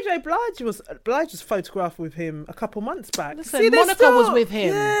it? Mary J. Blige was photographed with him a couple months back. Listen, Monica was with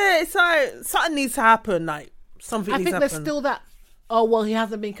him. Yeah, it's like something needs to happen. Like something. I needs think to there's happen. still that. Oh well, he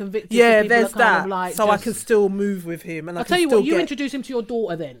hasn't been convicted. Yeah, so people there's are kind that. Of like so I can still move with him, and I'll I can tell you still what. You get... introduce him to your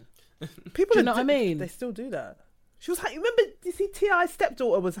daughter, then. People Do you know what I mean? They still do that. She was. Remember, you see, T.I.'s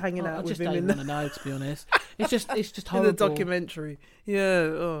stepdaughter was hanging out I with just him don't in want to know. To be honest, it's just in horrible. the documentary. Yeah.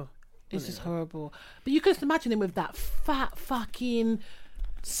 Oh. It's just horrible. But you can just imagine him with that fat fucking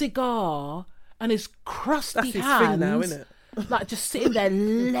cigar and his crusty That's his hands. thing now, isn't it? Like just sitting there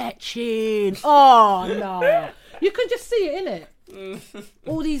leching. Oh no. You can just see it, innit?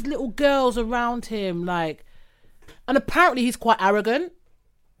 All these little girls around him, like, and apparently he's quite arrogant.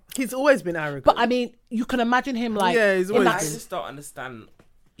 He's always been arrogant. But I mean, you can imagine him like he's always I been. just don't understand,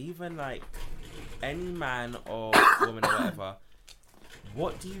 even like any man or woman or whatever,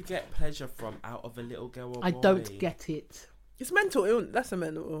 what do you get pleasure from out of a little girl or boy? I don't get it. It's mental illness. That's a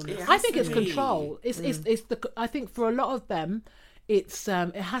mental illness. I think it's control. It's the. I think for a lot of them, it's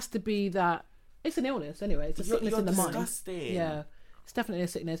it has to be that it's an illness anyway. It's a sickness in the disgusting. mind. Yeah, it's definitely a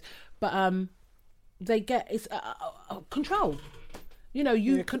sickness. But they get it's control. You know,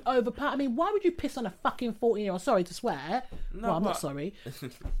 you can overpower. I mean, why would you piss on a fucking 14-year-old? Sorry to swear. No, well, I'm not sorry.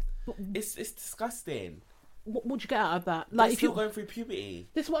 It's disgusting. What would you get out of that? Like, Like, if you're going through puberty.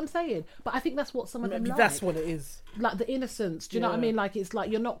 this is what I'm saying. But I think that's what some of them Maybe like. that's what it is. Like the innocence. Do you know what I mean? Like it's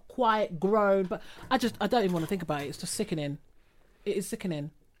like you're not quite grown. But I don't even want to think about it. It's just sickening. It is sickening.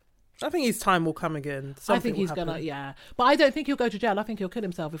 I think his time will come again. I think he's gonna, but I don't think he'll go to jail. I think he'll kill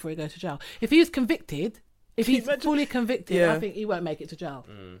himself before he goes to jail. If he was convicted, if he's fully convicted, I think he won't make it to jail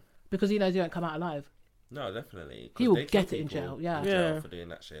because he knows he won't come out alive. No, definitely. He will they kill get it in people jail. Yeah, jail for doing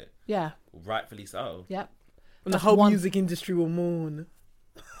that shit. yeah, Rightfully so. yep. And the That's whole one- music industry will mourn.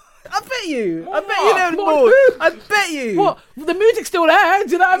 I bet you. I bet you they'll mourn. I bet you. What? The music's still there.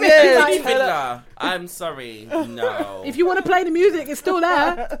 Do you know what I mean? Yeah, Like, Villa, I'm sorry. No. if you want to play the music, it's still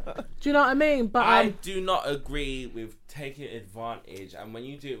there. Do you know what I mean? But I do not agree with taking advantage, and when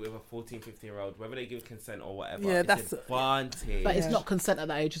you do it with a 14, 15-year-old, whether they give consent or whatever, Yeah, it's that's- advantage. but it's not consent at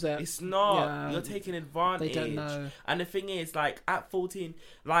that age, is it? It's not. Yeah. You're taking advantage. They don't know. And the thing is, like, at 14,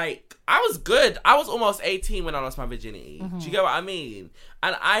 like, I was good. I was almost 18 when I lost my virginity. Do you get what I mean?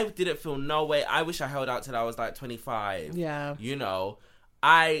 And I didn't feel no way. I wish I held out till I was, like, 25. Yeah. You know?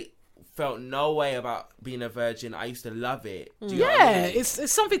 I felt no way about being a virgin. I used to love it. Do you know what I Yeah, mean?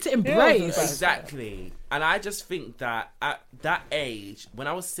 it's something to embrace. Exactly. And I just think that at that age, when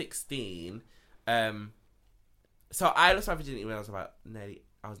I was 16, so I lost my virginity when I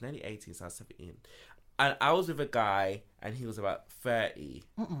was nearly 18, so I was 17. And I was with a guy, and he was about 30.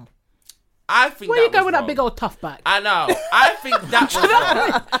 I think Where you was going with that wrong. big old tough back? I know. I think that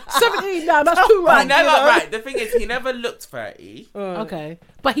was wrong. 17 now, that's too He right. never, right, the thing is, he never looked 30. Okay.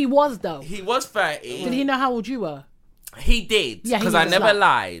 But he was, though. He was 30. Did he know how old you were? He did. Yeah, he Because was I a never slap.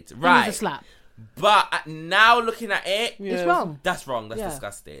 lied. He Right. was a slap. But now looking at it, It's wrong. that's wrong. That's Yeah.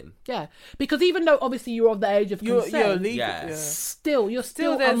 disgusting. Yeah, because even though obviously you're of the age of You're consent, legal. Yeah. Yeah. still you're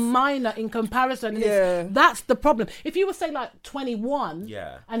still a there's- minor in comparison. And Yeah. that's the problem. If you were say like 21,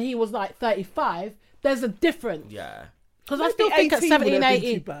 Yeah. and he was like 35, there's a difference. Yeah. Because I still think at 18 17, would have been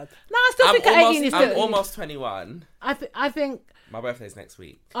 18. too bad. No, I still think at 18 is I'm still. almost 21. I think. My birthday's next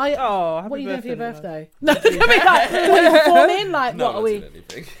week. I. Oh, happy What are you doing for your birthday, birthday? No, I mean, like, what are you performing? Like, No, what are we? I'm not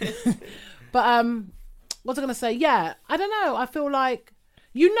doing anything. But what was I gonna say? Yeah, I don't know. I feel like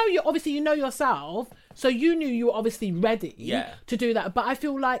you know yourself, so you knew you were obviously ready Yeah. to do that. But I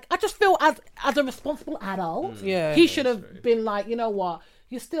just feel as a responsible adult, Yeah. he should have been like, you know what,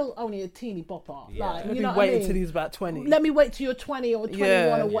 you're still only a teeny bopper. Yeah. Like, Maybe you know what wait I mean? until he's about 20. Let me wait till you're 20 or 21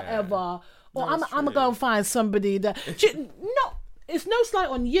 Yeah. or whatever. Or No, I'm it's gonna true. go and find somebody that it's no slight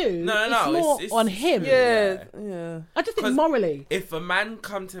on you. No, it's more it's on him. Yeah, yeah. I just think 'Cause morally. If a man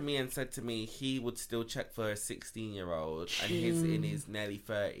come to me and said to me he would still check for a 16-year-old and he's in his nearly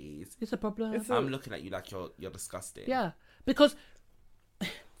 30s, It's a problem. I'm looking at you like you're disgusting. Yeah, because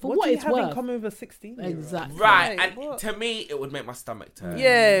for What what, do you it's have in worth, common with a 16-year-old? exactly. Right, Right, and what? to me, it would make my stomach turn.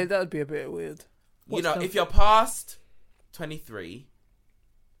 Yeah, that would be a bit weird. You know, What's if you're past 23,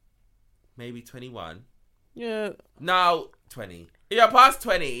 maybe 21, Yeah. now 20. If you're past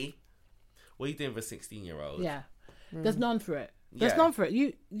 20, what are you doing for a 16-year-old? Yeah, there's none for it. There's Yeah. none for it.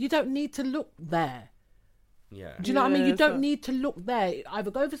 You don't need to look there. Yeah. Do you know what I mean? Yeah, You it's don't not- need to look there.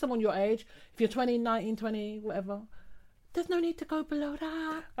 Either go for someone your age. If you're 20, 19, 20, whatever. There's no need to go below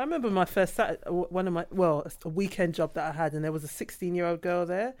that. I remember my first a weekend job that I had, and there was a 16-year-old girl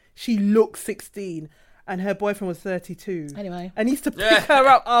there. She looked 16, and her boyfriend was 32. Anyway, And he used to pick her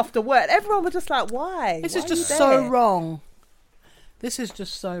up after work. Everyone was just like, "Why? this Why is are just you so there?" wrong. This is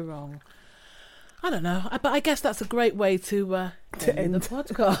just so wrong. I don't know, but I guess that's a great way to end the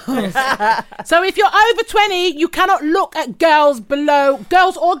podcast. So if you're over 20, you cannot look at girls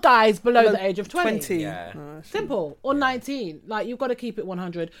or guys below the age of 20. Yeah. Simple. Or 19. Like, you've got to keep it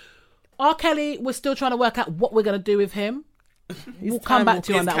 100. R. Kelly, we're still trying to work out what we're going to do with him. We'll come back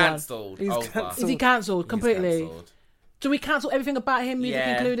to you on He's that one. cancelled. He's Over. cancelled. Is he cancelled He's completely? cancelled. Do we cancel everything about him, music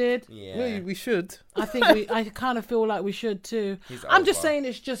Yeah. included? Yeah. We should. I think I kind of feel like we should too. He's I'm just over. saying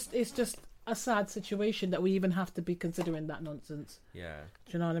it's just a sad situation that we even have to be considering that nonsense. Yeah.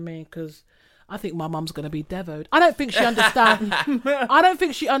 Do you know what I mean? Because I think my mum's going to be devoed. I don't think she understands. I don't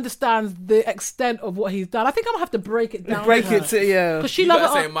think she understands the extent of what he's done. I think I'm gonna have to break it down. Break it to because she You loves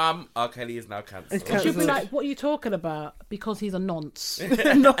gotta it. say, Mum, R. Kelly is now cancelled. She'll be like, "What are you talking about?" Because he's a nonce.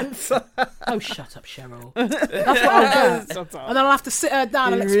 nonsense. Oh, shut up, Cheryl. That's what I'll do. Shut up. And then I'll have to sit her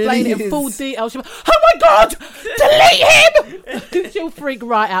down and It explain really it in full is. detail. She'll be, "Oh my God, delete him!" She'll freak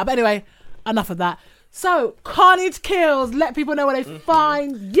right out. But anyway, enough of that. So, Carnage Kills. Let people know where they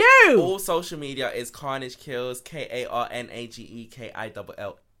find you. All social media is Carnage Kills,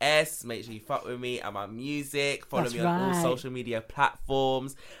 KARNAGEKILLS. Make sure you fuck with me and my music. Follow That's me on all right. social media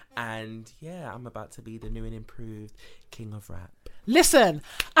platforms. And yeah, I'm about to be the new and improved king of rap. Listen,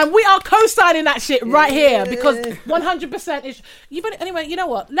 and we are co-signing that shit right here because 100% is. Anyway, you know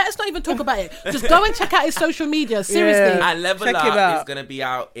what? Let us not even talk about it. Just go and check out his social media. Seriously. Yeah. And Level Check Up him out. is going to be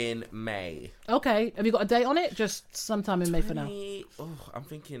out in May. Okay. Have you got a date on it? Just sometime in May for now. I'm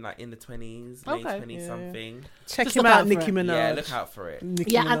thinking like in the 20s, May Okay. 20 something. Check Just him look out, out for Nicki it. Minaj. Yeah, look out for it.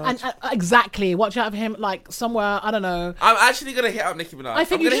 Nicki Yeah, Minaj. and exactly. Watch out for him, like somewhere. I don't know. I'm actually going to hit up Nicki Minaj. I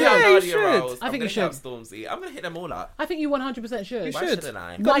think I'm you gonna hit should. up You Nadia should. Rose. I I'm think gonna you hit up should. Stormzy. I'm going to hit them all up. I think you 100% should. You Why should. shouldn't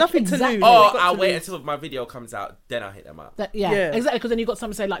I? Got Like, nothing to exactly. lose. Oh, Got I'll to wait lose. until my video comes out, then I'll hit them up. Yeah, Yeah. exactly. Because then you got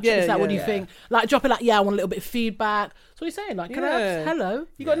something to say like, check Yeah, this out. What do you yeah. think? Like, drop it like, yeah, I want a little bit of feedback. So what are you saying? Like, can I Yeah. have hello?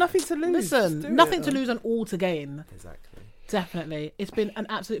 You got nothing to lose. Just Listen, do nothing it. to lose and all to gain. Exactly. Definitely. It's been an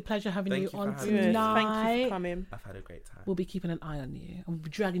absolute pleasure having Thank you you for on having me. Yes, tonight. thank you for coming. I've had a great time. We'll be keeping an eye on you and we'll be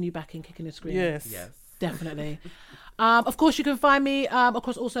dragging you back in, kicking and screaming. Yes. Yes. Definitely. Of course, you can find me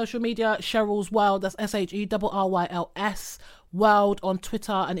across all social media, Cheryl's World. That's SHERRYLS World on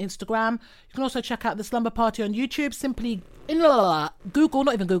Twitter and Instagram. You can also check out the Slumber Party on YouTube. Simply Google,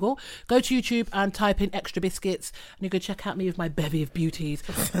 not even Google, go to YouTube and type in Extra Biscuits, and you can check out me with my bevy of beauties,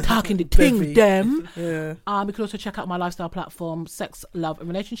 talking to Bevy. Ting Dem. Yeah. You can also check out my lifestyle platform, Sex, Love and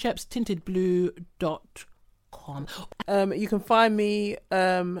Relationships, tintedblue.com. You can find me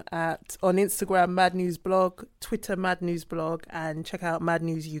on Instagram, Mad News Blog, Twitter, Mad News Blog, and check out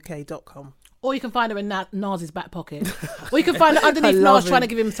madnewsuk.com. Or you can find her in Nas's back pocket. Or you can find her underneath love Nas him. trying to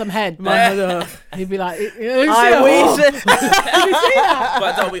give him some head. I He'd be like, wish.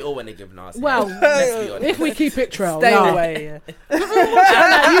 But don't we all want to give Nas? Well, Let's be honest. if we keep it trail. Stay no. away.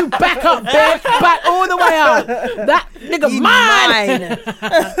 Yeah. You back up, bitch. Back all the way up. That nigga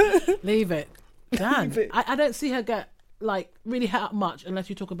mine. Leave it. Dan, I don't see her get like really hit up much unless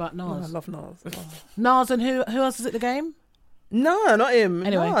you talk about Oh, I Nas. love Nas. Oh. Nas and who else is at the game? No, not him.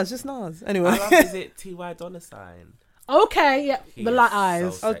 Anyway. Nas, just Nas. Anyway. I love, is it T.Y. Dolla $ign? Okay, yeah, He the is light so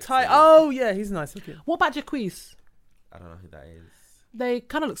eyes. sexy. Oh, yeah, he's nice looking. What about Jacquees? I don't know who that is. They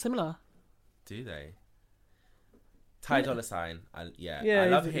kind of look similar. Do they? Ty Dolla $ign. Yeah, Yeah, I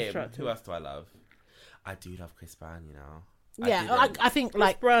love he's him. attractive. Who else do I love? I do love Chris Brown, you know. Yeah, I think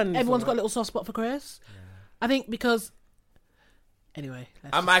like Brown is everyone's got a alright. little soft spot for Chris. I think because anyway.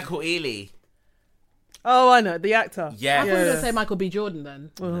 let's I'm just- Michael Ealy. Oh, I know, the actor. Yeah. I thought you were gonna say Michael B. Jordan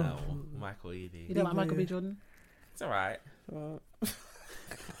then. No, Michael Ealy. You don't like Michael B. Jordan? It's alright. Oh.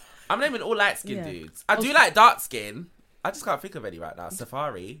 I'm naming all light skinned Yeah. dudes. I do like dark skin. I just can't think of any right now.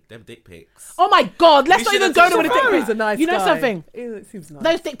 Safari, them dick pics. Oh my God! Let's We not should even have go done to the dick Safari. pics. He's a nice You know guy. something? He seems nice.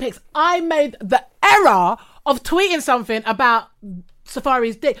 Those dick pics. I made the error of tweeting something about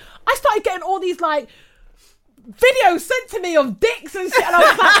Safari's dick. I started getting all these like videos sent to me of dicks and shit, and I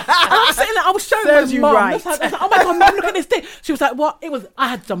was like, and I'm sitting there, I was showing Serves my you mum. right. I was like, oh my God, mum, look at this dick. She was like, what? It was. I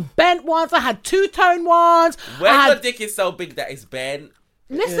had some bent ones. I had two-tone ones. When I your had, dick is so big that it's bent,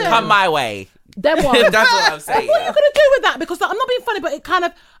 listen, come my way. them ones. That's what I'm saying. What are you gonna do with that? Because like, I'm not being funny, but it kind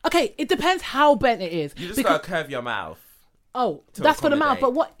of okay. It depends how bent it is. You just Because- gotta curve your mouth. Oh, to that's for the mouth. accommodate.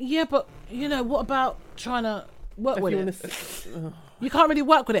 But what? Yeah, but you know, what about trying to work If with you it? wanna You can't really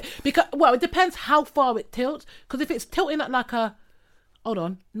work with it because it depends how far it tilts. Because if it's tilting at like a, hold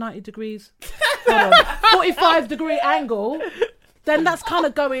on, 90 degrees, hold on, 45-degree angle, then that's kind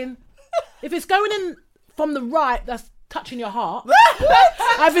of going. If it's going in from the right, that's touching your heart.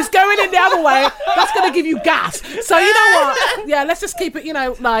 If it's going in the other way, that's going to give you gas. So you know what? Yeah, let's just keep it. You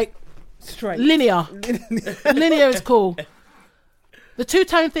know, like straight. linear. Linear is cool. The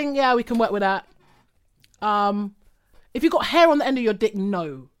two-tone thing, yeah, we can work with that. If you got hair on the end of your dick,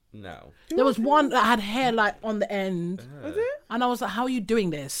 no. No. There was one that had hair like on the end, Was it? and I was like, "How are you doing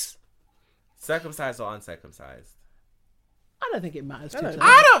this?" Circumcised or uncircumcised? I don't think it matters. don't Too know.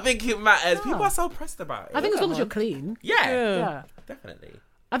 I don't think it matters. People are so pressed about it. I think as long as you're clean, Yeah, yeah. definitely.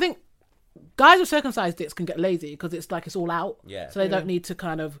 I think guys with circumcised dicks can get lazy because it's like it's all out, Yeah. so they don't need to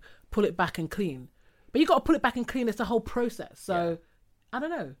kind of pull it back and clean. But you got to pull it back and clean. It's the whole process. So I don't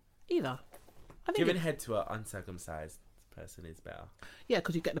know either. I think Giving head to an uncircumcised person is better. yeah,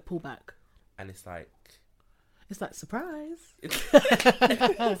 because you get the pullback. And it's like... It's like, surprise.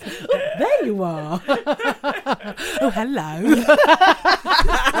 Oh, there you are. Oh, hello.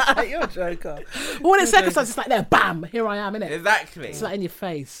 You're a joker. But when it's circumcised, it's like there, bam, here I am, innit? Exactly. It's like in your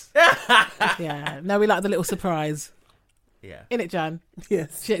face. Yeah. No, we like the little surprise. Yeah. Innit, Jan?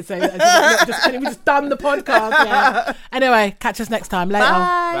 Yes. Shit, so we just done the podcast. Yeah. Anyway, catch us next time. Later.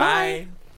 Bye.